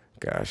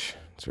 Gosh,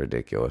 it's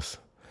ridiculous.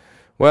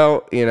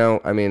 Well,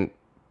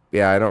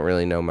 I don't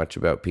really know much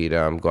about PETA.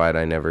 I'm glad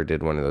I never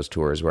did one of those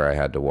tours where I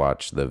had to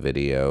watch the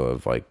video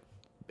of like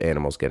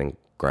animals getting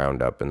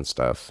ground up and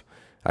stuff.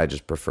 I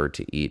just prefer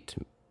to eat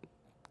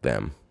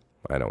them.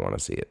 I don't want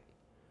to see it.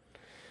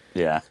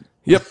 Yeah.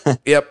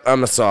 Yep.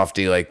 I'm a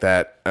softie like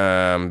that,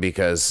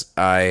 because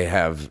I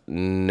have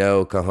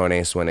no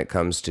cojones when it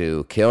comes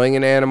to killing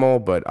an animal,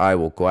 but I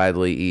will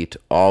gladly eat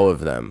all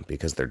of them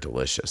because they're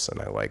delicious and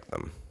I like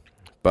them.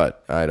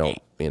 But I don't,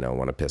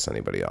 want to piss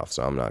anybody off,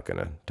 so I'm not going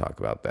to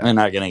talk about that. I'm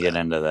not going to get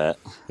into that.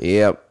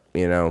 Yep,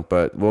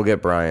 but we'll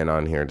get Brian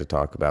on here to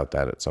talk about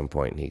that at some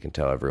point, and he can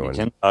tell everyone. We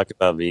can talk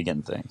about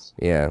vegan things.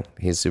 Yeah,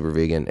 he's super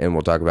vegan, and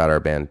we'll talk about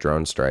our band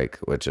Drone Strike,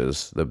 which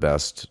is the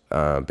best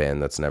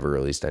band that's never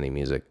released any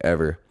music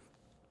ever.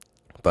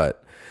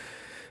 But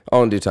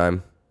all in due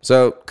time.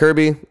 So,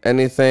 Kirby,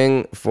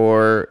 anything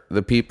for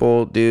the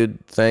people, dude?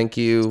 Thank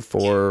you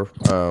for,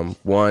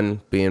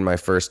 being my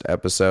first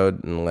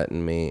episode and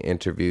letting me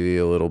interview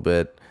you a little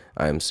bit.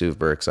 I'm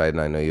super excited.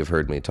 I know you've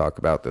heard me talk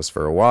about this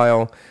for a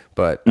while,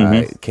 but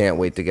I can't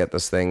wait to get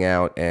this thing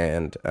out.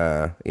 And,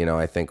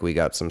 I think we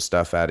got some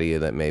stuff out of you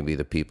that maybe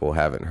the people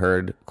haven't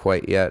heard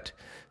quite yet.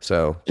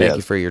 So thank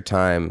you for your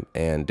time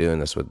and doing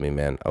this with me,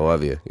 man. I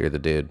love you. You're the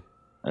dude.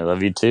 I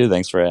love you too.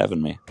 Thanks for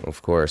having me.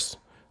 Of course.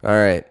 All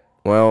right.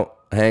 Well,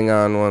 hang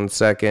on 1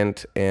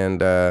 second,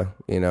 and,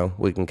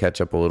 we can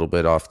catch up a little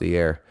bit off the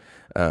air.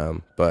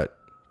 But,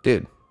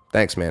 dude,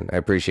 thanks, man. I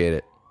appreciate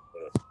it.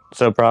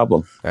 No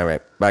problem. All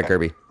right. Bye,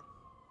 Kirby.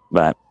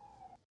 Bye.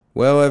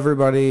 Well,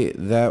 everybody,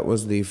 that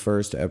was the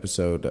first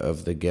episode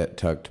of the Get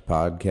Tucked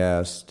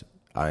podcast.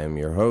 I am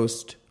your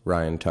host,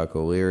 Ryan Tuck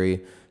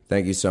O'Leary.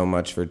 Thank you so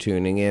much for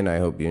tuning in. I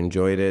hope you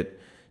enjoyed it.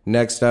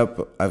 Next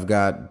up, I've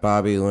got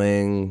Bobby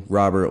Ling,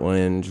 Robert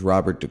Lynch,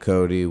 Robert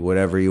Ducote,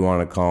 whatever you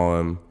want to call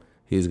him.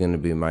 He's going to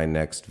be my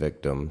next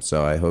victim.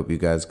 So I hope you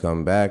guys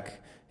come back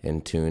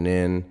and tune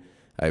in.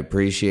 I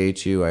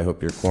appreciate you. I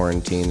hope your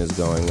quarantine is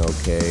going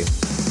okay.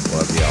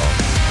 Love y'all.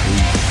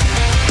 Peace.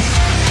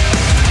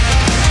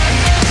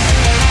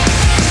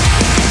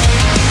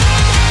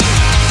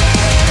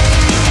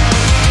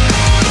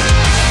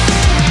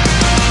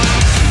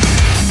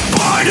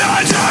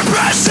 Under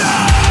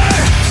pressure,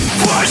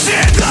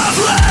 pushing the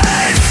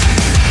flames.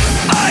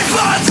 I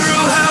fought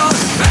through hell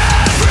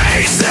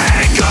every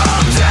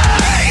single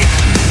day.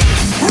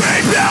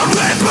 Rebuild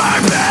with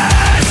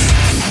purpose,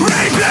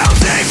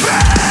 rebuilding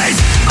faith.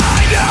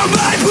 I know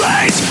my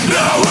place,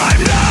 no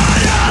I'm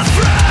not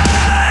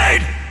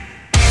afraid.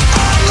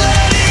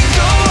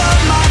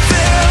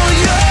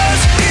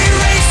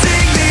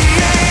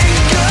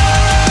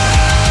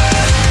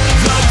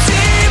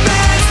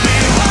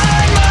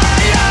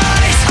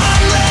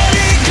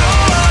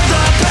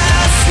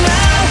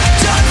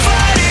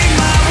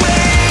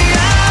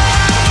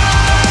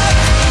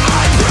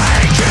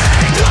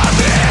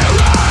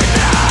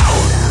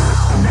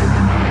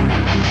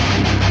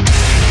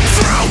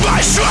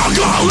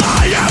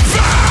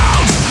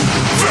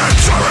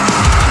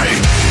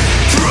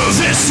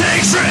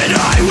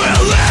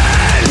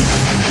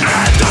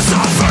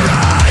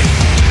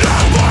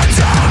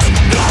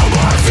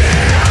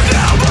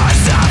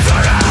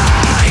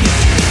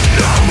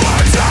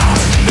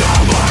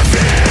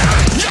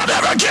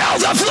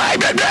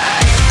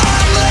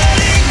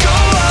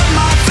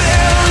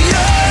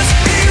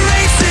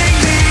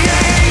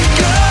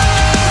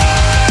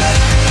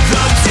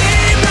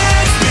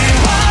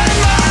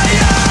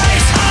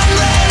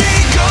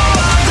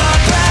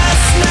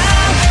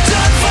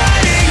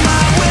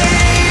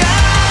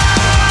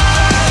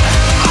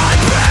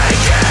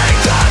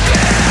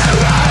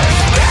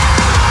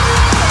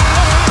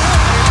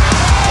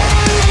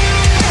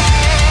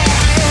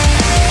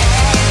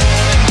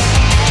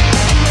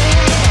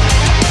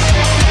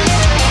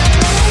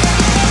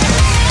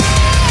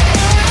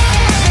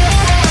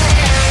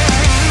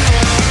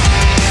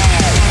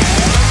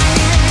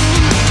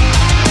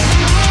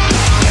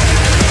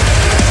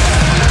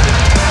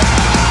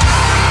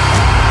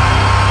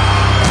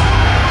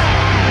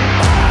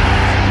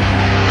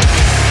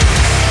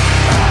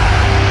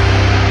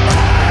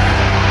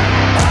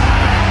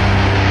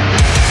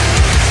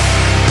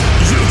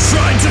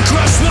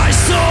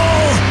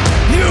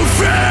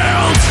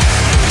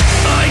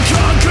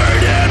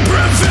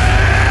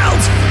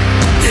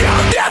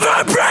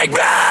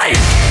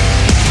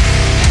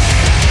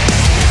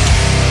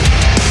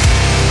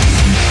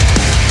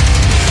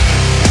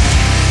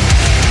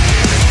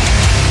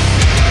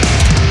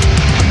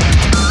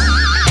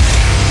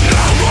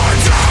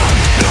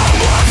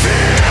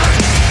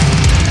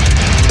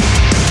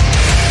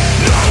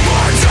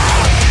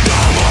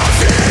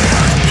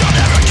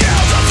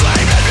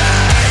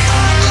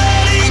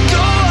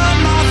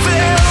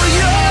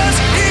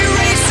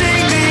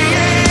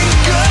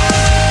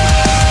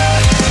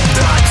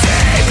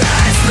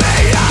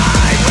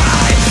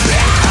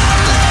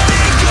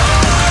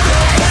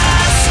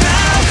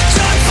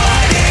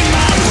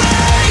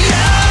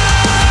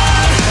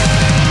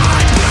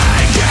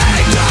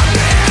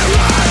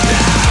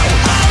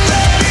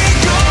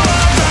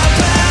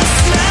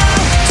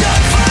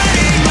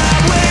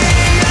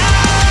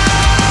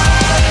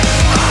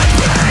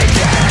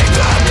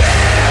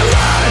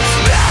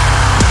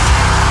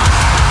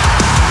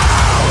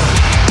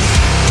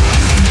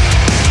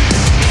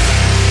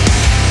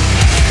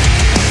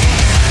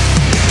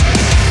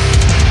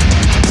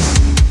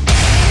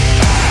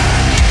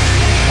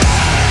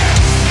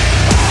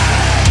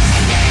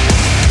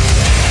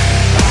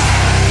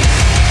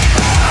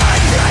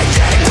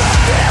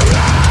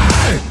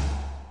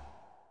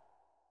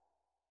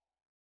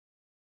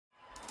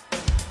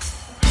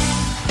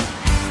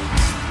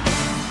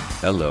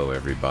 Hello,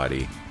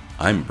 everybody.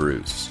 I'm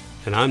Bruce.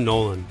 And I'm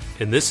Nolan,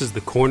 and this is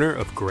the Corner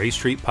of Gray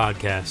Street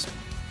podcast.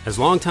 As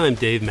longtime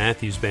Dave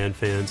Matthews Band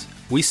fans,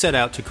 we set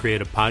out to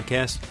create a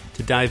podcast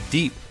to dive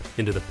deep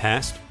into the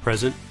past,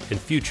 present, and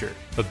future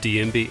of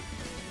DMB.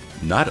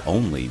 Not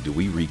only do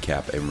we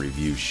recap and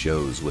review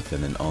shows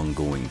within an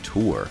ongoing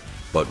tour,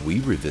 but we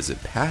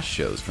revisit past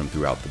shows from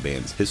throughout the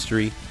band's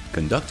history,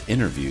 conduct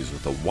interviews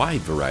with a wide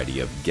variety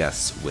of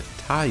guests with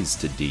ties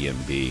to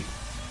DMB,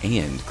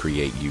 and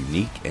create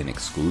unique and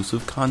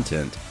exclusive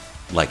content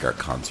like our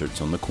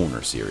Concerts on the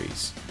Corner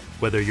series.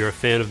 Whether you're a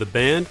fan of the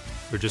band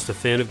or just a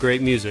fan of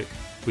great music,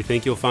 we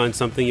think you'll find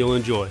something you'll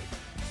enjoy.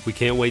 We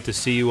can't wait to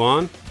see you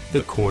on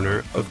the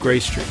Corner of Gray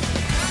Street.